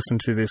reason they've listened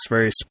to this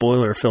very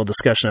spoiler-filled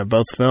discussion of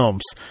both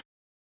films,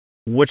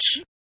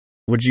 which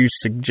would you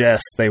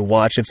suggest they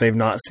watch if they've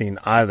not seen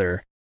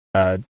either?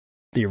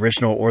 The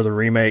original or the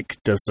remake?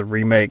 Does the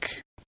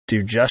remake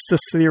do justice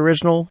to the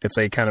original if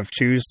they kind of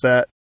choose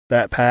that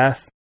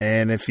path?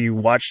 And if you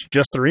watch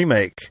just the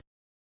remake,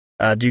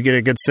 do you get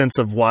a good sense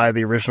of why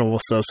the original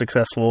was so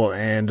successful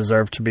and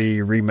deserved to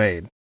be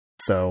remade?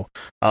 So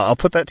I'll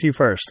put that to you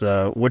first.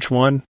 Which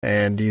one?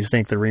 And do you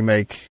think the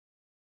remake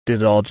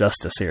did it all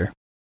justice here?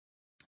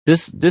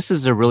 This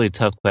is a really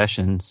tough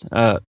question.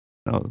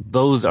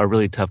 Those are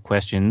really tough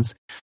questions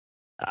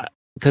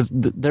because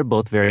they're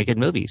both very good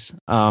movies.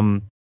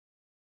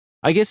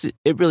 I guess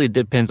it really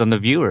depends on the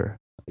viewer.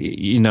 Do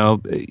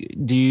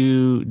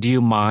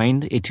you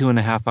mind a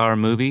 2.5 hour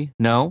movie?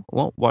 No?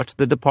 Well, watch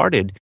The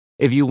Departed.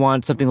 If you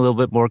want something a little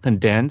bit more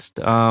condensed,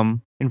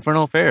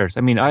 Infernal Affairs.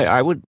 I mean,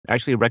 I would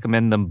actually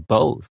recommend them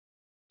both,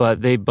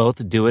 but they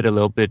both do it a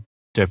little bit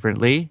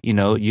differently.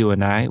 You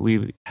and I,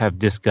 we have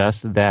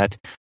discussed that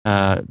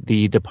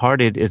The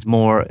Departed is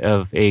more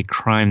of a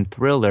crime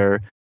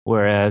thriller,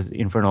 whereas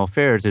Infernal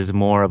Affairs is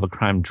more of a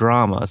crime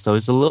drama. So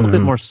it's a little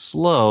bit more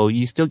slow.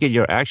 You still get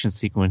your action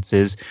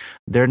sequences.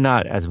 They're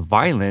not as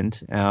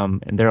violent,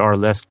 and there are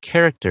less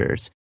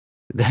characters.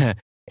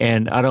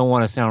 And I don't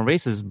want to sound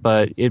racist,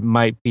 but it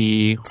might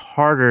be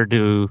harder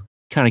to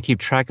kind of keep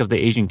track of the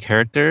Asian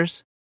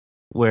characters,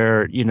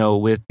 where,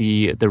 with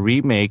the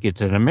remake,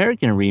 it's an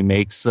American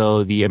remake,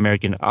 so the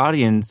American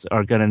audience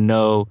are going to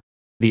know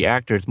the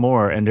actors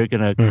more, and they're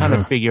going to kind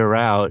of figure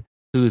out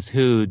who's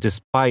who,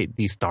 despite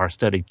the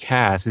star-studded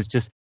cast. It's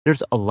just,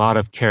 there's a lot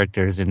of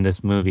characters in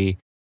this movie,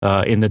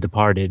 in The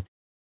Departed.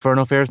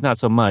 Infernal Affairs, not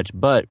so much,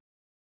 but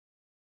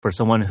for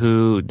someone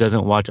who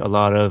doesn't watch a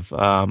lot of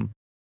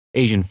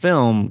Asian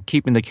film,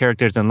 keeping the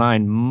characters in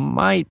line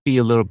might be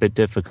a little bit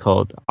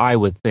difficult, I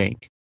would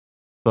think.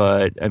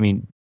 But, I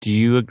mean, do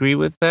you agree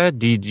with that?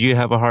 Did you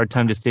have a hard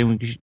time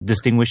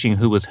distinguishing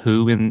who was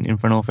who in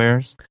Infernal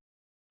Affairs?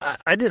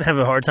 I did have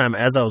a hard time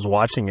as I was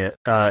watching it.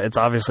 It's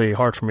obviously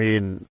hard for me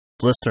and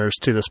listeners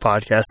to this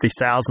podcast, the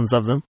thousands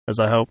of them, as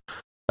I hope,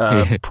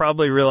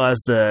 probably realize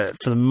that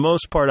for the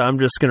most part, I'm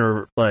just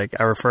going to,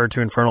 I refer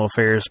to Infernal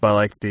Affairs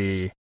by,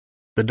 the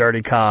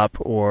dirty cop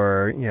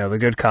or, the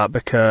good cop,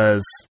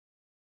 because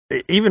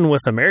even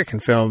with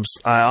American films,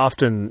 I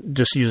often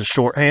just use a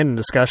shorthand in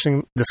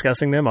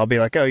discussing them. I'll be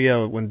like, oh,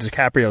 yeah, when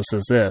DiCaprio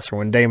says this or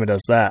when Damon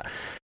does that.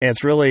 And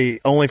it's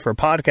really only for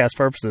podcast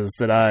purposes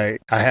that I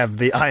have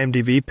the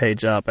IMDb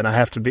page up, and I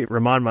have to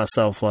remind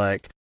myself,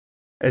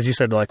 as you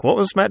said, what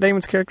was Matt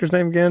Damon's character's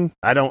name again?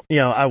 I don't,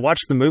 I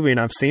watched the movie and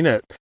I've seen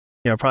it,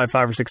 probably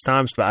 5 or 6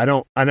 times,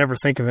 but I never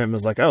think of him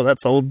as oh,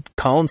 that's old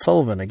Colin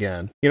Sullivan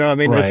again. You know what I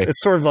mean? Right.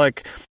 It's sort of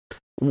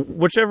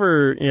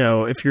whichever,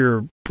 if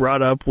you're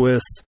brought up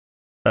with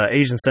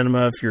Asian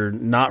cinema, if you're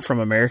not from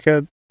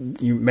America,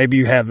 maybe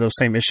you have those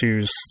same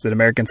issues that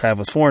Americans have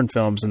with foreign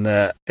films, and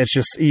that it's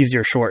just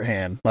easier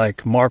shorthand.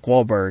 Like Mark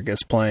Wahlberg is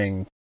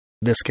playing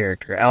this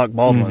character, Alec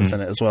Baldwin's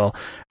in it as well.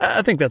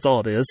 I think that's all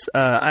it is.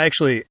 I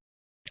actually,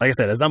 like I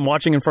said, as I'm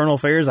watching Infernal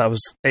Affairs, I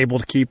was able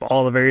to keep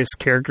all the various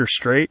characters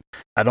straight.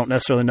 I don't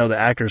necessarily know the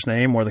actor's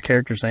name or the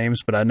characters'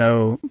 names, but I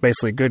know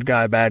basically good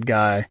guy, bad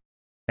guy,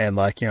 and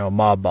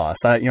mob boss.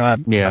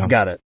 I've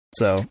got it.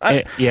 So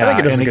I think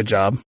it does a good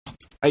job.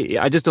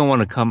 I just don't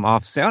want to come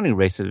off sounding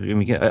racist. I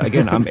mean,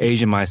 again, I'm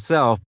Asian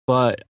myself,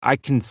 but I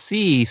can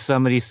see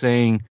somebody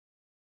saying,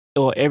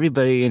 "Oh,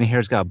 everybody in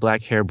here's got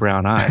black hair,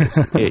 brown eyes."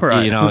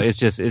 Right. It's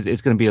just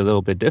it's going to be a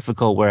little bit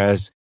difficult.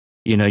 Whereas,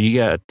 you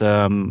got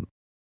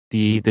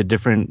the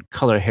different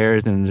color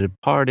hairs in The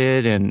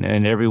Departed,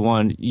 and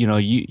everyone,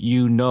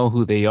 you know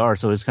who they are,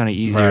 so it's kind of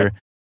easier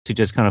to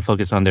just kind of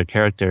focus on their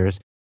characters.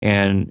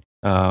 And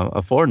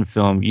a foreign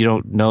film, you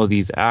don't know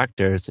these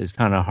actors; it's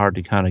kind of hard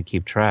to kind of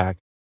keep track.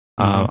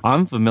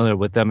 I'm familiar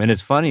with them, and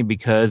it's funny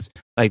because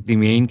the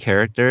main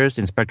characters,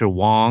 Inspector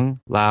Wong,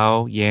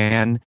 Lau,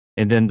 Yan,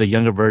 and then the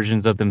younger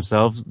versions of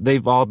themselves,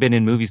 they've all been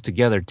in movies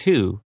together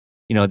too.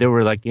 They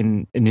were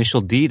in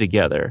Initial D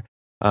together,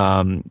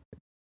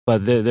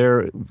 but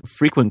they're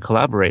frequent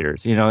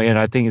collaborators. And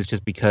I think it's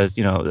just because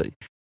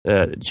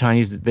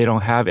Chinese, they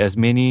don't have as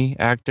many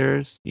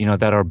actors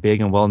that are big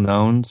and well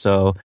known,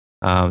 so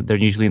they're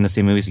usually in the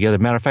same movies together.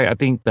 Matter of fact, I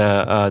think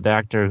the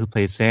actor who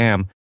plays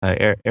Sam,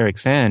 Eric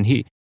San,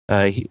 he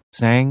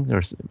sang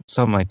or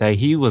something like that.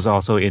 He was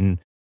also in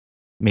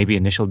maybe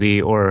Initial D,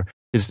 or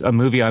is a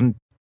movie I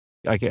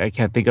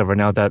can't think of right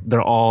now that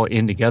they're all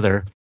in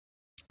together.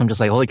 I'm just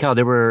holy cow,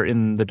 they were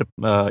in the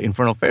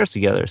Infernal Affairs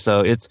together.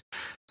 So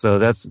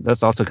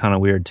that's also kind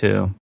of weird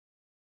too.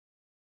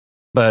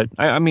 But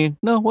I mean,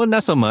 no, well,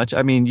 not so much.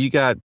 I mean, you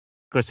got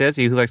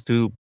Scorsese who likes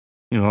to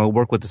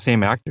work with the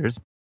same actors.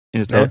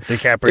 So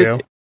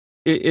DiCaprio.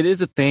 It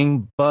is a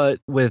thing, but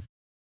with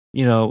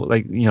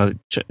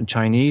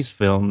Chinese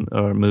film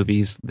or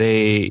movies,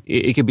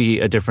 it could be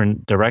a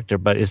different director,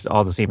 but it's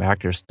all the same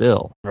actors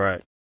still.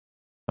 Right.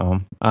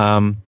 So,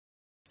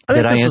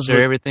 did I answer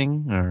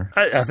everything? Or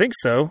I think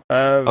so.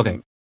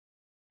 Okay.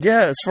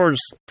 Yeah, as far as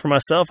for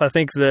myself, I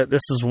think that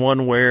this is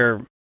one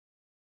where,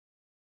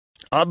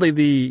 oddly,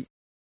 the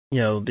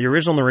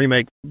original and the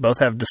remake both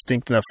have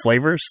distinct enough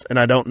flavors, and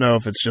I don't know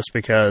if it's just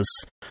because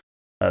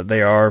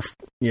they are,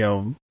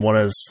 one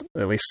is,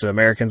 at least to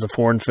Americans, a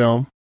foreign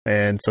film.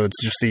 And so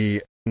it's just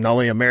the not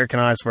only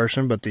Americanized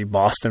version, but the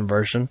Boston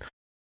version.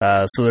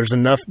 So there's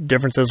enough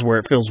differences where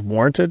it feels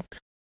warranted.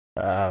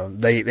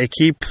 They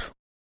keep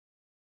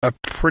a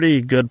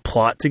pretty good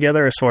plot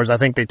together as far as I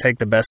think they take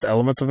the best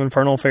elements of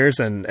Infernal Affairs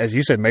and, as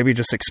you said, maybe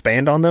just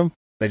expand on them.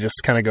 They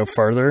just kind of go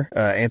further,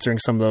 answering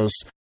some of those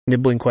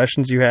nibbling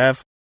questions you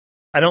have.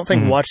 I don't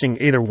think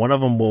watching either one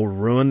of them will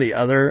ruin the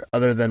other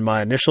than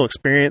my initial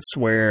experience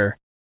where,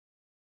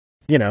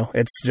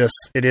 it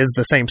is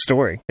the same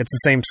story. It's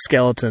the same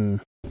skeleton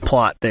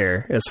plot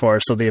there as far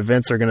as, so the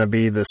events are going to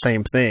be the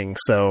same thing.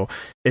 So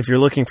if you're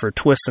looking for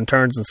twists and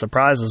turns and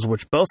surprises,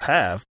 which both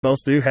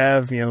do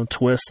have,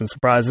 twists and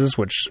surprises,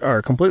 which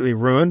are completely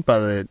ruined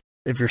by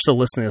if you're still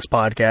listening to this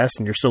podcast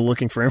and you're still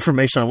looking for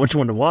information on which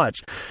one to watch.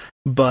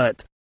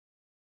 But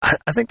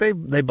I think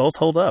they both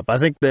hold up. I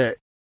think that,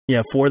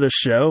 for this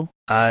show,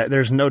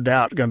 there's no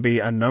doubt going to be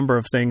a number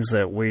of things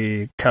that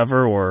we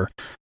cover or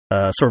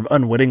sort of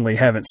unwittingly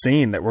haven't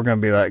seen that we're going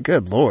to be like,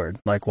 good Lord,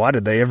 like, why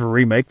did they ever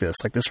remake this?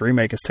 Like, this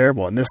remake is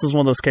terrible. And this is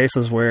one of those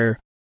cases where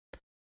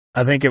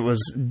I think it was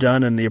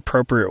done in the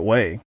appropriate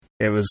way.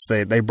 It was,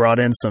 they brought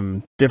in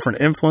some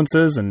different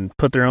influences and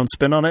put their own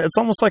spin on it. It's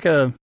almost like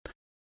a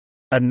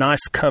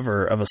nice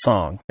cover of a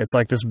song. It's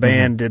like this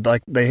band did,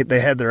 like, they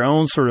had their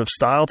own sort of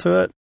style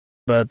to it,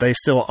 but they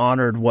still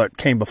honored what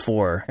came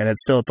before. And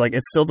it's still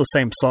the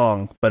same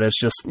song, but it's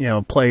just,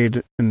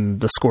 played in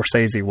the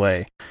Scorsese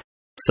way.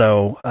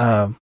 So,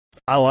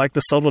 I like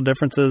the subtle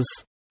differences.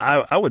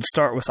 I would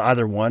start with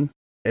either one.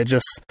 It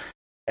just,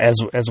 as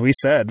we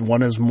said,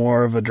 one is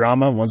more of a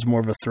drama, one's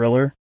more of a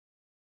thriller.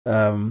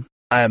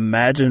 I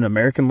imagine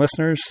American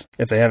listeners,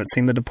 if they haven't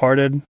seen The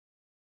Departed,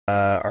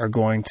 are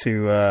going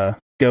to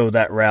go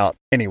that route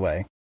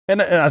anyway. And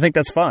I think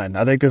that's fine.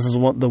 I think this is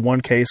the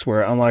one case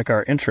where, unlike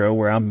our intro,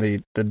 where I'm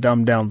the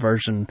dumbed down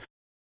version,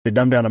 the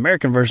dumbed down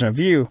American version of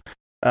you,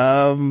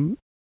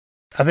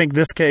 I think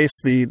this case,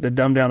 the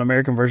dumbed down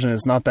American version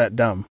is not that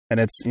dumb. And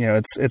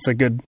it's a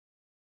good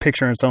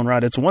picture in its own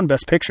right. It's won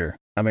Best Picture.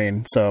 I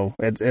mean, so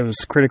it was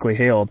critically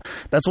hailed.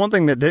 That's one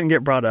thing that didn't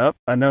get brought up.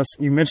 I know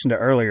you mentioned it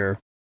earlier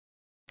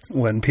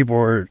when people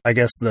were, I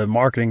guess the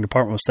marketing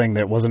department was saying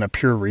that it wasn't a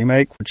pure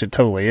remake, which it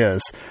totally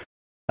is.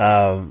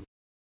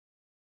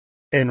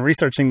 In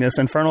researching this,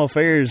 Infernal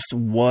Affairs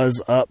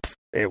was up.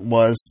 It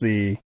was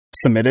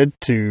submitted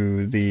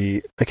to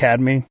the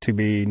Academy to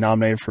be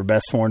nominated for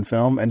Best Foreign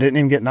Film and didn't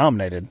even get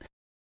nominated.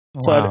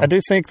 Wow. So I do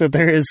think that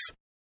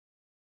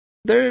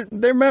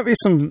there might be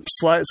some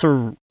slight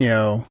sort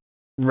of,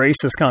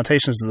 racist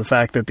connotations to the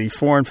fact that the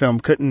foreign film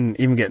couldn't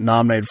even get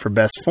nominated for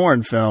Best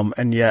Foreign Film,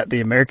 and yet the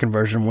American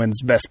version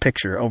wins Best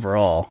Picture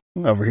overall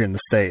over here in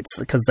the States,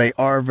 because they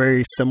are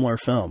very similar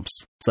films.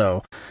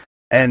 So,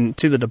 and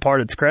to The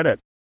Departed's credit,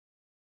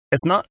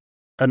 it's not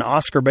an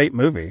Oscar bait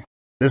movie.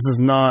 This is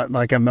not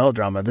like a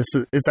melodrama.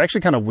 It's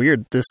actually kind of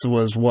weird. This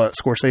was what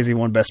Scorsese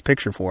won Best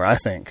Picture for, I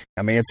think.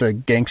 I mean, it's a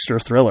gangster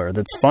thriller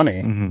that's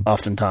funny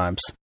oftentimes.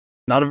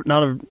 Not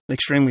a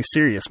extremely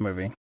serious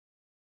movie.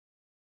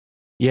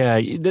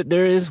 Yeah,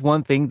 there is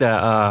one thing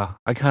that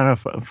I kind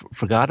of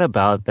forgot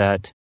about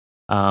that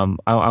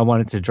I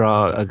wanted to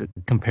draw a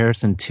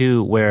comparison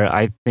to, where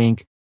I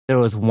think there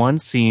was one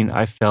scene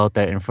I felt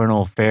that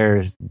Infernal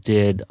Affairs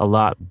did a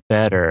lot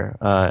better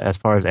as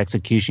far as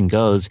execution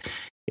goes.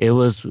 It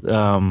was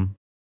I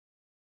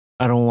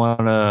don't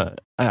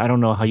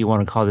know how you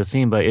want to call this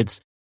scene, but it's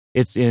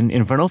in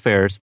Infernal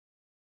Affairs.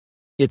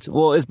 It's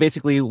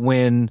basically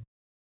when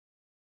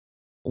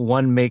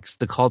one makes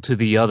the call to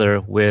the other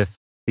with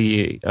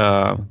the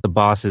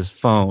boss's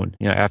phone,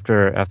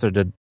 after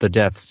the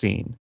death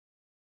scene,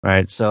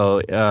 right? So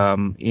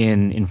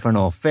in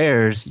Infernal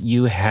Affairs,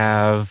 you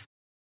have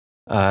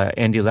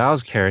Andy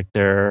Lau's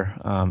character,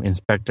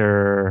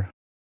 Inspector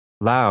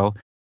Lau.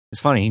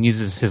 It's funny, he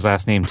uses his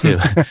last name too,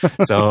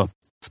 so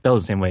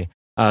spelled the same way.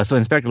 So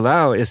Inspector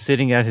Lau is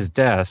sitting at his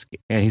desk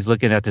and he's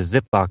looking at the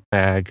Ziploc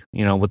bag,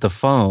 with the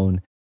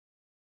phone,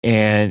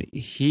 and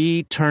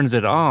he turns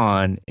it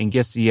on and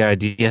gets the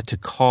idea to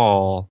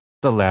call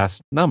the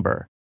last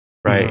number,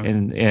 right?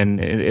 Mm-hmm. And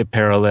it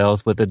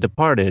parallels with The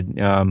Departed.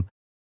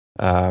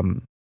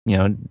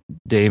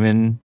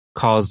 Damon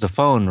calls the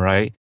phone,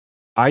 right?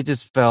 I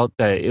just felt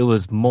that it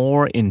was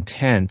more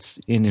intense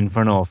in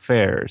Infernal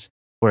Affairs,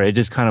 where it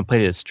just kind of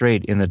played it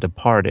straight in The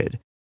Departed,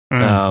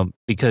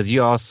 because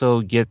you also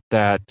get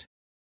that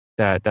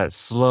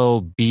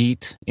slow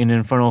beat in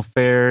Infernal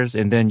Affairs,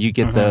 and then you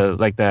get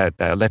that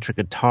electric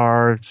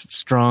guitar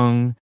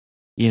strung,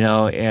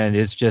 and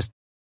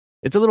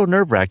it's a little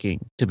nerve-wracking,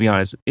 to be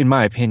honest, in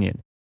my opinion.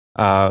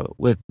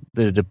 With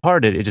The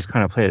Departed, it just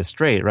kind of played it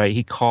straight, right?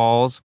 He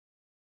calls,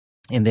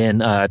 and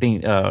then I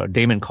think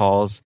Damon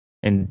calls,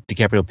 and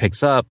DiCaprio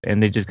picks up,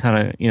 and they just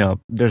kind of,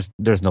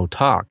 there's no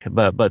talk.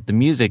 But the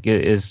music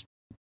is,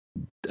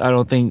 I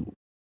don't think,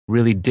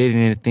 really did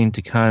anything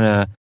to kind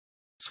of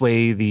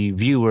sway the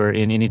viewer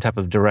in any type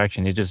of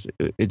direction. It just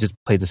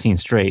played the scene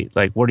straight.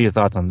 Like, what are your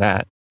thoughts on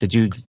that? Did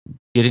you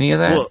get any of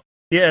that? Well,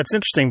 yeah, it's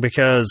interesting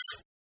because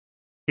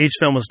each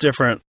film was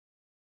different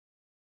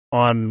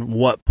on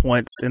what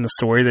points in the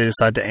story they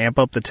decide to amp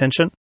up the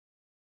tension.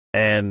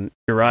 And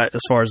you're right,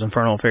 as far as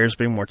Infernal Affairs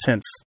being more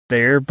tense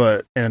there,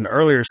 but in an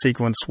earlier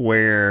sequence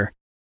where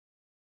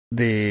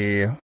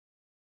the,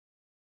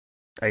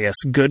 I guess,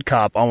 good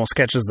cop almost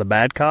catches the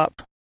bad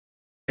cop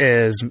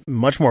is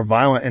much more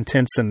violent and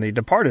tense in the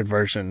Departed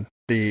version,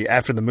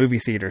 after the movie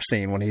theater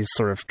scene when he's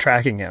sort of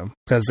tracking him.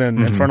 Because in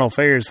Infernal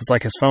Affairs, it's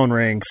like his phone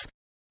rings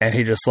and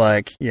he just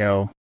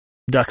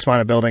ducks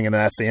behind a building, and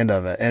that's the end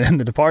of it. And in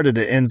The Departed,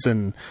 it ends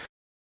in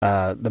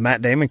the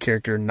Matt Damon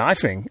character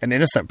knifing an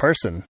innocent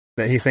person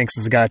that he thinks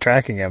is the guy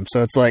tracking him.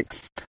 So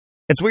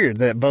it's weird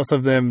that both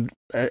of them,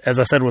 as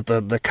I said, with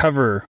the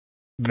cover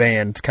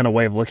band kind of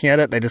way of looking at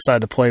it, they decide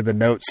to play the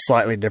notes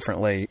slightly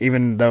differently,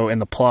 even though in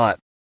the plot,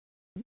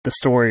 the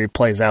story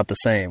plays out the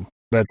same.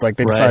 But it's like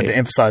they decide to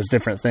emphasize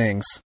different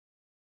things.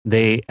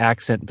 they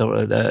accent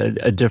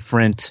a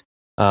different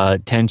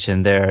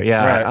tension there.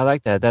 Yeah, Right. I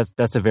like that.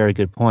 That's a very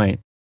good point.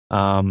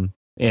 And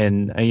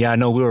I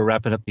know we were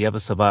wrapping up the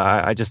episode, but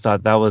I just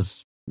thought that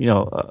was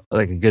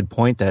like a good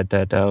point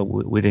that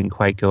we didn't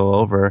quite go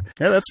over.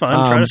 Yeah, that's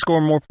fine. Try to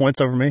score more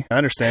points over me. I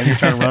understand you're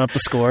trying to run up the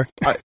score.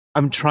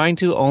 I'm trying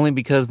to, only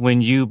because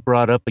when you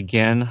brought up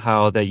again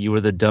how that you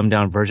were the dumbed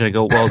down version, I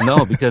go, well,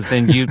 no, because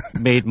then you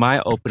made my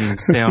opening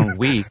sound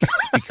weak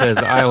because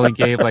I only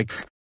gave like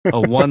a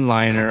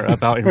one-liner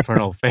about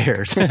Infernal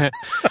Affairs.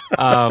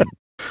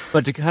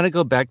 But to kind of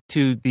go back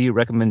to the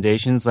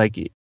recommendations,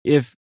 like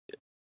if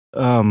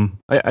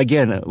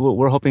again,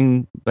 we're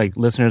hoping like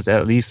listeners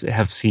at least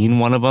have seen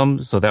one of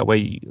them, so that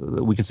way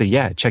we can say,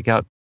 yeah, check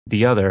out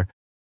the other.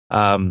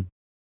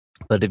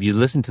 But if you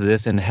listen to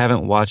this and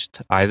haven't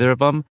watched either of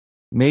them,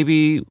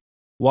 maybe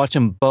watch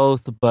them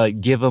both,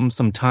 but give them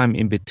some time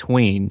in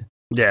between.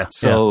 Yeah.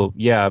 So,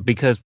 yeah,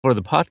 because for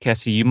the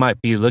podcast, you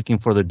might be looking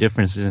for the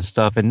differences and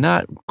stuff and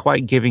not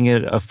quite giving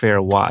it a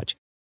fair watch,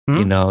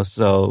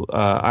 So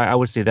I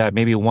would say that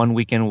maybe one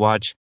weekend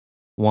watch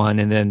one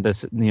and then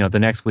the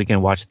next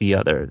weekend watch the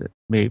other.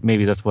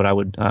 Maybe that's what I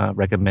would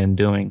recommend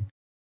doing.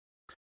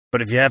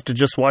 But if you have to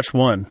just watch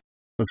one,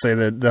 let's say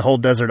the whole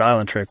Desert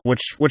Island trick,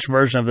 which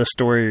version of this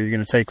story are you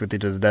going to take with you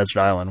to the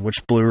Desert Island?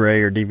 Which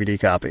Blu-ray or DVD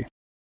copy?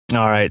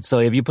 All right. So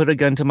if you put a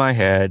gun to my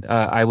head,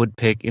 I would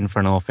pick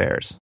Infernal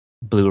Affairs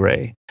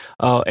Blu-ray.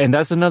 Oh, and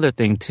that's another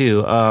thing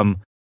too.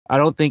 I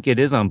don't think it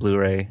is on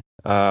Blu-ray,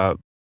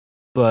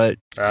 but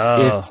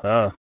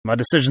my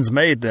decision's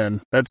made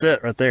then. That's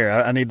it right there.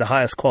 I need the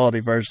highest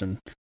quality version.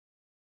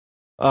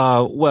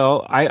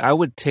 Well, I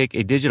would take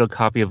a digital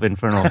copy of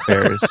Infernal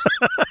Affairs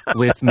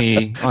with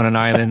me on an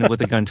island with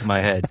a gun to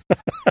my head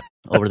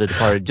over The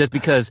Departed. Just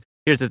because,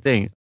 here's the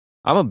thing.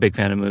 I'm a big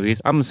fan of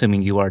movies. I'm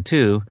assuming you are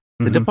too.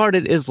 The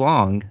Departed is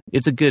long.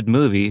 It's a good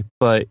movie.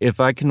 But if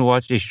I can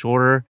watch a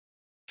shorter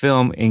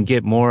film and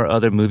get more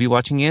other movie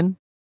watching in,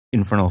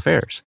 Infernal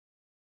Affairs.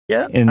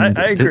 Yeah, and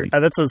I agree.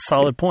 That's a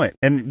solid point.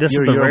 And this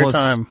is the rare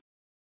time.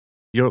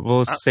 You're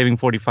almost saving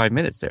 45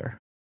 minutes there.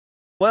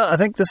 Well, I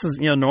think this is,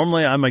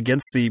 normally I'm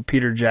against the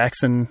Peter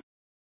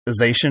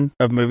Jackson-ization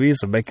of movies,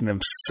 of making them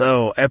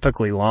so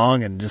epically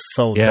long and just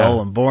so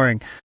dull and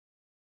boring.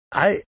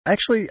 I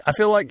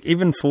feel like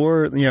even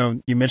for,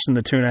 you mentioned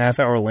the 2.5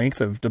 hour length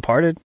of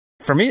Departed,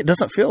 for me, it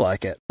doesn't feel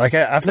like it. Like,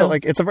 I feel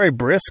like it's a very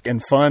brisk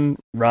and fun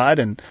ride.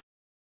 And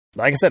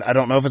like I said, I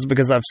don't know if it's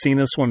because I've seen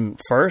this one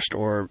first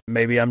or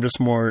maybe I'm just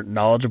more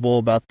knowledgeable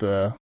about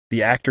the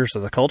actors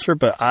or the culture,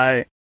 but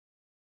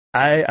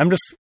I'm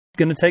just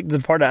going to take The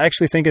Departed. I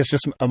actually think it's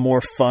just a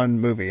more fun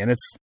movie, and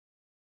it's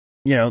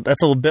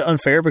that's a little bit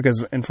unfair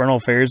because Infernal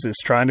Affairs is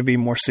trying to be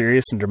more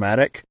serious and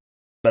dramatic,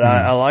 but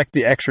I like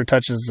the extra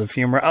touches of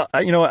humor.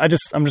 I'm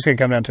just going to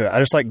come down to it. I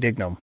just like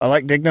Dignam. I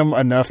like Dignam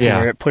enough to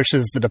where it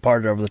pushes The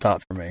Departed over the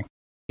top for me.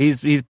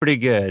 He's pretty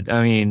good.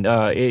 I mean,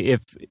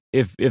 if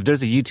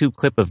there's a YouTube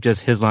clip of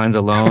just his lines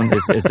alone,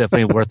 it's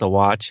definitely worth a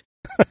watch.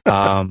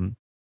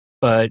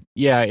 But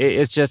yeah,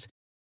 it's just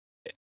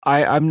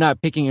I'm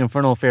not picking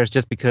Infernal Affairs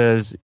just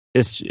because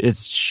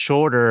it's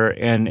shorter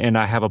and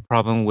I have a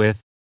problem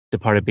with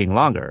Departed being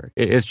longer.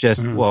 It's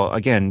just well,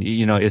 again,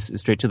 it's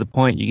straight to the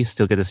point. You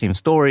still get the same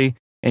story,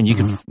 and you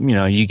can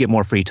you get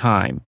more free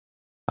time.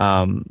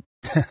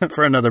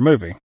 For another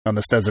movie on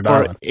this desert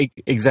island.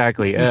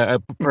 Exactly.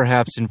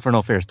 Perhaps Infernal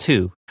Affairs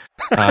 2.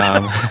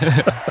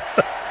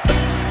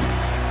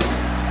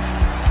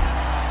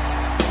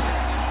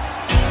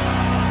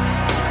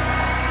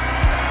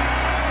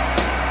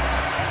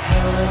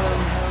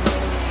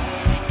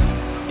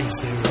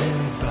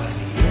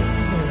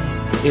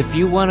 If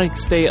you want to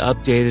stay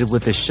updated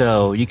with the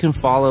show, you can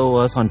follow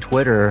us on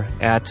Twitter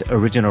at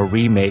Original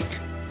Remake.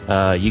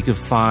 You can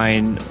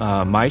find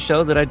my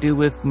show that I do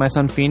with my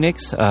son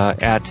Phoenix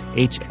at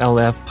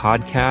HLF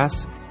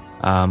Podcast.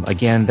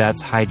 Again, that's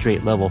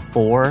Hydrate Level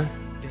 4.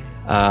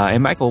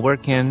 And Michael, where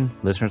can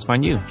listeners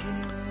find you?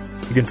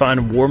 You can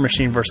find War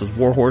Machine vs.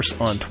 Warhorse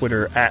on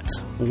Twitter at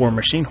War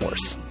Machine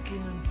Horse.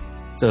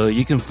 So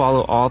you can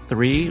follow all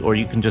three, or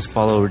you can just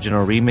follow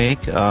Original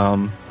Remake.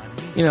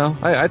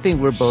 I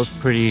think we're both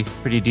pretty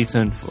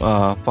decent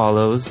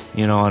follows,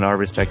 on our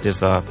respective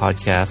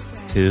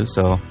podcasts too.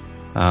 So,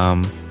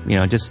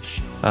 just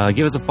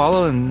give us a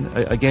follow, and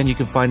again, you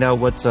can find out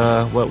what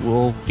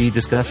we'll be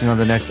discussing on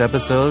the next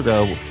episode.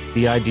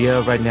 The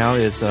idea right now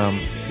is,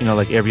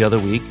 like every other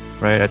week,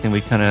 right? I think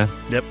we kind of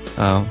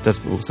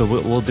so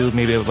we'll do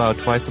maybe about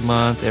twice a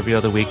month, every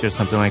other week, or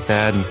something like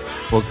that, and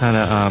we'll kind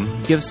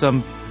of give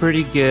some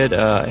pretty good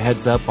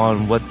heads up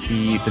on what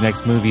the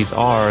next movies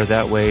are.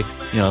 That way,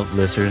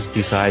 listeners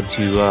decide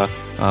to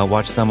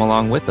watch them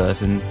along with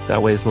us, and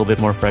that way it's a little bit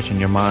more fresh in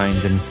your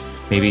mind, and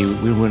maybe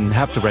we wouldn't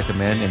have to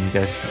recommend, and you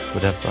guys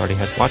would have already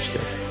had watched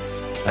it.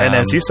 And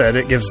as you said,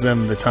 it gives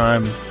them the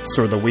time,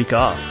 sort of the week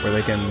off, where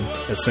they can,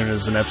 as soon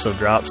as an episode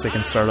drops, they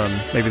can start on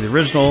maybe the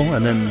original,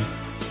 and then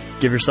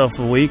give yourself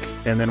a week,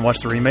 and then watch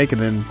the remake,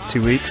 and then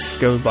 2 weeks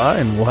go by,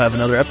 and we'll have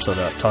another episode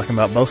up talking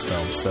about both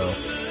films. So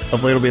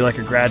hopefully it'll be like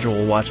a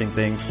gradual watching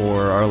thing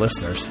for our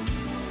listeners.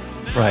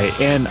 Right,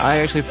 and I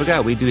actually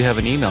forgot, we do have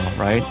an email,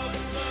 right?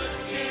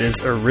 It is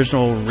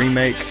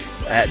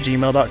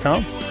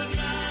originalremake@gmail.com.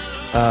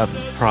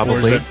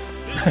 Probably.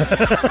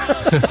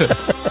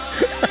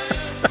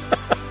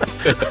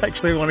 I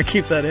actually want to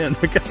keep that in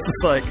because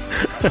it's like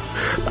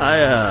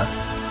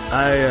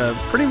I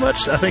pretty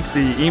much, I think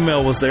the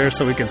email was there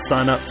so we could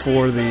sign up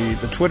for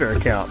the Twitter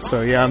account.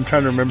 So yeah, I'm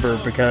trying to remember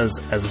because,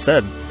 as I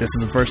said, this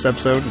is the first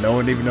episode. No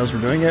one even knows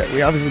we're doing it.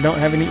 We obviously don't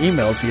have any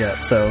emails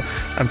yet. So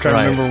I'm trying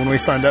to remember when we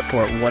signed up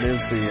for it. What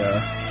is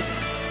the...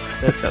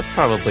 That's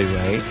probably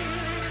right.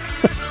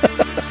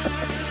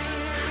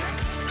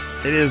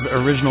 It is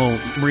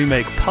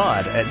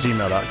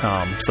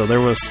originalremakepod@gmail.com. So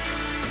there was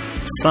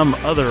some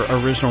other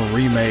original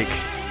remake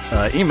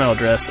email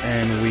address,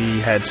 and we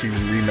had to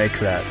remake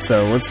that.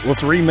 So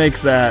let's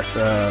remake that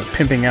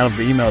pimping out of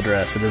the email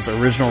address. It is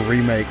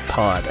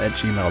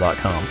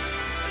originalremakepod@gmail.com.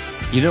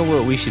 You know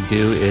what we should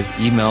do is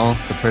email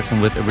the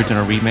person with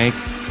original remake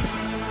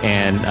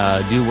and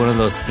do one of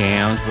those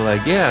scams. We're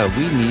like, yeah,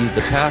 we need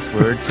the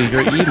password to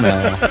your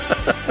email.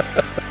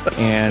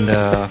 And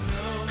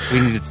we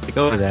need to take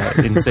over that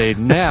and say,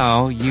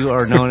 now you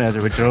are known as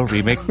Original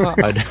Remake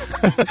Pod.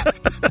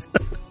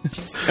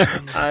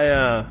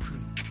 I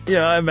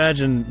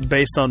imagine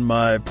based on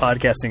my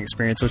podcasting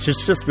experience, which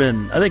has just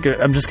been, I think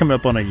I'm just coming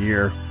up on a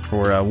year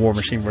for War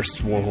Machine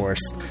versus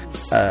Warhorse.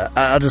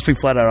 I'll just be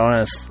flat out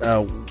honest.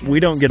 We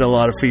don't get a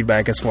lot of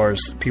feedback as far as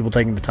people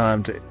taking the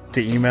time to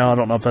email. I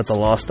don't know if that's a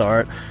lost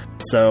art.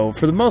 So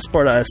for the most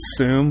part, I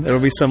assume it'll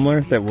be similar,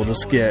 that we'll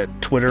just get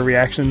Twitter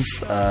reactions,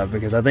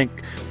 because I think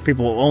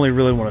people only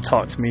really want to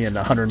talk to me in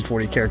the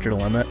 140 character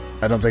limit.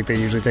 I don't think they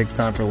usually take the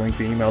time for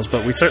lengthy emails,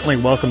 but we certainly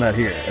welcome that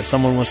here. If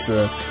someone wants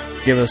to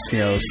give us,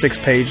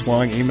 6-page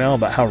long email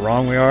about how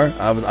wrong we are,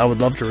 I would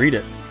love to read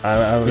it.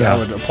 I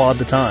would applaud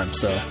the time.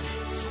 So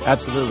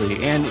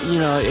absolutely. And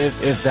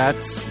if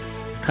that's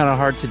kind of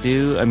hard to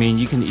do, I mean,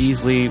 you can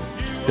easily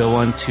go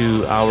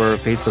onto our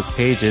Facebook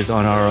pages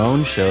on our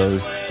own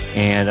shows,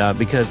 and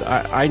because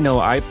I know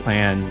I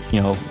plan,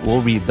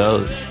 we'll read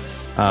those,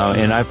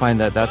 and I find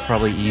that that's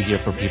probably easier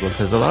for people,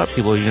 because a lot of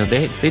people,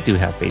 they do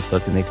have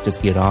Facebook, and they can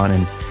just get on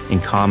and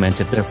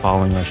comment if they're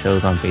following our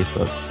shows on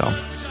Facebook. So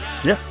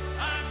yeah,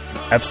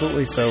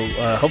 absolutely. So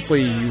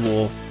hopefully you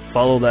will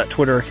follow that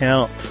Twitter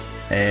account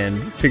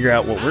and figure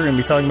out what we're going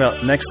to be talking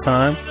about next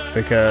time,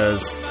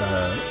 because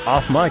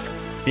off mic,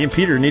 me and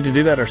Peter need to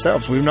do that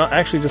ourselves. We've not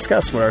actually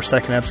discussed what our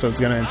second episode is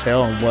going to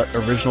entail and what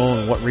original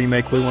and what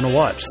remake we want to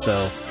watch.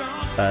 So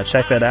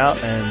check that out,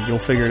 and you'll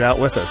figure it out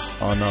with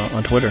us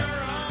on Twitter.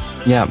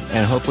 Yeah,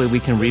 and hopefully we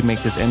can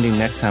remake this ending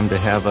next time to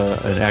have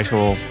an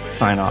actual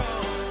sign-off.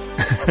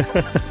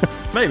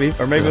 Maybe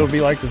it'll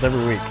be like this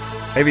every week.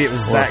 Maybe it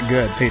was that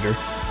good, Peter.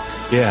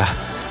 Yeah.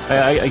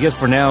 I guess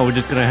for now we're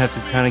just going to have to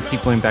kind of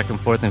keep going back and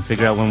forth and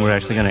figure out when we're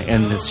actually going to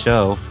end this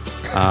show.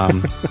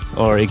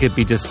 Or it could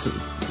be just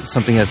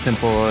something as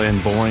simple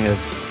and boring as,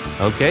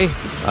 okay,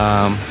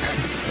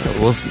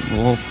 we'll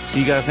see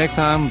you guys next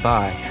time.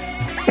 Bye.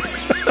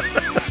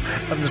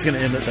 I'm just going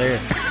to end it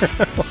there.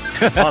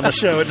 On the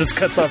show, it just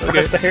cuts off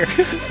right there.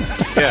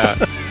 Yeah,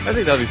 I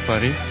think that'll be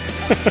funny.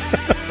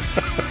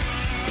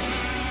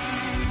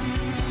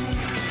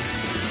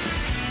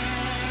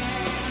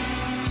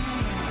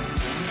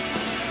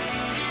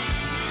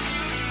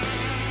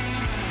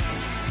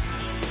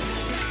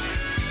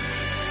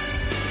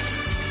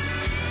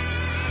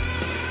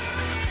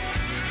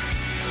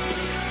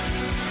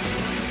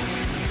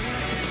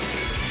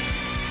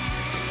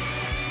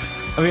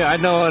 I mean, I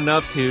know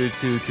enough to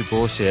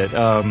bullshit,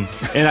 and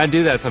I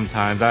do that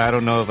sometimes. I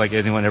don't know if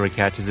anyone ever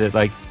catches it.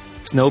 Like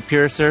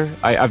Snowpiercer,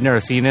 I've never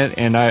seen it,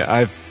 and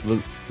I've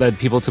led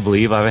people to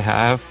believe I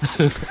have.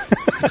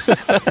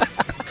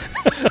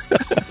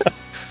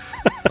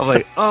 I'm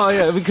like, oh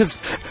yeah, because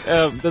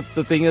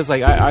the thing is,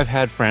 I've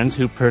had friends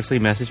who personally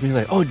message me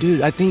like, oh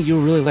dude, I think you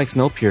really like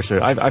Snowpiercer.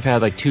 I've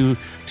had two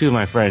of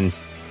my friends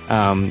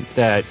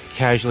that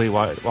casually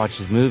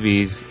watches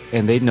movies,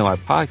 and they know I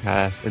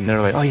podcast, and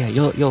they're like, oh yeah,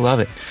 you'll love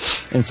it.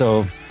 And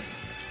so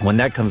when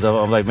that comes up,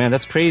 I'm like, man,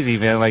 that's crazy,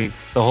 man. Like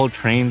the whole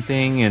train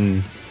thing,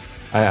 and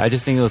I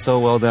just think it was so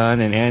well done.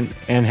 And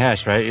Anne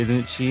Hesh, right?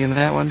 Isn't she in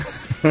that one?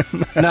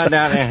 not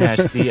Anne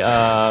Hesh,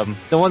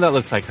 the one that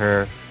looks like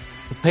her,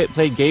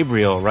 played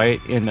Gabriel, right,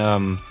 in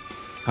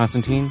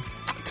Constantine.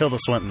 Tilda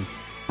Swinton.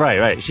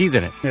 Right. She's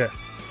in it. Yeah.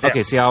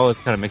 Okay, see, I always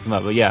kind of mix them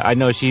up, but yeah, I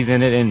know she's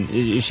in it, and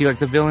is she like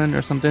the villain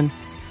or something?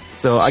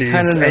 So she's I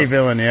kind of know a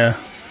villain, yeah.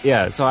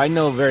 Yeah, so I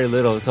know very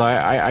little, so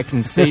I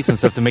can say some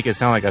stuff to make it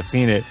sound like I've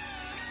seen it,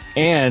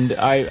 and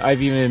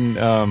I've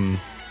even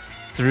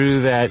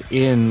threw that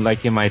in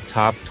in my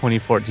top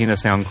 2014 of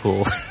Sound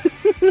Cool.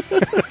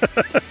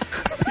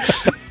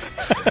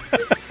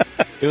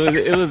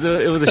 It was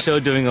a show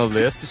doing a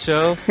list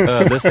episode,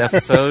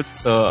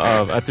 so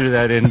I threw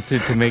that in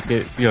to make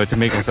it to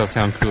make myself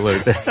sound cooler.